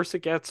is, the worse it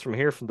gets from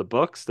here from the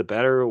Bucks, the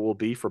better it will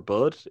be for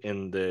Bud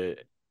in the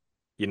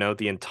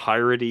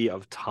entirety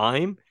of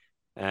time.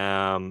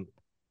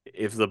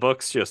 If the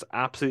Bucks just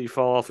absolutely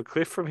fall off a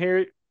cliff from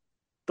here,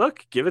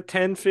 look, give it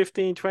 10,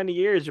 15, 20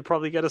 years, you'll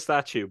probably get a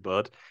statue,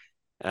 Bud.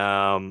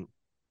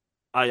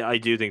 I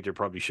do think there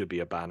probably should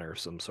be a banner of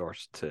some sort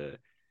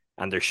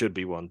and there should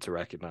be one to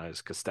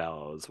recognize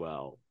Costello as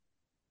well.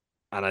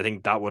 And I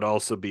think that would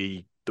also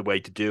be the way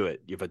to do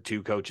it. You've had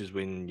two coaches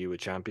win you a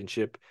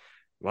championship.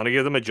 You want to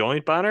give them a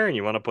joint banner, and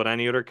you want to put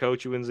any other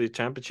coach who wins the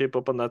championship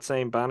up on that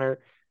same banner,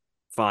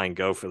 fine,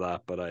 go for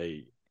that. But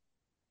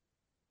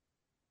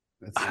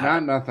it's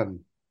not nothing.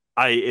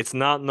 It's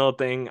not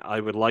nothing. I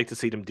would like to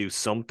see them do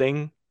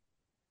something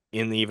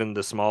in even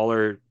the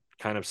smaller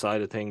kind of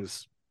side of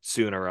things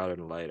sooner rather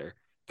than later.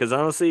 Because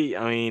honestly,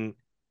 I mean,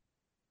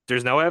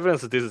 there's no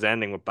evidence that this is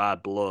ending with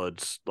bad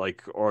blood,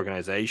 like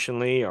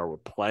organizationally or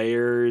with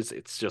players.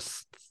 It's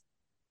just,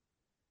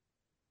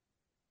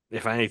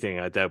 if anything,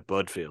 I doubt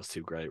Bud feels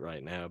too great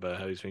right now about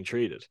how he's being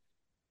treated.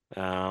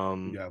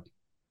 Yeah.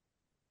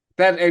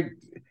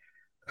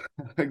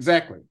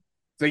 Exactly.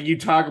 So you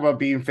talk about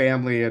being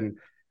family and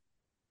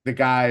the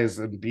guys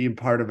and being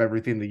part of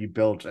everything that you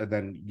built, and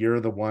then you're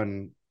the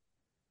one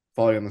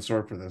falling on the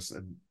sword for this.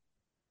 And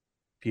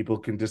people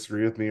can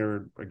disagree with me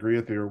or agree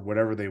with me or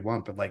whatever they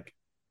want, but like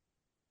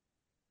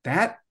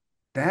that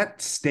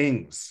that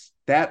stings.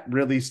 That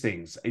really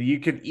stings. And you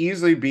could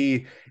easily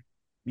be,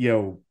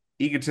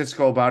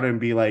 egotistical about it and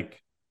be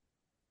like,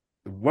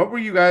 what were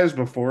you guys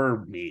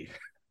before me?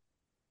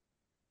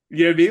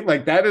 You know what I mean?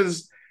 Like that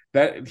has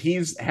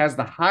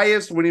the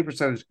highest winning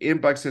percentage in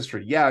Bucks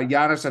history. Yeah,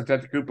 Giannis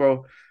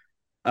Antetokounmpo,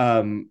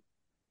 an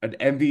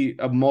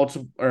a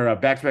multiple or a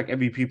back-to-back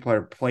MVP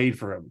player played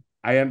for him.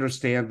 I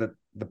understand that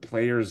the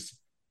players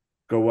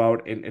go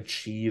out and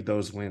achieve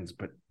those wins,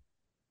 but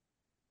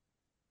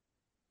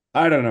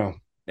I don't know.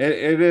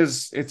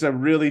 It's a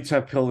really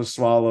tough pill to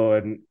swallow,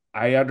 and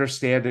I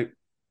understand it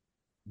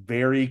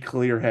very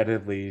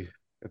clear-headedly,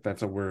 if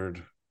that's a word.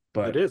 It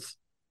But is.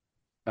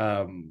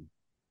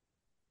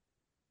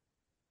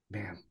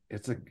 man,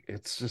 it's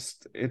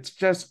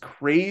just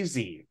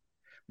crazy.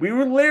 We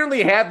were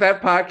literally had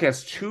that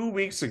podcast 2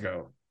 weeks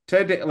ago,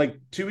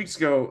 2 weeks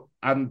ago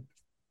on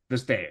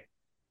this day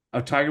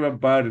of talking about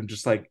Bud and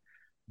just like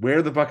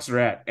where the Bucks are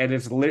at, and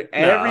it's No, it's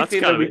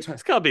everything that gotta we be.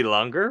 It's gotta be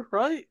longer,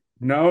 right?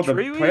 No, the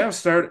 3 weeks. playoffs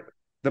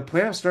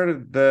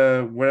started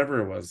the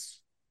whatever it was.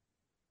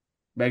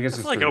 I guess It's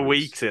it's like 3 a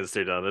weeks. week since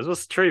they're done. It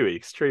was 3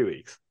 weeks. 3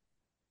 weeks.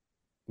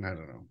 I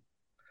don't know.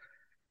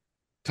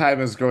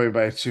 Time is going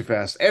by too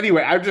fast.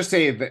 Anyway, I'm just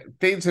saying that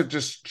things have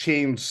just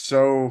changed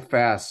so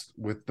fast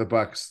with the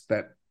Bucks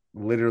that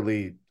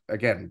literally,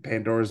 again,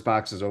 Pandora's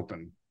box is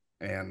open,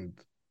 and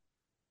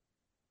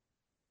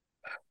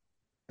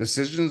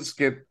decisions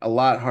get a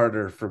lot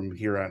harder from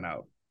here on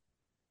out.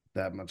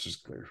 That much is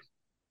clear.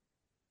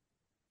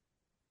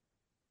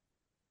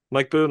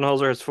 Mike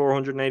Budenholzer has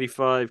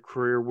 485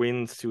 career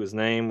wins to his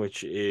name,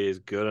 which is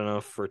good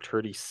enough for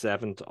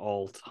 37th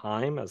all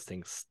time as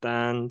things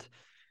stand.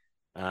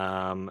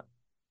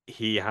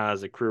 He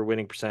has a career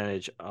winning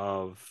percentage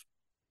of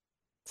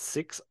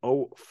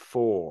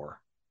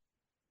 604.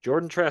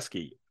 Jordan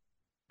Tresky,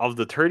 of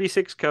the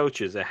 36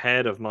 coaches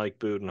ahead of Mike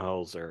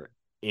Budenholzer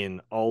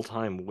in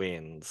all-time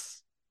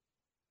wins,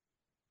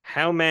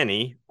 how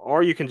many,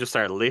 or you can just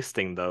start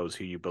listing those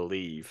who you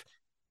believe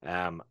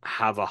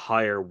have a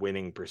higher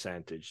winning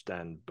percentage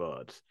than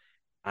Bud.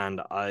 And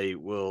I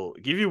will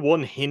give you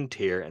one hint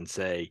here and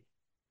say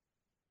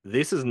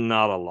this is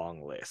not a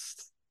long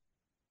list.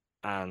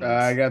 And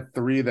I got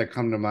 3 that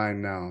come to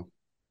mind now.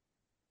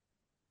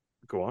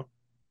 go on.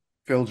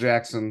 Phil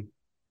Jackson.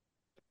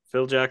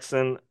 Phil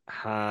Jackson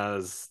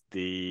has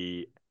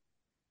we'll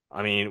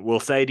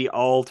say the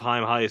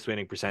all-time highest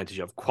winning percentage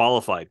of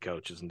qualified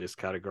coaches in this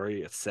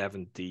category at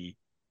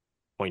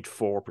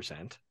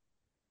 70.4%.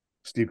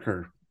 Steve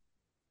Kerr.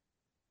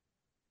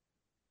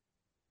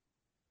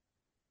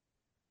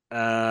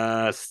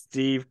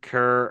 Steve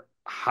Kerr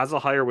has a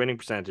higher winning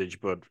percentage,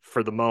 but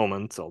for the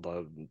moment,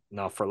 although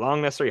not for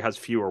long necessarily, has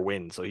fewer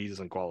wins, so he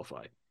doesn't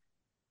qualify.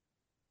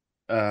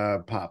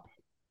 Pop.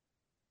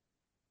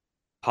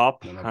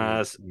 Pop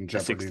has a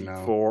Jeopardy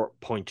now.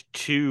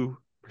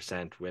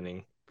 64.2%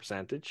 winning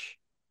percentage.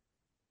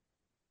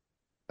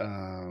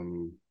 How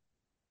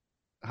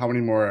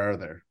many more are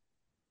there?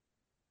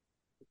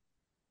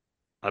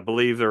 I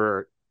believe there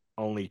are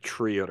only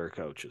 3 other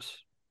coaches.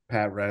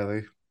 Pat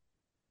Riley.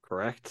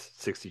 Correct.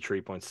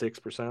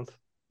 63.6%.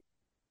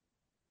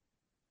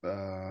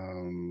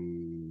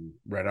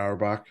 Red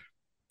Auerbach.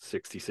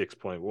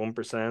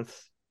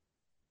 66.1%.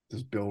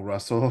 Does Bill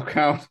Russell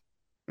count?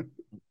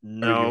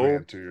 No.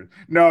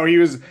 No, he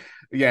was.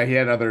 Yeah, he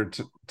had other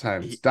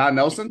times. Don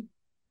Nelson?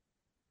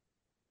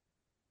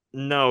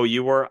 No,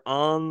 you were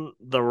on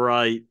the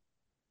right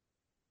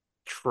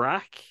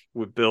track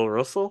with Bill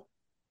Russell.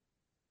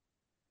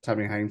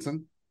 Tommy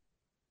Heinsohn?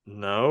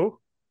 No.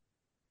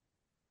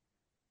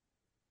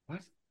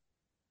 What?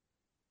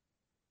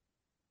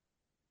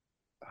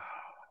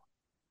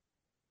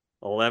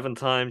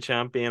 11-time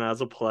champion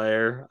as a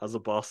player, as a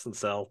Boston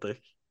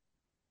Celtic.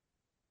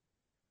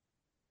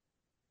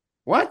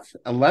 What?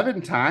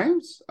 11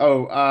 times?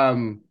 Oh,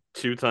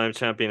 2-time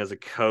champion as a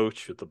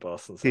coach with the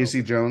Boston Celtics.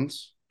 Casey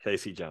Jones.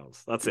 Casey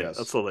Jones. That's it. Yes.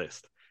 That's the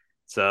list.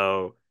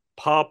 So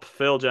Pop,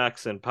 Phil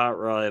Jackson, Pat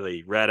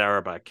Riley, Red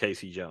Auerbach,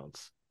 Casey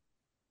Jones.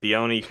 The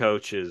only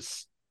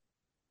coaches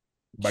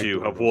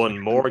to have won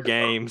more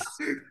games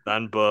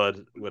than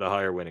Bud with a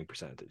higher winning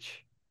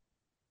percentage.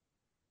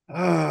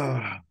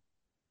 It's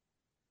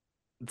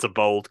a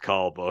bold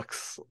call,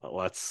 Bucks.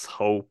 Let's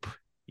hope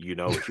you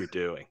know what you're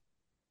doing.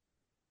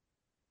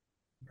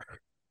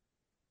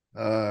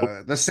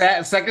 The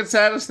second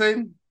saddest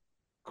thing?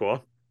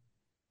 Cool.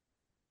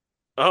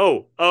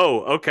 Oh,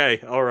 okay.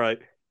 All right.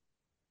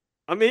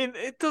 I mean,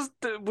 this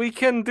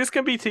can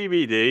be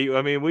TBD.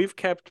 I mean, we've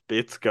kept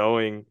bits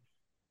going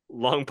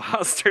long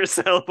past our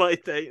sell-by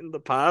date in the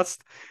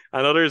past,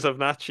 and others have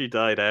naturally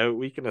died out.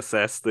 We can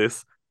assess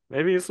this.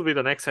 Maybe this will be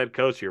the next head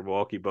coach of your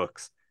Milwaukee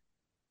Bucks.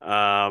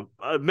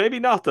 Maybe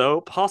not,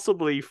 though.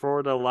 Possibly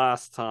for the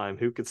last time.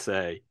 Who could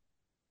say?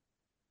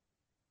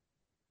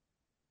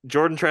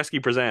 Jordan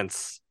Tresky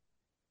presents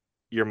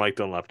your Mike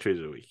Dunlap tweet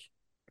of the week.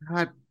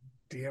 God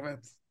damn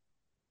it.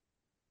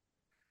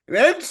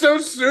 That's so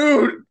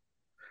soon.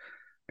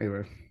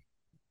 Anyway,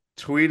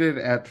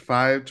 tweeted at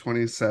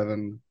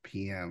 5:27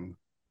 p.m.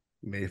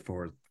 May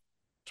 4th.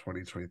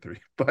 2023.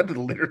 Bud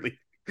literally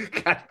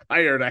got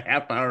fired a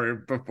half hour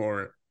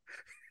before.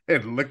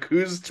 And look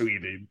who's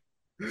tweeting.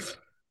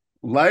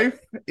 Life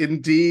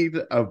indeed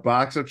a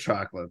box of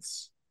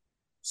chocolates.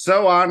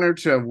 So honored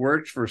to have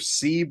worked for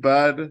C.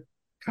 Bud,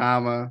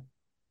 comma,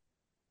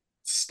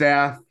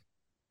 staff,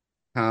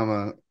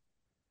 comma,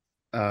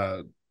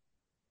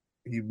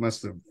 he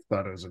must have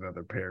thought it was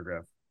another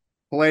paragraph.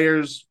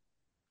 Players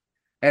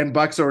and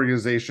Bucks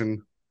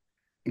organization.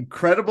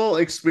 Incredible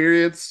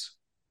experience,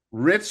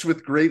 rich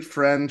with great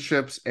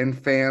friendships and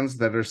fans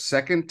that are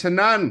second to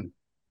none.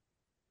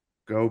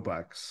 Go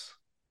Bucks.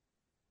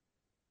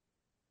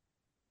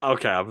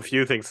 Okay, I have a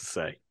few things to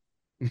say.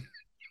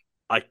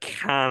 I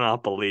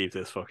cannot believe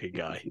this fucking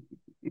guy.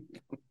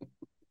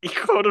 He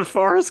quoted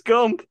Forrest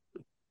Gump.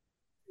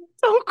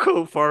 Don't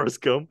quote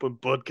Forrest Gump when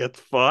Bud gets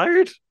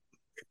fired.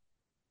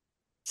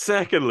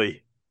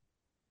 Secondly,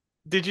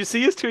 did you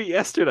see his tweet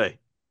yesterday?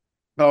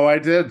 Oh, I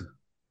did.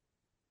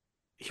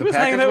 He was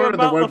hanging out with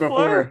Matt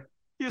LaFleur.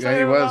 He was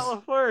hanging out with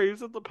Matt LaFleur. He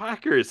was at the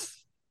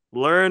Packers.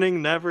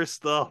 Learning never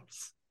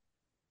stops.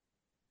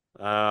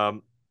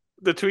 The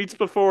tweets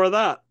before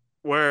that,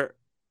 where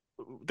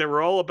they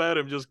were all about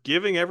him just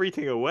giving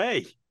everything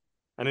away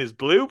and his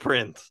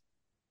blueprint.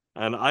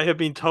 And I have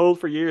been told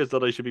for years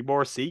that I should be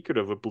more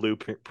secretive with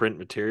blueprint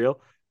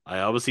material. I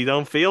obviously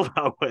don't feel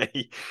that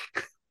way.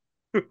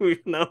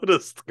 We've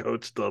noticed,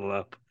 Coach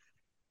Dunlap.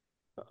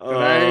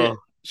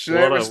 Should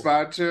I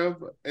respond to him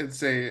and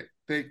say,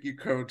 thank you,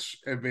 Coach,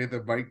 and may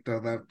the Mike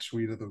Dunlap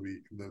tweet of the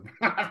week?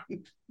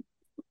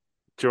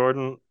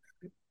 Jordan,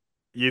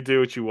 you do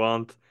what you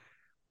want.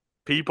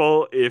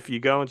 People, if you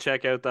go and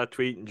check out that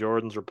tweet and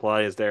Jordan's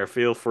reply is there,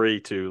 feel free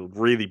to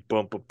really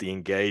bump up the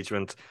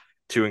engagement,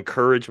 to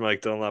encourage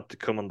Mike Dunlap to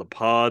come on the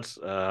pod.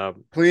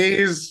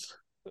 Please.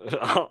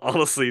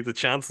 Honestly, the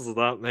chances of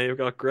that may have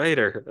got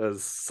greater,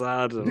 as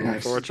sad and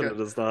unfortunate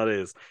as that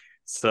is.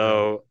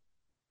 So,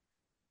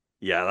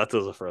 yeah, that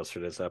does it for us for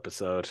this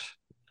episode.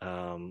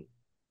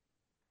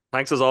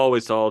 Thanks as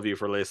always to all of you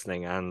for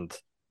listening, and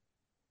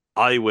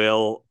I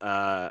will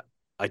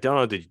I don't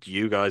know, did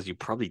you guys, you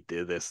probably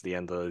did this at the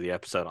end of the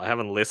episode. I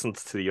haven't listened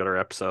to the other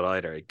episode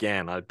either.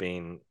 Again, I've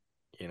been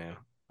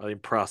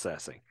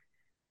processing.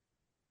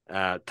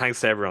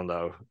 Thanks to everyone,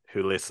 though,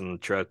 who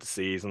listened throughout the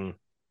season,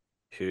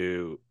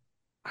 who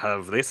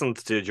have listened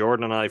to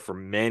Jordan and I for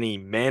many,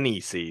 many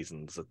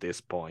seasons at this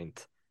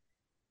point.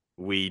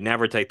 We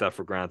never take that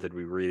for granted.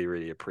 We really,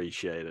 really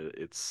appreciate it.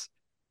 It's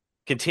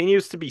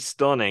continues to be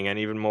stunning, and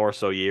even more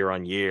so year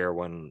on year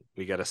when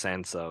we get a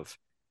sense of,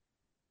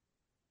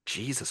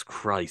 Jesus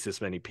Christ,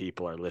 this many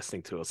people are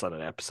listening to us on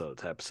an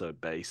episode-to-episode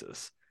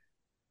basis.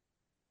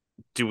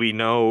 Do we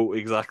know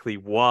exactly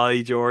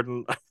why,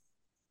 Jordan?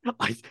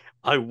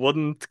 I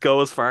wouldn't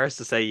go as far as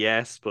to say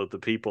yes, but the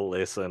people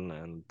listen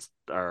and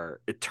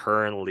are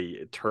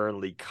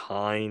eternally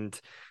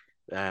kind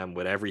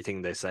with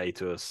everything they say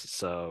to us.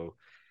 So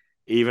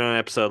even an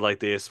episode like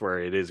this where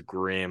it is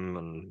grim,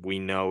 and we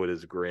know it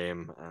is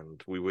grim,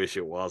 and we wish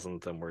it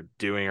wasn't, and we're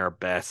doing our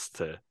best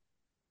to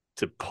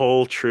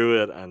pull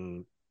through it,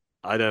 and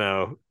I don't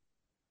know,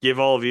 give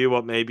all of you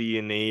what maybe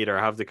you need, or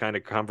have the kind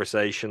of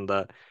conversation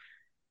that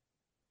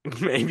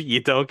maybe you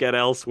don't get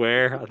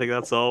elsewhere. I think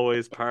that's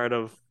always part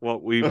of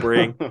what we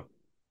bring.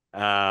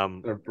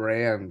 Their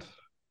brand.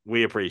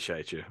 We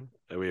appreciate you.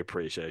 We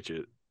appreciate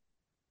you.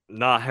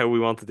 Not how we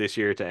wanted this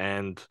year to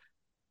end.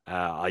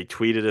 I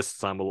tweeted this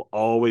time, will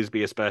always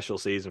be a special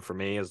season for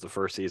me as the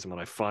first season when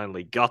I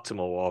finally got to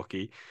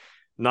Milwaukee.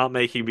 Not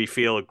making me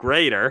feel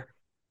greater.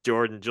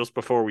 Jordan, just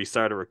before we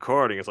started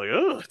recording, it's like,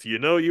 oh, do you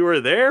know you were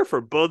there for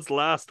Bud's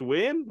last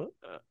win?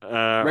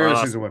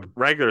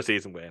 Regular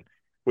season win.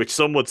 Which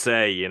some would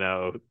say,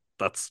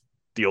 that's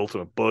the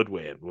ultimate Bud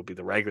win, would be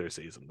the regular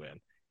season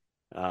win.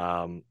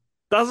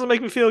 Doesn't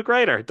make me feel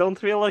greater. Don't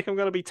feel like I'm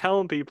going to be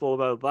telling people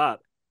about that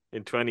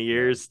in 20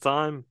 years'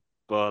 time.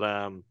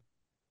 But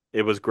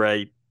it was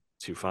great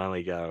to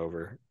finally get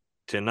over,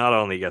 to not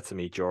only get to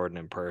meet Jordan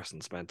in person,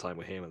 spend time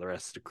with him and the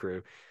rest of the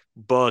crew,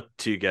 but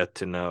to get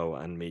to know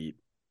and meet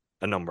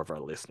a number of our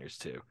listeners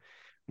too.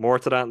 More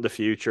to that in the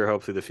future.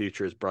 Hopefully the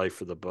future is bright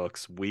for the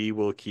Bucks. We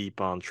will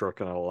keep on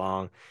trucking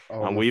along.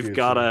 And we've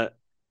got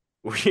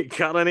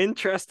an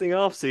interesting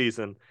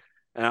offseason.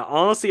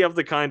 Honestly, of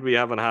the kind we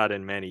haven't had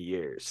in many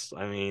years.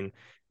 I mean,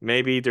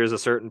 maybe there's a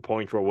certain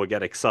point where we'll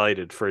get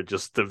excited for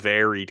just the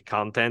varied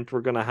content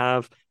we're going to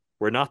have.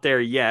 We're not there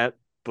yet,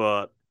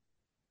 but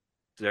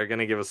they're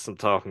going to give us some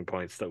talking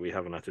points that we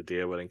haven't had to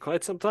deal with in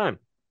quite some time.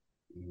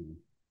 Mm-hmm.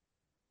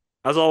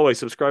 As always,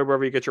 subscribe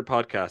wherever you get your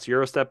podcasts.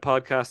 Eurostep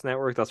Podcast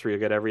Network, that's where you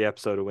get every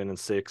episode of Win in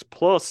Six,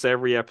 plus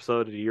every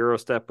episode of the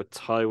Eurostep with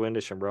Ty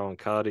Windish and Rowan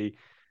Coddy.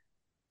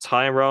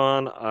 Ty and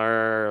Rowan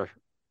are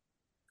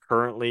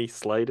currently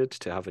slated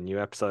to have a new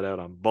episode out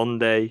on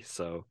Monday,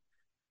 so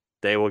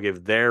they will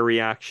give their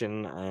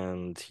reaction,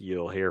 and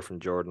you'll hear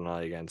from Jordan and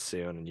I again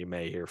soon, and you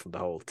may hear from the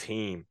whole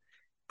team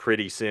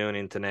pretty soon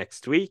into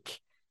next week.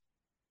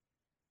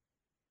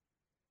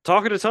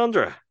 Talking to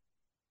Tundra.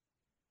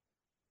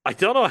 I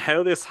don't know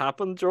how this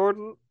happened,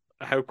 Jordan,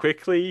 how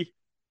quickly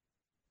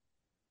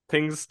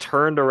things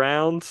turned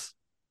around,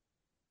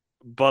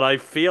 but I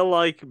feel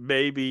like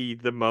maybe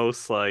the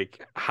most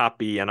like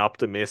happy and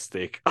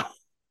optimistic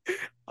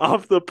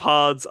of the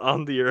pods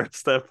on the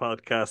Eurostep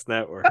Podcast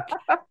Network.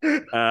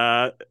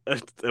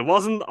 It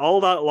wasn't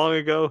all that long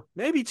ago,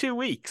 maybe 2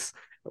 weeks,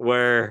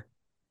 where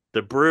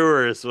the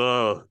Brewers,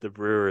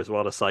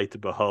 what a sight to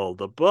behold.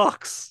 The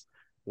Bucks,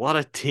 what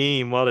a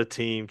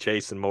team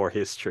chasing more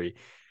history.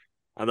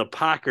 And the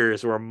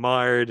Packers were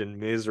mired in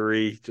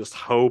misery, just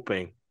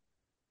hoping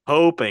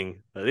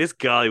that this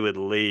guy would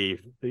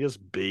leave. They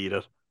just beat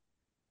it.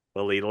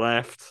 Well, he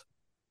left.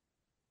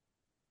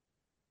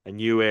 A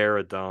new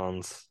era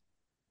dawns.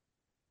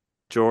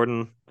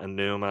 Jordan and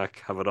Numac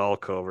have it all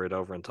covered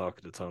over in Talk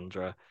of the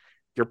Tundra.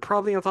 You're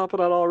probably on top of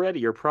that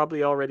already. You're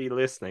probably already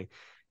listening.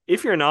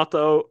 If you're not,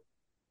 though,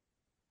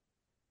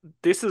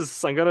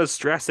 I'm going to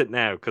stress it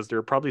now because there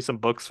are probably some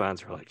Bucks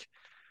fans who are like,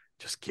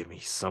 just give me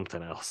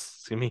something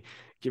else.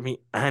 Give me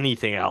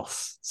anything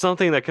else.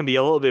 Something that can be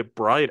a little bit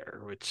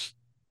brighter, which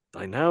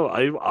I know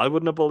I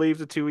wouldn't have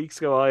believed it 2 weeks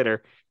ago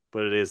either,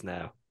 but it is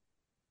now.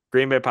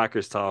 Green Bay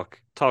Packers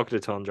Talk of the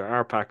Tundra,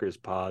 our Packers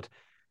pod.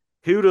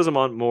 Who doesn't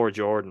want more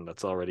Jordan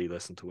that's already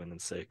listened to Winning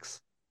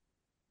Six?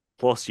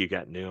 Plus, you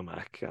get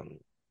Numac, and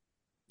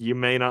you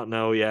may not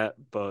know yet,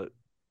 but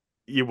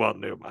you want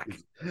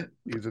Numac.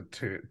 He's a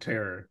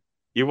terror.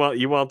 You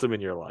want him in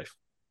your life.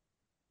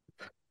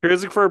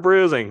 Cruising for a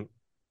Bruising.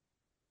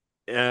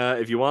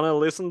 If you want to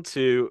listen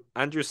to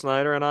Andrew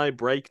Snyder and I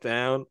break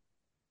down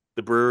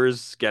the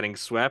Brewers getting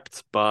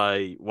swept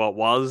by what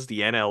was the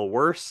NL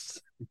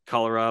worst,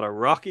 Colorado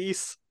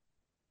Rockies,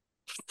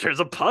 there's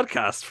a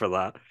podcast for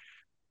that.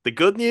 The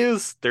good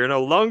news, they're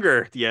no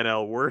longer the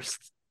NL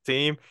worst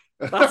team.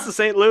 That's the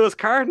St. Louis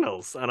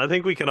Cardinals. And I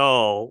think we can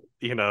all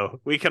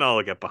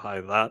get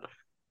behind that.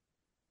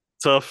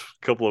 Tough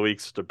couple of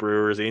weeks for the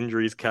Brewers.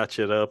 Injuries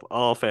catching up.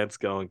 Offense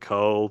going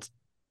cold.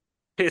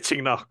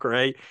 Pitching not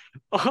great.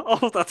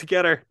 All of that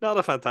together, not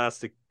a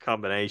fantastic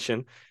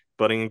combination.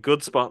 But in a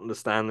good spot in the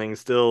standings.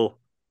 Still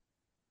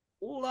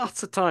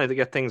lots of time to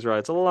get things right.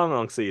 It's a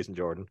long season,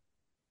 Jordan.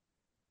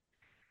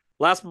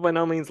 Last but by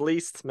no means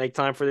least, make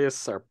time for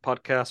this, our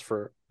podcast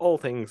for all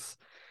things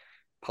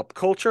pop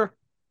culture.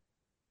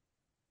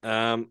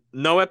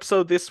 No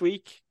episode this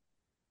week.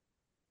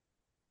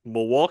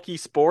 Milwaukee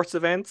sports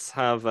events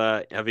have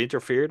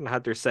interfered and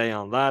had their say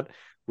on that.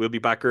 We'll be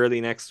back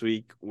early next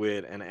week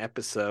with an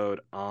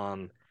episode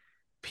on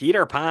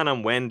Peter Pan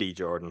and Wendy,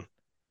 Jordan.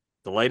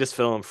 The latest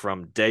film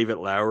from David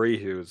Lowery,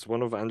 who's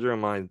one of Andrew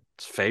and my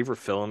favorite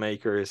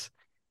filmmakers,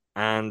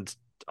 and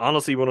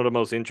honestly one of the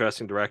most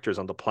interesting directors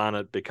on the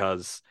planet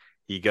because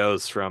he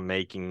goes from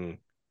making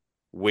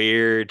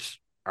weird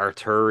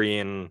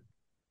Arthurian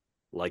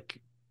like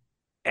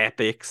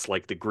epics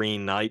like The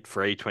Green Knight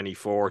for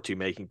A24 to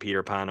making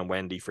Peter Pan and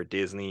Wendy for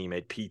Disney. He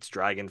made Pete's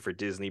Dragon for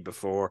Disney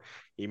before.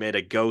 He made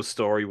A Ghost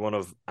Story, one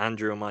of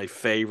Andrew and my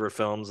favorite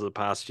films of the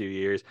past few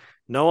years.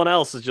 No one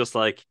else is just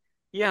like,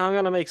 yeah, I'm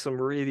going to make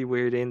some really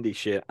weird indie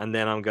shit and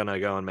then I'm going to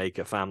go and make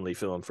a family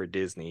film for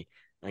Disney,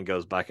 and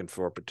goes back and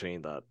forth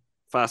between that.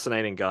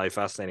 Fascinating guy,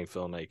 fascinating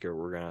filmmaker.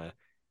 We're going to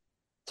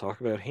talk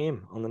about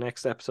him on the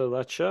next episode of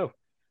that show.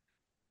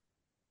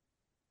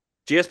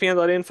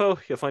 GSPN.info,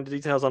 you'll find the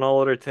details on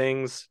all other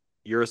things.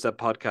 Eurostep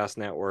Podcast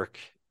Network.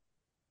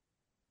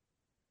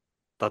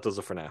 That does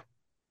it for now.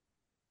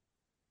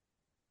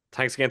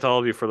 Thanks again to all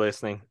of you for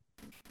listening.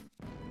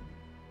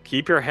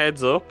 Keep your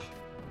heads up,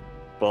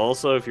 but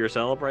also if you're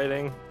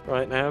celebrating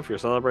right now, if you're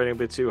celebrating a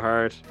bit too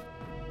hard,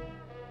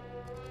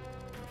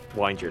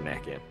 wind your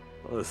neck in.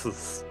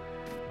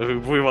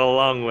 We've a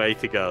long way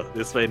to go.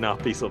 This may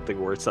not be something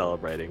worth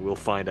celebrating. We'll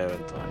find out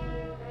in time.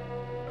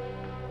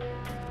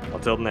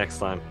 Until next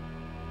time.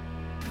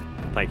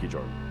 Thank you,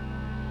 Jordan.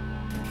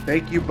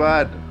 Thank you,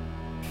 bud.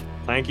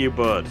 Thank you,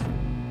 bud.